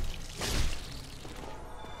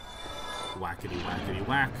 Whackety, whackety,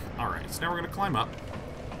 whack. Alright, so now we're going to climb up.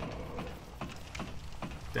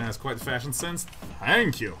 Dan has quite the fashion sense.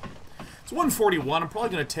 Thank you. It's 1:41. I'm probably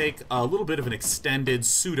going to take a little bit of an extended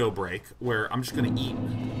pseudo break where I'm just going to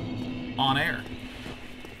eat on air.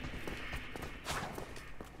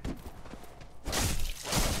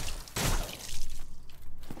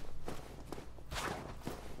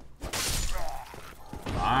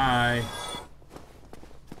 Bye.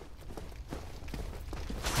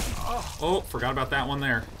 Oh, forgot about that one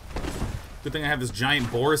there. Good thing I have this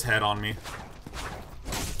giant boar's head on me.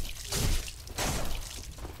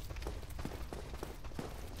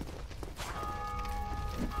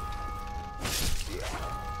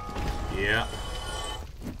 Yeah.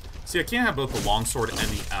 See, I can't have both the longsword and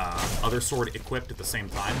the other sword equipped at the same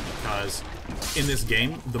time, because in this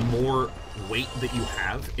game, the more weight that you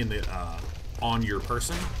have in the on your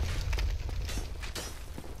person,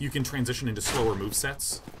 you can transition into slower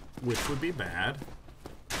movesets, which would be bad.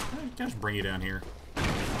 I can just bring you down here.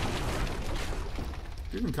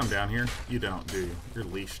 You can come down here. You don't, do you? You're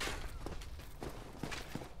leashed.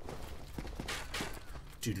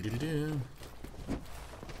 Do-do-do-do-do.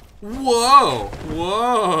 Whoa!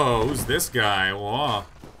 Whoa! Who's this guy? Whoa.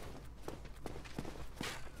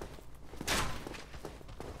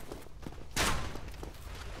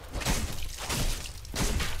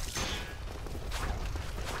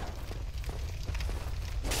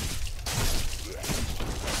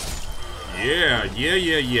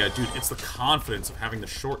 Yeah. Dude, it's the confidence of having the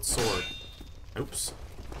short sword. Oops.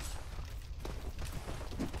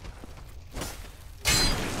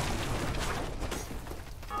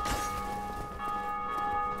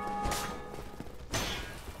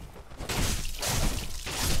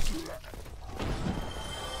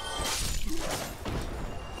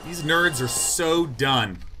 These nerds are so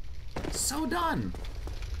done. So done.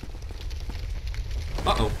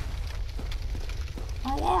 Uh-oh.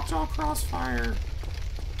 I walked all crossfire.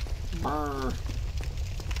 Brr.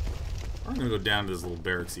 I'm gonna go down to this little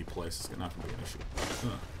barracksy place. It's not gonna be an issue.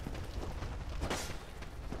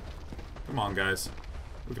 Come on, guys.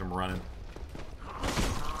 Look at him running.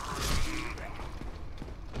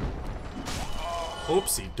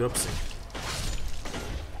 Oopsie doopsie.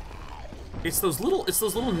 It's those little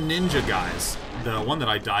ninja guys. The one that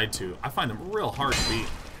I died to. I find them real hard to beat.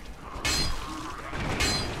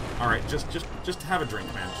 Alright, just have a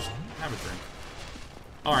drink, man. Just have a drink.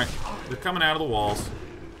 Alright, they're coming out of the walls.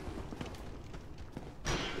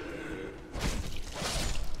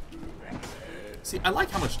 See, I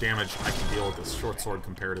like how much damage I can deal with this short sword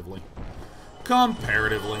comparatively.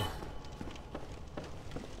 Comparatively.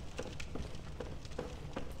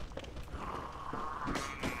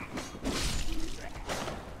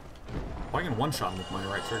 Oh, I can one-shot him with my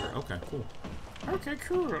right trigger. Okay, cool. Okay,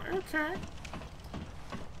 cool. Okay.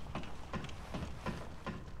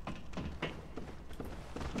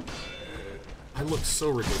 I look so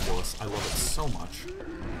ridiculous. I love it so much.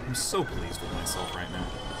 I'm so pleased with myself right now.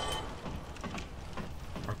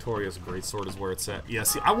 Artoria's greatsword is where it's at. Yeah,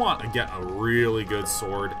 see, I want to get a really good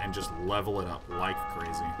sword and just level it up like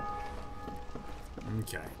crazy.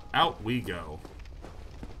 Okay, out we go.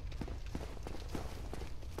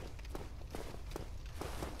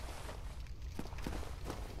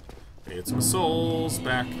 It's my souls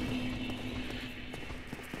back.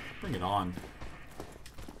 Bring it on.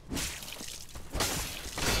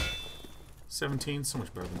 17, so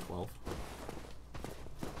much better than 12.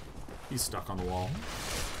 He's stuck on the wall.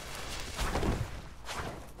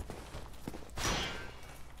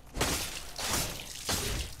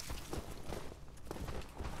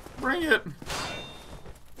 Bring it!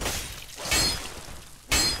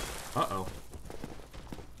 Uh-oh.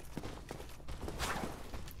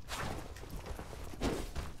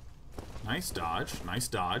 Nice dodge. Nice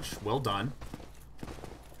dodge. Well done.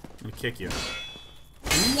 I'm gonna kick you.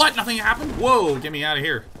 What? Nothing happened? Whoa, get me out of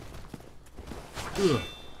here. Ugh.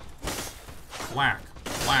 Whack.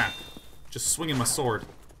 Whack. Just swinging my sword.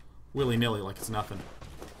 Willy-nilly like it's nothing.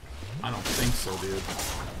 I don't think so, dude.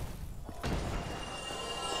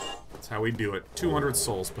 That's how we do it. 200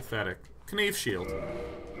 souls. Pathetic. Knave shield.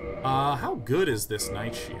 How good is this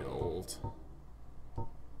knight shield?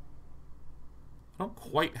 I don't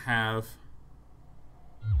quite have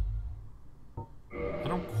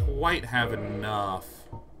enough.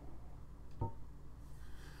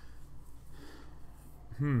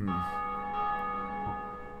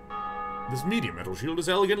 This medium metal shield is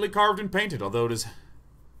elegantly carved and painted, although it is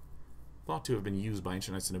thought to have been used by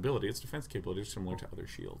ancient knights in nobility. Its defense capability is similar to other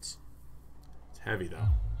shields. It's heavy, though.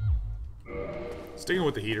 Sticking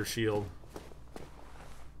with the heater shield.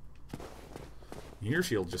 Heater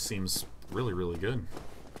shield just seems really, really good.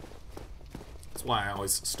 That's why I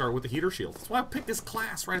always start with the heater shield. That's why I picked this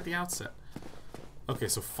class right at the outset. Okay,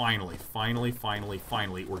 so finally,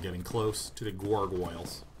 we're getting close to the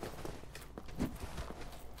gargoyles.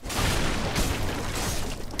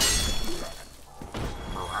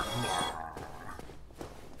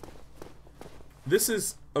 This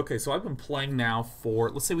is... Okay, so I've been playing now for...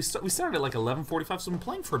 Let's say we started at like 11:45, so I've been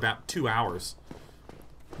playing for about 2 hours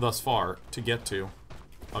thus far to get to...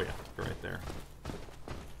 Oh yeah, right there.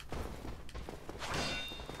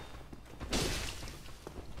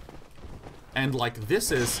 And like,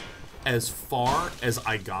 this is as far as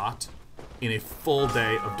I got in a full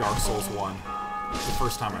day of Dark Souls 1 the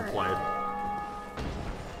first time I played.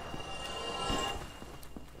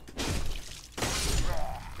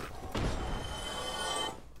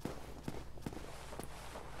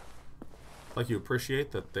 Like, you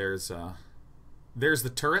appreciate that there's the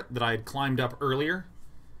turret that I had climbed up earlier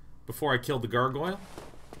before I killed the gargoyle.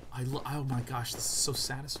 Oh my gosh, this is so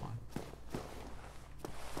satisfying.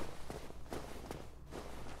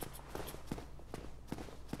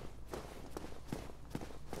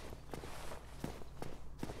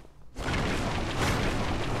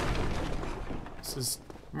 This is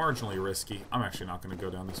marginally risky. I'm actually not going to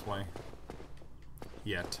go down this way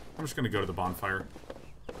yet. I'm just going to go to the bonfire.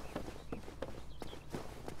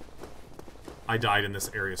 I died in this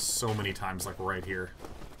area so many times, like right here.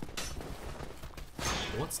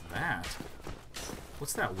 What's that?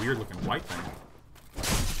 What's that weird looking white thing?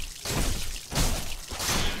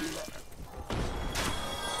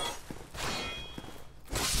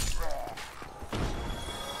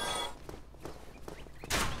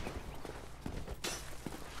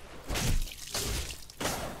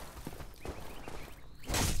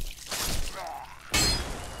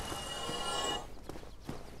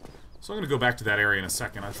 So I'm gonna go back to that area in a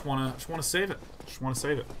second. I just wanna save it.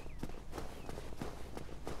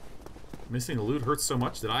 Missing the loot hurts so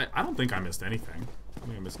much that I don't think I missed anything. I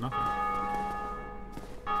think I missed nothing.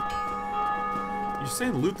 You're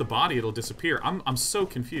saying loot the body, it'll disappear. I'm so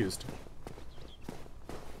confused.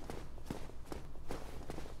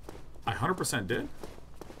 I 100% did?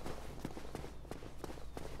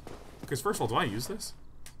 Because first of all, do I use this?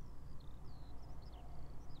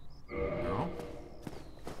 No.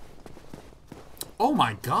 Oh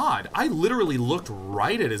my god, I literally looked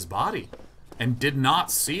right at his body and did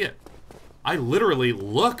not see it. I literally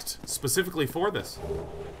looked specifically for this.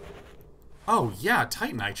 Oh yeah,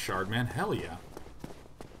 Titanite shard, man, hell yeah.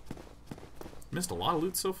 Missed a lot of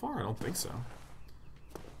loot so far? I don't think so.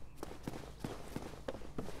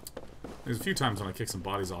 There's a few times when I kicked some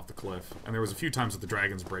bodies off the cliff, and there was a few times at the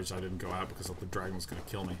Dragon's Bridge I didn't go out because the dragon was gonna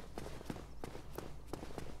kill me.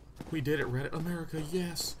 We did it, Reddit America,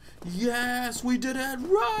 yes! Yes, we did it!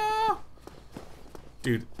 Rah!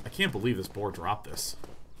 Dude, I can't believe this board dropped this.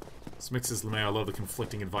 Smix says, LeMay, I love the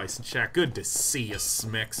conflicting advice in chat. Good to see you,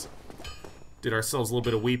 Smix. Did ourselves a little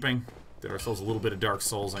bit of weeping. Did ourselves a little bit of Dark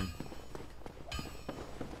Soulsing.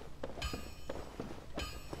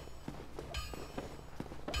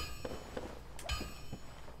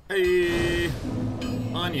 Hey!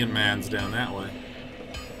 Onion Man's down that way.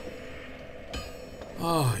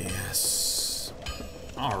 Oh, yes.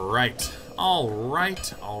 Alright.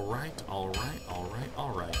 Alright.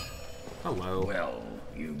 Hello. Well,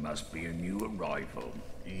 you must be a new arrival.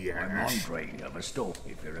 Yes. I'm Andre of a store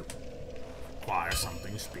if you're a... Require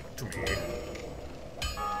something, speak to me.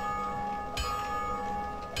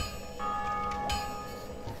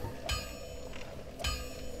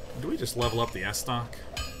 Do we just level up the S-Stock?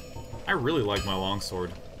 I really like my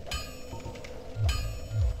longsword.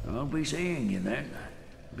 I'll be seeing you then.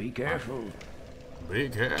 Be careful. Be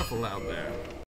careful out there.